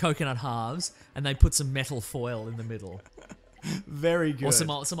got two coconut halves and they put some metal foil in the middle. Very good.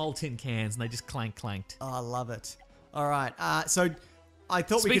 Or some old tin cans and they just clanked. Oh, I love it. All right. So I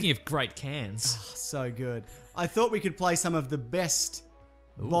thought Speaking of great cans. so good. I thought we could play some of the best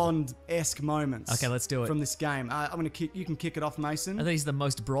Bond-esque moments. Okay, let's do it. From this game. You can kick it off, Mason. Are these the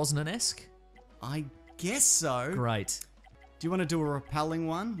most Brosnan-esque? I guess so. Great. Do you want to do a rappelling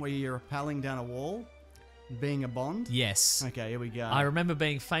one where you're rappelling down a wall, being a Bond? Yes. Okay, here we go. I remember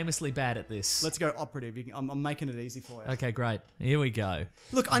being famously bad at this. Let's go operative. I'm making it easy for you. Okay, great. Here we go.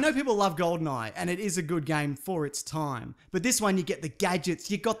 Look, I know people love GoldenEye, and it is a good game for its time. But this one, you get the gadgets,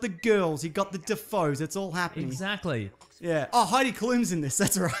 you got the girls, you got the Defoes. It's all happening. Exactly. Yeah. Oh, Heidi Klum's in this.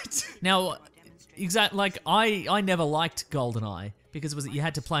 That's right. Now, I never liked GoldenEye because you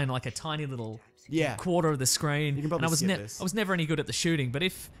had to play in like a tiny little quarter of the screen. You can probably skip this. I was never any good at the shooting, but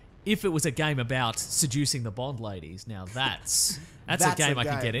if it was a game about seducing the Bond ladies, now that's a game I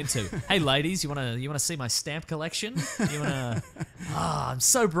could get into. Hey ladies, you wanna see my stamp collection? You wanna I'm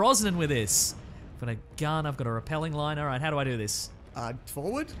so Brosnan with this. I've got a gun, I've got a repelling line. Alright, how do I do this?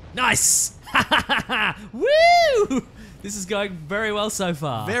 Forward. Nice! Woo! This is going very well so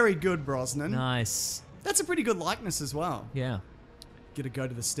far. Very good, Brosnan. Nice. That's a pretty good likeness as well. Yeah. Get a go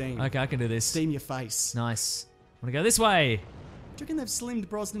to the steam. Okay, I can do this. Steam your face. Nice. I'm gonna go this way. Do you reckon they've slimmed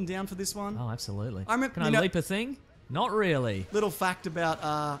Brosnan down for this one? Oh, absolutely. I remember, Can I leap a thing? Not really. Little fact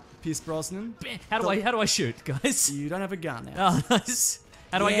about Pierce Brosnan. How do I shoot, guys? You don't have a gun out. Oh, nice.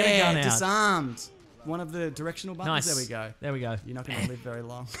 How do I get a gun out? Disarmed. One of the directional buttons. Nice. There we go. There we go. You're not going to live very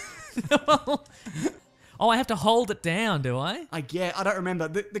long. Oh, I have to hold it down, do I? I don't remember.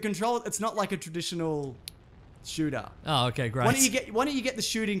 The control, it's not like a traditional shooter. Oh, okay, great. Why don't you get the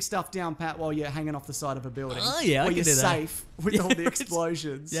shooting stuff down, Pat, while you're hanging off the side of a building? Oh, yeah, I where can you're do that. safe with all the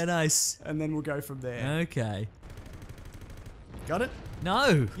explosions. Yeah, nice. And then we'll go from there. Okay. Got it?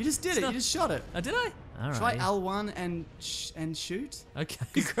 No. You just did it. You just shot it. Oh, did I? All right. Try L1 and shoot.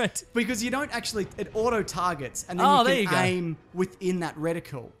 Okay, great. Because you don't actually, it auto targets, and then you can aim within that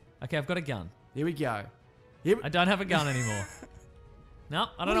reticle. Okay, I've got a gun. Here we go. I don't have a gun anymore. No,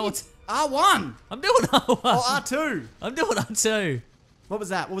 I don't know what's... R1! I'm doing R1. Oh, R2. I'm doing R2. What was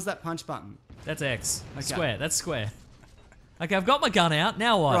that? What was that punch button? That's X. Okay. Square. That's square. Okay, I've got my gun out.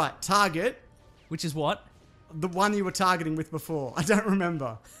 Now what? Right, target. Which is what? The one you were targeting with before. I don't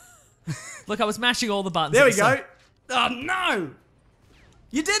remember. Look, I was mashing all the buttons. There we go. Oh, no!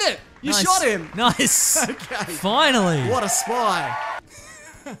 You did it! You shot him! Nice. Okay. Finally. What a spy.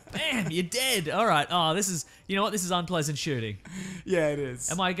 Bam, you're dead. All right. Oh, this is, you know what? This is unpleasant shooting. Yeah, it is.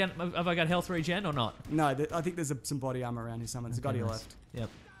 Have I got health regen or not? No, I think there's some body armor around here somewhere. There's a guy to your left. Yep.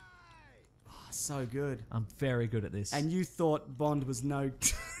 Oh, so good. I'm very good at this. And you thought Bond was no...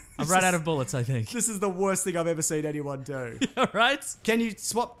 I've run out of bullets, I think. This is the worst thing I've ever seen anyone do. All right. Can you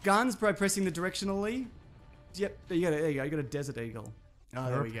swap guns by pressing the directionally? Yep, there you go. You got a Desert Eagle. Oh,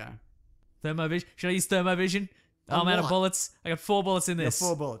 there we go. Thermovision. Should I use thermovision? Oh, I'm out of bullets. I got 4 bullets in this. You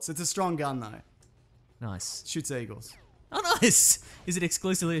got 4 bullets. It's a strong gun, though. Nice. Shoots eagles. Oh, nice. Is it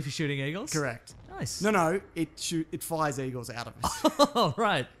exclusively if you're shooting eagles? Correct. Nice. No, it fires eagles out of it. Oh,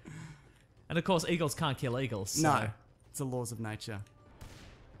 right. And of course, eagles can't kill eagles. So. No, it's the laws of nature.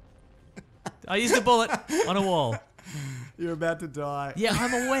 I used a bullet on a wall. You're about to die. Yeah,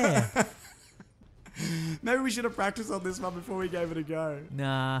 I'm aware. Maybe we should have practiced on this one before we gave it a go.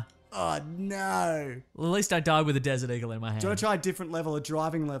 Nah. Oh, no. Well, at least I died with a Desert Eagle in my hand. Do you want to try a different level, a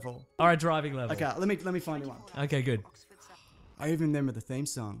driving level? Or a driving level. Okay, let me find you one. Okay, good. I even remember the theme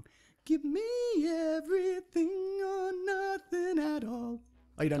song. Give me everything or nothing at all.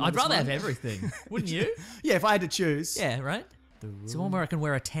 Oh, you don't know I'd this rather one? have everything. Wouldn't you? Yeah, if I had to choose. Yeah, right? It's the one where I can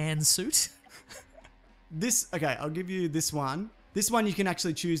wear a tan suit. Okay, I'll give you this one. This one you can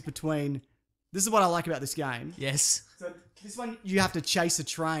actually choose between. This is what I like about this game. Yes. So this one you have to chase a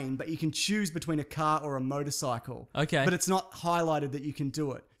train, but you can choose between a car or a motorcycle. Okay. But it's not highlighted that you can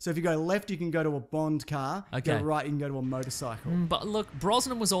do it. So if you go left, you can go to a Bond car. Okay. Go right, you can go to a motorcycle. But look,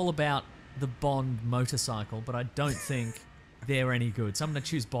 Brosnan was all about the Bond motorcycle, but I don't think they're any good. So I'm going to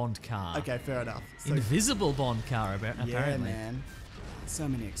choose Bond car. Okay, fair enough. So, Invisible Bond car, apparently. yeah, man. So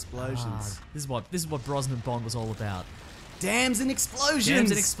many explosions. This is what Brosnan Bond was all about. Dams and explosions. Dams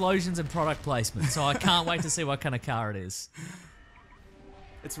and explosions and product placement. So I can't wait to see what kind of car it is.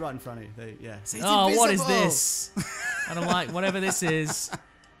 It's right in front of you. There, yeah. See, it's oh, what is invisible. this? And I'm like, whatever this is.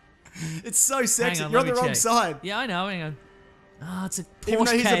 It's so sexy. Hang on, You're on let the me wrong check. side. Yeah, I know. Hang on. Oh, it's a Even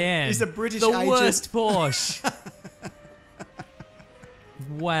though Porsche Cayenne. he's a British the agent. worst Porsche.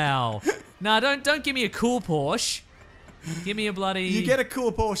 Wow. No, don't give me a cool Porsche. Give me a bloody... You get a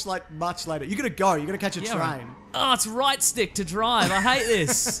cool Porsche like much later. You gotta go. You gotta catch a train. Right. Oh, it's right stick to drive. I hate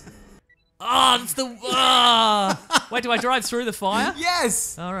this. Oh, it's the... Oh. Wait, do I drive through the fire?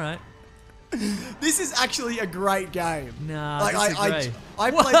 Yes. All right. This is actually a great game. Nah, like, disagree. I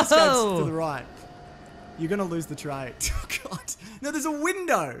play this game Whoa. to the right. You're gonna lose the train. Oh, God. No, there's a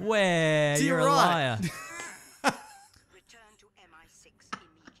window. Where? To You're your a right. liar.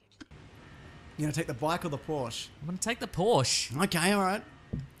 You gonna take the bike or the Porsche? I'm going to take the Porsche. Okay, all right.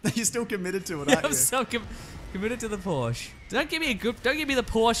 You're still committed to it, Yeah, aren't I'm you? so committed to the Porsche. Don't give me a good. Don't give me the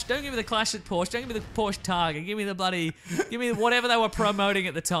Porsche. Don't give me the Clash at Porsche. Don't give me the Porsche Target. Give me the bloody. Give me whatever they were promoting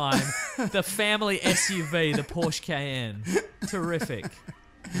at the time. The family SUV, the Porsche Cayenne. Terrific.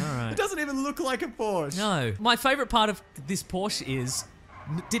 All right. It doesn't even look like a Porsche. No. My favorite part of this Porsche is.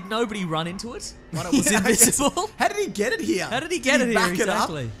 Did nobody run into it when it was Yeah, invisible? How did he get it here? How did he get it here? Back it up?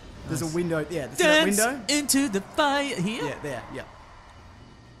 Exactly. There's a window. Yeah, see that Dance window? into the fire here. Yeah, there. Yeah.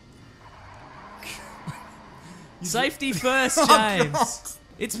 Safety first, Oh, James. God.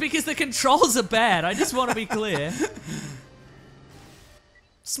 It's because the controls are bad. I just want to be clear.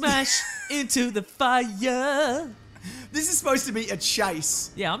 Smash into the fire. This is supposed to be a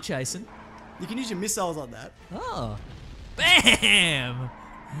chase. Yeah, I'm chasing. You can use your missiles on that. Oh. Bam!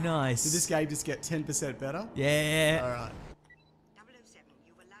 Nice. Did this game just get 10% better? Yeah. All right.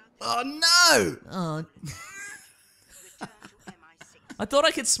 Oh, no! Oh. I thought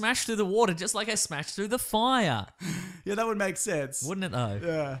I could smash through the water just like I smashed through the fire. Yeah, that would make sense. Wouldn't it though?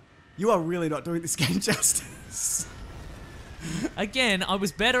 Yeah. You are really not doing this game justice. Again, I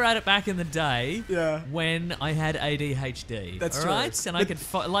was better at it back in the day. Yeah. When I had ADHD. That's all true. right? And I could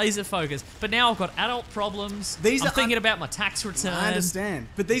laser focus. But now I've got adult problems. These I'm are thinking about my tax return. I understand.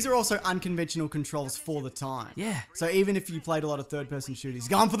 But these are also unconventional controls for the time. Yeah. So even if you played a lot of third-person shooters,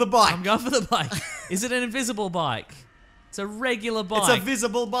 going for the bike. I'm going for the bike. Is it an invisible bike? It's a regular bike. It's a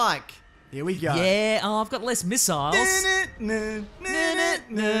visible bike. Here we go. Yeah. Oh, I've got less missiles. James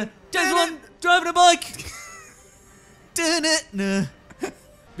Bond driving a bike.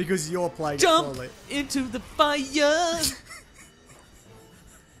 Because you're playing Jump it poorly. into the fire.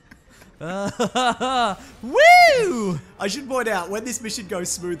 Woo! I should point out, when this mission goes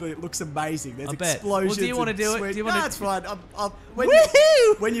smoothly, it looks amazing. There's I bet. explosions. Well, do you want to do it? sweet- Do you want No, to? it's fine.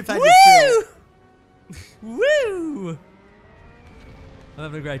 Woohoo! When you've had your fill. Woo! I'm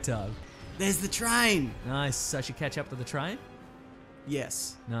having a great time. There's the train. Nice. So I should catch up to the train?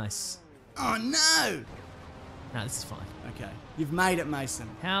 Yes. Nice. Oh, no. No, this is fine. Okay. You've made it, Mason.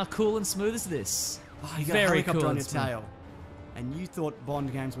 How cool and smooth is this? Oh, you got a Very helicopter cool on and your smooth. tail. And you thought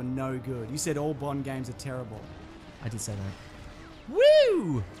Bond games were no good. You said all Bond games are terrible. I did say that.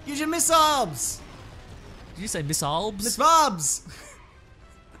 Woo! Use your missiles. Did you say missiles? Miss Bobs.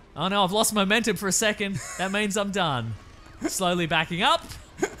 Oh no, I've lost momentum for a second. That means I'm done. Slowly backing up.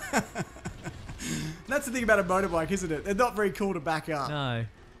 That's the thing about a motorbike, isn't it? They're not very cool to back up. No.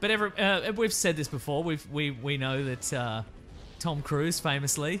 But we've said this before. We know that Tom Cruise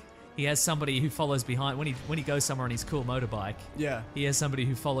famously, he has somebody who follows behind when he goes somewhere on his cool motorbike. Yeah. He has somebody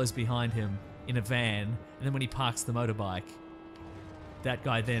who follows behind him in a van, and then when he parks the motorbike, that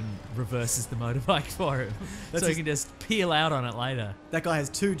guy then reverses the motorbike for him, so he can just peel out on it later. That guy has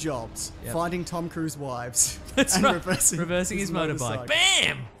two jobs: Yep. finding Tom Cruise wives That's and right. reversing his motorbike. motorcycle.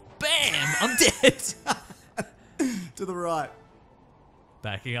 Bam! Bam! I'm dead. To the right.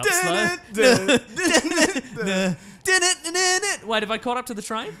 Backing up slow. Wait, have I caught up to the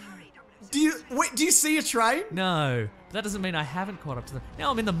train? Do you see a train? No. That doesn't mean I haven't caught up to the... Now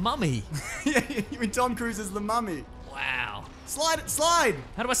I'm in the Mummy. Yeah, you mean Tom Cruise is the mummy. Wow. Slide. Slide.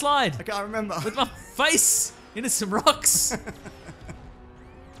 How do I slide? I can't remember. With my face into some rocks. I'm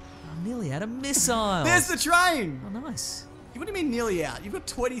nearly out of missiles. There's the train. Oh, nice. What do you mean nearly out? You've got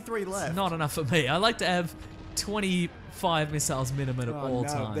 23 left. Not enough for me. I like to have 25 missiles minimum at all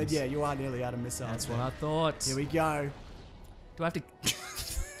times. Then, yeah, you are nearly out of missiles. That's what I thought. Here we go. Do I have to...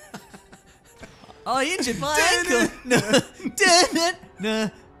 I injured my ankle.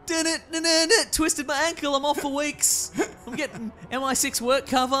 Twisted my ankle. I'm off for weeks. I'm getting MI6 work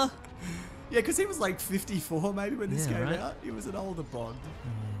cover. Yeah, because he was like 54 maybe when this came right. out. He was an older Bond.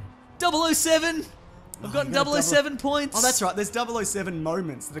 007. I've gotten 007 points. Oh, that's right. There's 007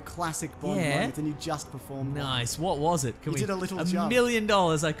 moments, the classic Bond Yeah. moments, and you just performed one. Nice. What was it? You did a little jump. $1 million.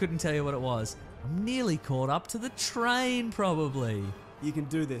 I couldn't tell you what it was. I'm nearly caught up to the train, probably. You can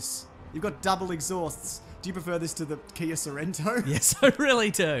do this. You've got double exhausts. Do you prefer this to the Kia Sorrento? Yes, I really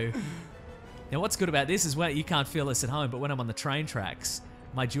do. Now, what's good about this is when you can't feel this at home, but when I'm on the train tracks,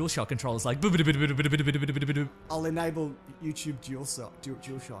 my DualShock controller's like... I'll enable YouTube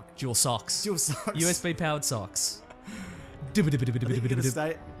DualShock. Dual socks. Dual socks. USB-powered socks. I think you're gonna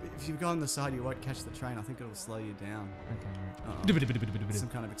stay, if you go on the side, you won't catch the train. I think it'll slow you down. Okay. Some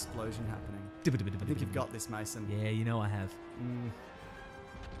kind of explosion happening. I think you've got this, Mason. Yeah, you know I have.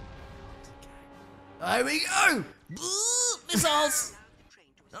 Here we go! Missiles!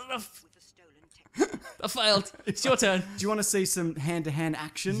 Not enough. I failed. It's your turn. Do you want to see some hand-to-hand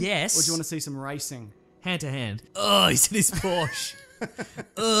action? Yes. Or do you want to see some racing? Hand to hand. Oh, he's in his Porsche.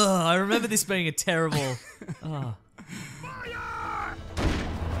 Ugh, I remember this being a terrible... Oh.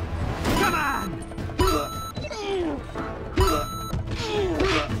 Come on!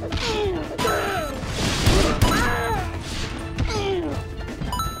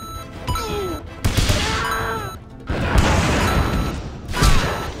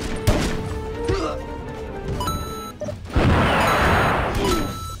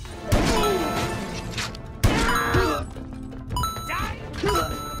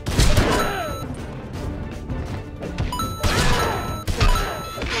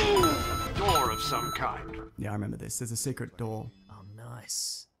 Yeah, I remember this. There's a secret door. Oh,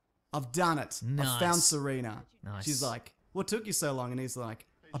 nice. I've done it. Nice. I've found Serena. Nice. She's like, what took you so long? And he's like,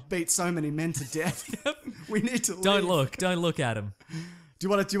 I beat so many men to death. We need to leave. Don't look. Don't look at him. Do you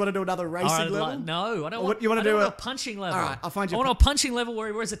want to do another racing level? No, I don't Or want. You want I to do don't a want a punching level. All right, I'll find you. I want a punching level where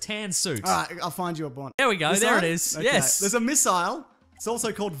he wears a tan suit. All right, I'll find you a Bond. There we go. This There one? it is. Okay. Yes. There's a missile. It's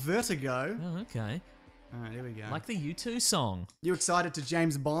also called Vertigo. Oh, okay. All right, here we go. Like the U2 song. You excited to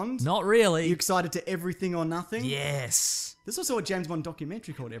James Bond? Not really. You excited to Everything or Nothing? Yes. There's also a James Bond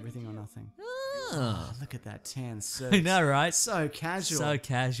documentary called Everything or Nothing. Oh. Look at that tan suit. I know, right? So casual. So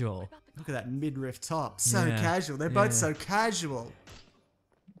casual. Look at that midriff top. So Yeah. casual. They're both so casual.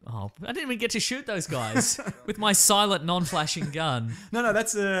 Oh, I didn't even get to shoot those guys with my silent, non-flashing gun. No,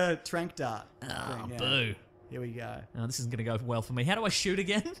 that's a trank dart. Oh, thing, yeah. boo. Here we go. Oh, this isn't going to go well for me. How do I shoot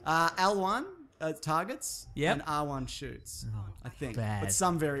again? L1 targets Yep. and R1 shoots, I think. bad. But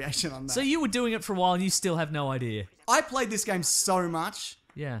some variation on that. So you were doing it for a while and you still have no idea. I played this game so much.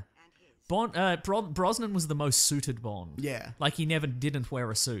 Yeah. Brosnan was the most suited Bond. Yeah. Like he never didn't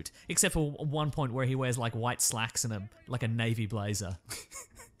wear a suit, except for one point where he wears like white slacks and a navy blazer.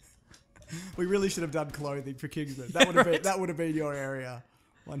 We really should have done clothing for Kingsman. That would have been your area.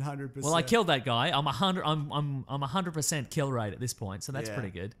 100%. Well, I killed that guy. I'm 100% kill rate at this point, so that's pretty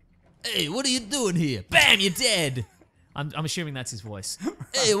good. Hey, what are you doing here? Bam, you're dead. I'm assuming that's his voice.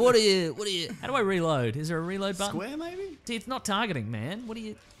 Hey, what are you? How do I reload? Is there a reload button? Square, maybe? See, it's not targeting, man. What are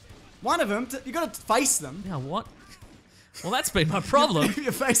you? One of them. You got to face them. Yeah, what? Well, that's been my problem.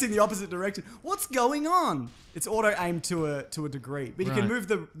 You're facing the opposite direction. What's going on? It's auto aim to a degree, but you can move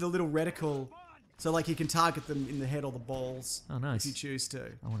the little reticle, so like you can target them in the head or the balls. Oh, nice. If you choose to.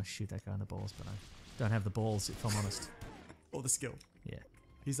 I want to shoot that guy in the balls, but I don't have the balls, if I'm honest. Or the skill. Yeah.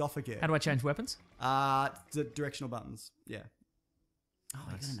 He's off again. How do I change weapons? The directional buttons. Yeah. Oh,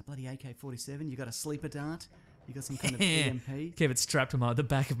 Nice. you got a bloody AK-47. You got a sleeper dart. You got some kind of EMP. Keep it strapped to the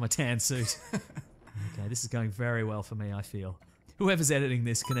back of my tan suit. Okay, this is going very well for me, I feel. Whoever's editing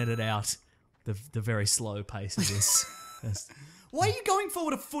this can edit out the very slow pace of this. Why are you going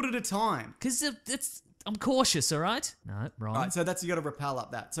forward a foot at a time? Because I'm cautious, all right? No, wrong. All right, so you got to rappel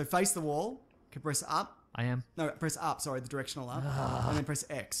up that. So face the wall. Can press up. I am. No, press up. Sorry, the directional up, and then press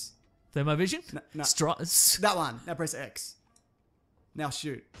X. Thermovision? No. Strut. That one. Now press X. Now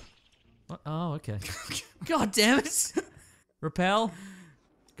shoot. What? Oh, okay. God damn it! Repel.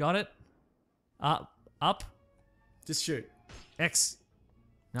 Got it. Up. Just shoot. X.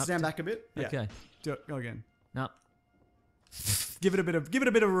 Nope. Stand back a bit. Yeah. Okay. Do it. Go again. No. Give it a bit of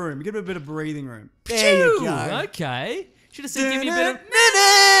room. Give it a bit of breathing room. There you go. Okay. Should have said give me a bit of.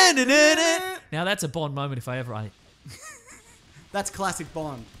 Now that's a Bond moment if I ever. That's classic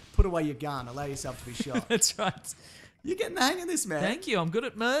Bond. Put away your gun. Allow yourself to be shot. That's right. You're getting the hang of this, man. Thank you. I'm good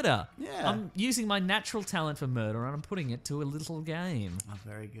at murder. Yeah. I'm using my natural talent for murder and I'm putting it to a little game. Oh,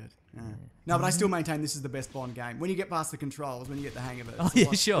 very good. Yeah. No, but I still maintain this is the best Bond game. When you get past the controls, when you get the hang of it. Oh,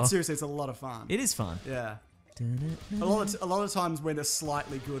 yeah, sure. But seriously, it's a lot of fun. It is fun. Yeah. A lot of times when a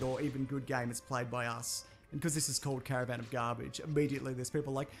slightly good or even good game is played by us, and because this is called Caravan of Garbage, immediately there's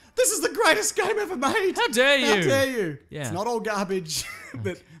people like, this is the greatest game ever made! How dare you! How dare you! Yeah. It's not all garbage,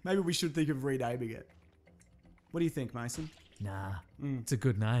 but maybe we should think of renaming it. What do you think, Mason? Nah, it's a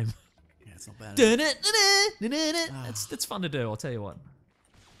good name. Yeah, it's not bad. That's fun to do, I'll tell you what.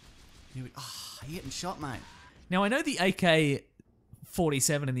 You're getting shot, mate. Now, I know the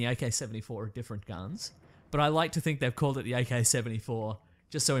AK-47 and the AK-74 are different guns, but I like to think they've called it the AK-74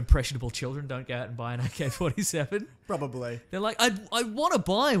 just so impressionable children don't go out and buy an AK-47. Probably. They're like, I want to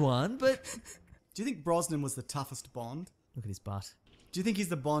buy one, but... Do you think Brosnan was the toughest Bond? Look at his butt. Do you think he's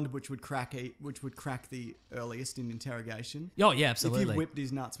the Bond which would crack the earliest in interrogation? Oh, yeah, absolutely. If he whipped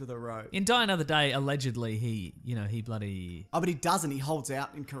his nuts with a rope. In Die Another Day, allegedly, he bloody... Oh, but he doesn't. He holds out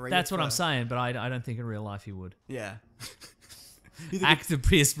in Korea. That's what I'm saying, but I don't think in real life he would. Yeah. Actor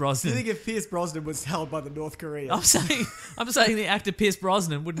Pierce Brosnan. Do you think if Pierce Brosnan was held by the North Koreans? I'm saying the actor Pierce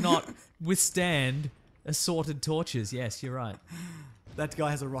Brosnan would not withstand assorted tortures. Yes, you're right. That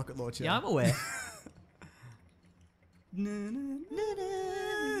guy has a rocket launcher. Yeah, I'm aware.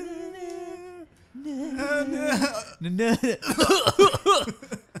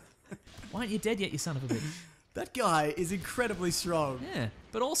 Why aren't you dead yet, you son of a bitch? That guy is incredibly strong. Yeah,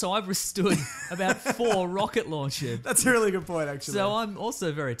 but also I've withstood about 4 rocket launches. That's a really good point, actually. So I'm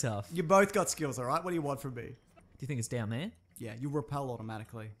also very tough. You both got skills, all right? What do you want from me? Do you think it's down there? Yeah, you repel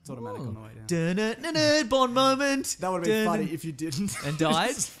automatically. It's automatic on the way down. Bond moment. That would have been funny if you didn't. And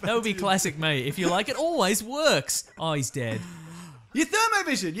died? That would be classic me. If you like, it always works. Oh, he's dead. Your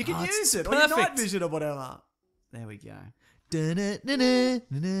thermovision, you can use it. Or your night vision or whatever. There we go.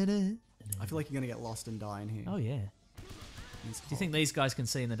 I feel like you're going to get lost and die in here. Oh, yeah. Do you think these guys can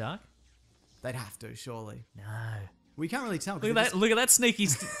see in the dark? They'd have to, surely. No. We can't really tell. Look at that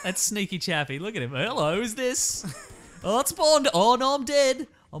sneaky chappy. Look at him. Hello, who's this? Oh, it's Bond. Oh, no, I'm dead.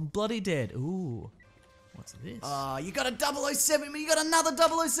 I'm bloody dead. Ooh. What's this? You got a 007. You got another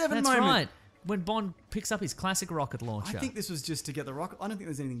 007 That's moment. right. When Bond picks up his classic rocket launcher. I think this was just to get the rocket. I don't think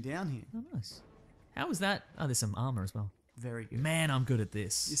there's anything down here. Oh, nice. How was that? Oh, there's some armor as well. Very good. Man, I'm good at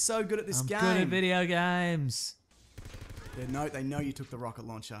this. You're so good at this game. I'm good at video games. They know you took the rocket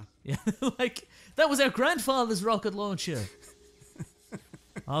launcher. Yeah, like, that was our grandfather's rocket launcher.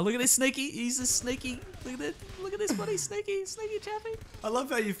 Oh, look at this sneaky. He's a sneaky. Look at that. Look at this buddy. Sneaky chappy. I love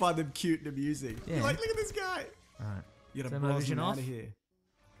how you find them cute and amusing. Yeah. You're like, look at this guy. All right. You gotta Turn my vision Brosnan off. out of here.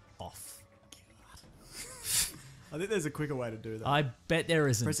 Off. I think there's a quicker way to do that. I bet there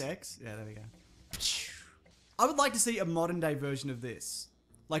isn't. Press X. Yeah, there we go. I would like to see a modern day version of this.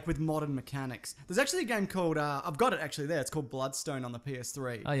 Like with modern mechanics. There's actually a game called, I've got it actually there. It's called Bloodstone on the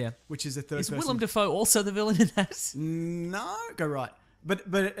PS3. Oh, yeah. Which is a third person. Is Willem Dafoe also the villain in that? No. Go right. But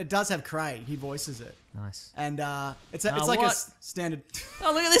it does have Craig. He voices it. Nice. And it's like a standard...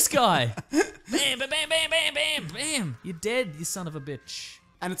 Oh, look at this guy. Bam, bam, bam, bam, bam, bam, bam. You're dead, you son of a bitch.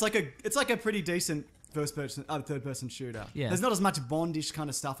 And it's like a pretty decent third person shooter. Yeah. There's not as much Bondish kind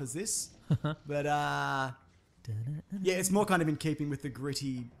of stuff as this. But yeah, it's more kind of in keeping with the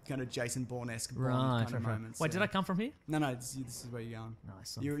gritty kind of Jason Bourne-esque Bond kind of moments. Wait, did I come from here? No, this is where you're going.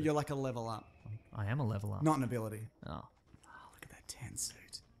 Nice. You're like a level up. I am a level up. Not an ability. Oh. Look at that tan suit.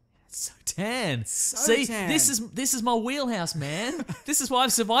 It's so tan. So See, tan. this is my wheelhouse, man. This is why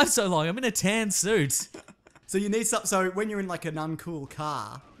I've survived so long. I'm in a tan suit. So you need some. So when you're in like an uncool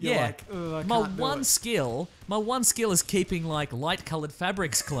car, you're like, I my can't do one it. skill is keeping like light-colored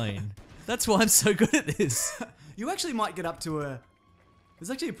fabrics clean. That's why I'm so good at this. You actually might get up to a. There's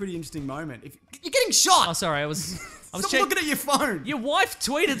actually a pretty interesting moment. If you're getting shot. Oh, sorry, I was Stop looking at your phone. Your wife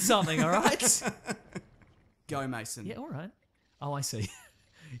tweeted something. All right. Go, Mason. Yeah, all right. Oh, I see.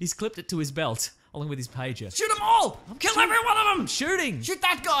 He's clipped it to his belt along with his pager. Shoot them all! Kill every one of them! I'm shooting. Shoot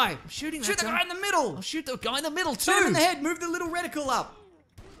that guy! I'm shooting Shoot that the guy in the middle! I'll shoot the guy in the middle too. Shoot him in the head. Move the little reticle up.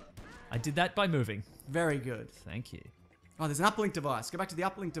 I did that by moving. Very good. Thank you. Oh, there's an uplink device. Go back to the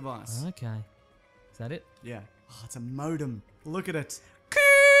uplink device. Okay. Is that it? Yeah. Oh, it's a modem. Look at it.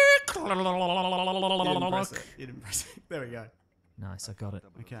 You didn't press it. There we go. Nice, I got it.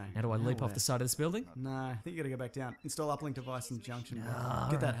 Okay. Now do I leap off the side of this building? No, I think you gotta go back down. Install uplink device and junction.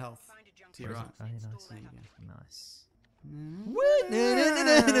 Get that health. To your right. Oh, yeah, nice. There you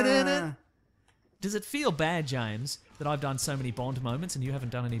go. Nice. Does it feel bad, James, that I've done so many Bond moments and you haven't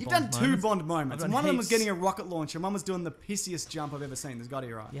done any You've Bond done moments? 2 Bond moments. I've And done one of them was heaps. getting a rocket launcher. One was doing the pissiest jump I've ever seen. There's got to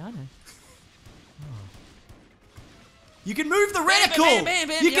be right. Yeah, I know. You can move the reticle! bam, bam,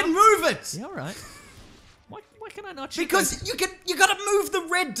 bam, You yeah. can move it! Yeah, all right. Why can I not shoot Because those? you gotta move the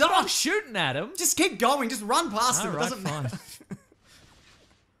red dot! I'm shooting at him. Just keep going, just run past them. It Alright, doesn't fine. matter.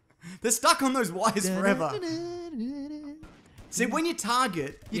 They're stuck on those wires forever. See, when you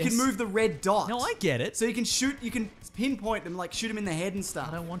target, you can Yes. move the red dot. No, I get it. So you can shoot, you can pinpoint them, like shoot them in the head and stuff.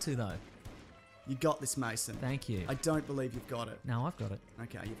 I don't want to, though. You got this, Mason. Thank you. I don't believe you've got it. No, I've got it.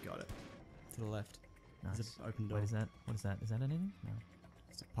 Okay, you've got it. To the left. Nice. There's an open door. What is that? What is that? Is that anything? No.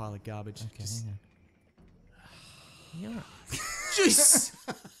 It's a pile of garbage. Okay, Just- hang on. Yeah. Jeez!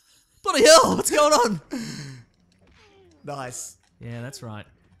 Bloody hell! What's going on? Nice. Yeah, that's right.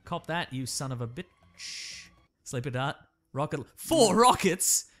 Cop that, you son of a bitch. Sleeper dart. Rocket. 4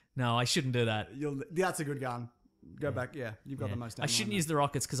 rockets? No, I shouldn't do that. That's a good gun. Go back. Yeah, you've got the most. I shouldn't use the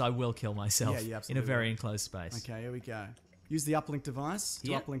rockets because I will kill myself Yeah, you in a absolutely very will. enclosed space. Okay, here we go. Use the uplink device to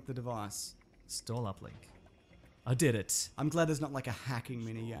Yep. uplink the device. Stall uplink. I did it. I'm glad there's not like a hacking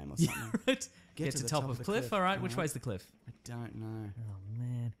mini game or something. Right. Get to the top of the cliff. All right, which way's the cliff? I don't know. Oh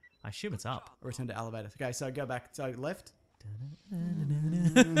man, I assume it's up. Or return to elevator. Okay, so go back. So left.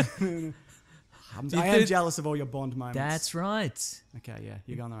 I am jealous of all your Bond moments. That's right. Okay, yeah,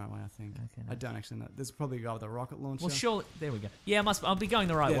 you're going the right way, I think. Okay, I don't actually know. There's probably a guy with a rocket launcher. Well, surely there we go. Yeah, I'll be going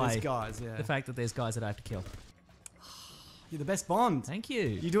the right Yeah, way. there's guys, yeah. The fact that there's guys that I have to kill. You're the best Bond. Thank you.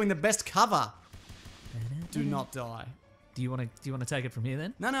 You're doing the best cover. Do not die. Do you want to take it from here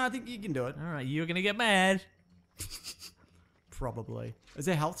then? No, I think you can do it. All right, you're gonna get mad. Probably. Is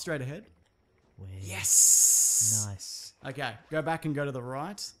there health straight ahead? Where? Yes. Nice. Okay, go back and go to the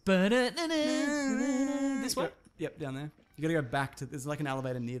right. This way? Yep, down there. You gotta go back to. There's like an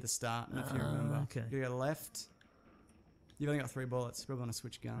elevator near the start, if you remember. Okay. You gotta go left. You've only got 3 bullets. You probably want to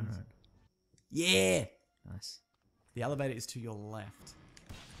switch guns. All right. Yeah. Nice. The elevator is to your left.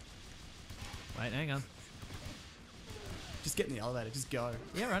 Wait, hang on. Just get in the elevator. Just go.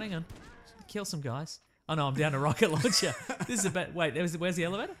 Yeah, right, hang on. Kill some guys. Oh no, I'm down a rocket launcher. This is a bad. Wait, where's the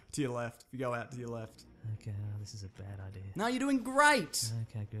elevator? To your left. If you go out to your left. Okay, this is a bad idea. No, you're doing great.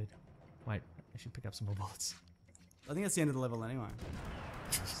 Okay, good. Wait, I should pick up some more bullets. I think that's the end of the level anyway.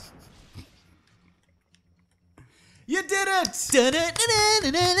 You did it!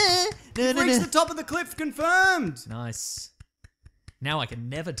 You've reached the top of the cliff, confirmed! Nice. Now I can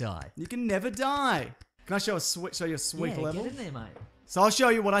never die. You can never die. Can I show you a sweet level? Get in there, mate. So I'll show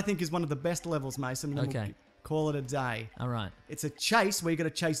you what I think is one of the best levels, Mason. And then Okay. Call it a day. All right. It's a chase where you got to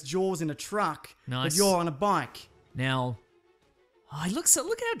chase Jaws in a truck, Nice. but you're on a bike. Now, look how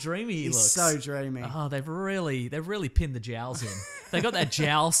dreamy he He's looks. so dreamy. Oh, they've really pinned the jowls in. They got that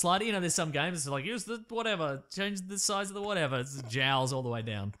jowl slider. You know, there's some games it's like use the whatever, change the size of the whatever. It's the jowls all the way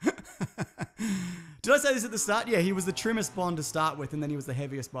down. Did I say this at the start? Yeah, he was the trimmest Bond to start with, and then he was the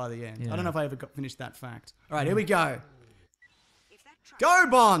heaviest by the end. Yeah. I don't know if I ever finished that fact. All right, here we go. Go,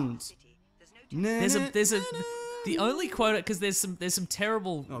 Bond! There's a the only quote, because there's some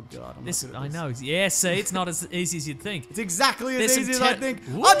terrible. Oh God, I'm this, not good at I this. know. Yeah, see, it's not as easy as you'd think. It's exactly as There's easy some as I think.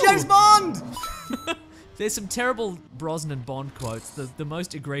 Ooh. I'm James Bond! There's some terrible Brosnan Bond quotes. The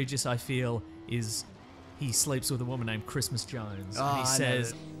most egregious I feel is he sleeps with a woman named Christmas Jones, and he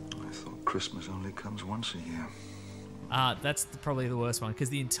says, I thought Christmas only comes once a year. that's probably the worst one, because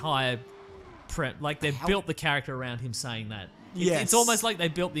the entire they built the character around him saying that. Yes. It's almost like they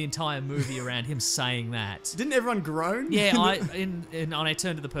built the entire movie around him saying that. Didn't everyone groan? Yeah, I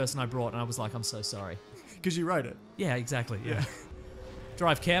turned to the person I brought and I was like, I'm so sorry. Because you wrote it. Yeah, exactly. Yeah.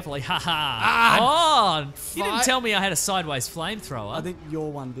 Drive carefully, haha. You didn't tell me I had a sideways flamethrower. I think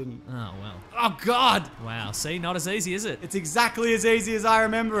your one didn't. Oh, well. Oh, God! Wow, see, not as easy, is it? It's exactly as easy as I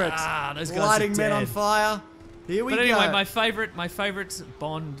remember it. Those guys Lighting are men dead. on fire. Here we But anyway, go. my favorite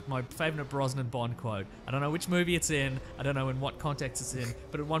Bond, my favorite Brosnan Bond quote. I don't know which movie it's in. I don't know in what context it's in.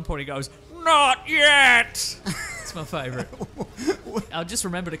 But at one point he goes, "Not yet." It's my favorite. I just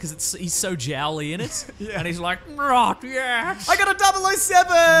remembered it because he's so jowly in it, and he's like, "Not yet." I got a 007!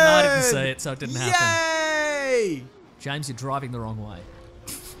 No, I didn't see it, so it didn't happen. Yay! James, you're driving the wrong way.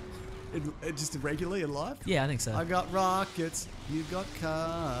 Just regularly in life? Yeah, I think so. I got rockets. You got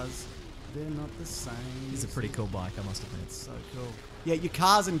cars. They're not the same. It's a pretty cool bike, I must admit. It's so cool. Yeah, your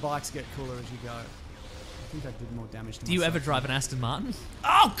cars and bikes get cooler as you go. I think I did more damage to Do you myself. ever drive an Aston Martin?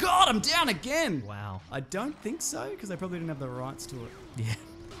 Oh, God, I'm down again! Wow. I don't think so, because they probably didn't have the rights to it. Yeah.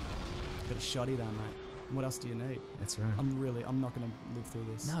 Got a shoddy though, mate. And what else do you need? That's right. I'm not going to live through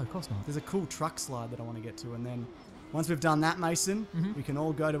this. No, of course not. There's a cool truck slide that I want to get to, and then once we've done that, Mason, we can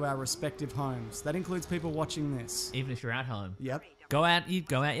all go to our respective homes. That includes people watching this. Even if you're at home. Yep. Go out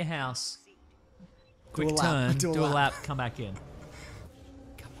your house. Quick Do a lap. turn, Do a do a lap. lap, come back in.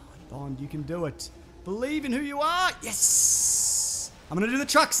 Come on, Bond, you can do it. Believe in who you are. Yes! I'm going to do the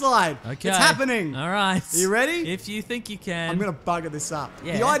truck slide. Okay. It's happening. All right. Are you ready? If you think you can. I'm going to bugger this up.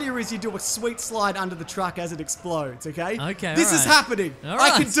 Yeah. The idea is you do a sweet slide under the truck as it explodes, okay? Okay, This is all right. happening. All I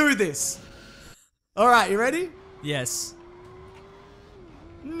right. can do this. All right, you ready? Yes.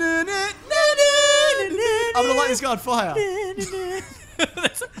 I'm going to light this guy on fire.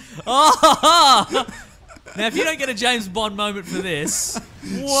 Oh! Now, if you don't get a James Bond moment for this,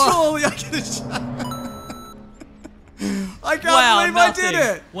 Surely I get a I can't believe nothing. I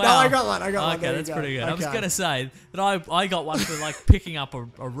did it. Wow. No, I got one. I got one. Okay, There you that's go. pretty good. I was Okay. going to say that I got one for like picking up a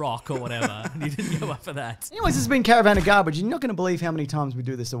rock or whatever, and you didn't go up for that. Anyways, this has been Caravan of Garbage. You're not going to believe how many times we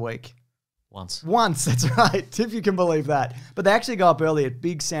do this a week. Once, that's right, if you can believe that. But they actually go up early at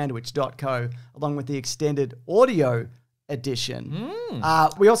bigsandwich.co, along with the extended audio edition.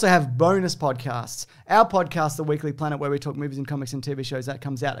 We also have bonus podcasts. Our podcast, The Weekly Planet, where we talk movies and comics and TV shows, that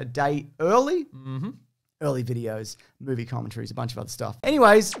comes out a day early. Early videos, movie commentaries, a bunch of other stuff.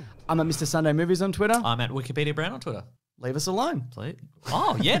 Anyways, I'm at Mr. Sunday Movies on Twitter. I'm at Wikipedia Brown on Twitter. Leave us alone. Please.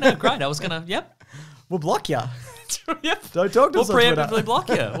 Oh, yeah, no, great. I was going to, yep. We'll block you. Yep. Don't talk to We'll us on Twitter. preemptively block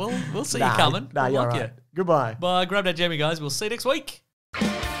you. We'll see you coming. Nah, We'll you're block right. you. Goodbye. Bye. Grab that jammy, guys. We'll see you next week.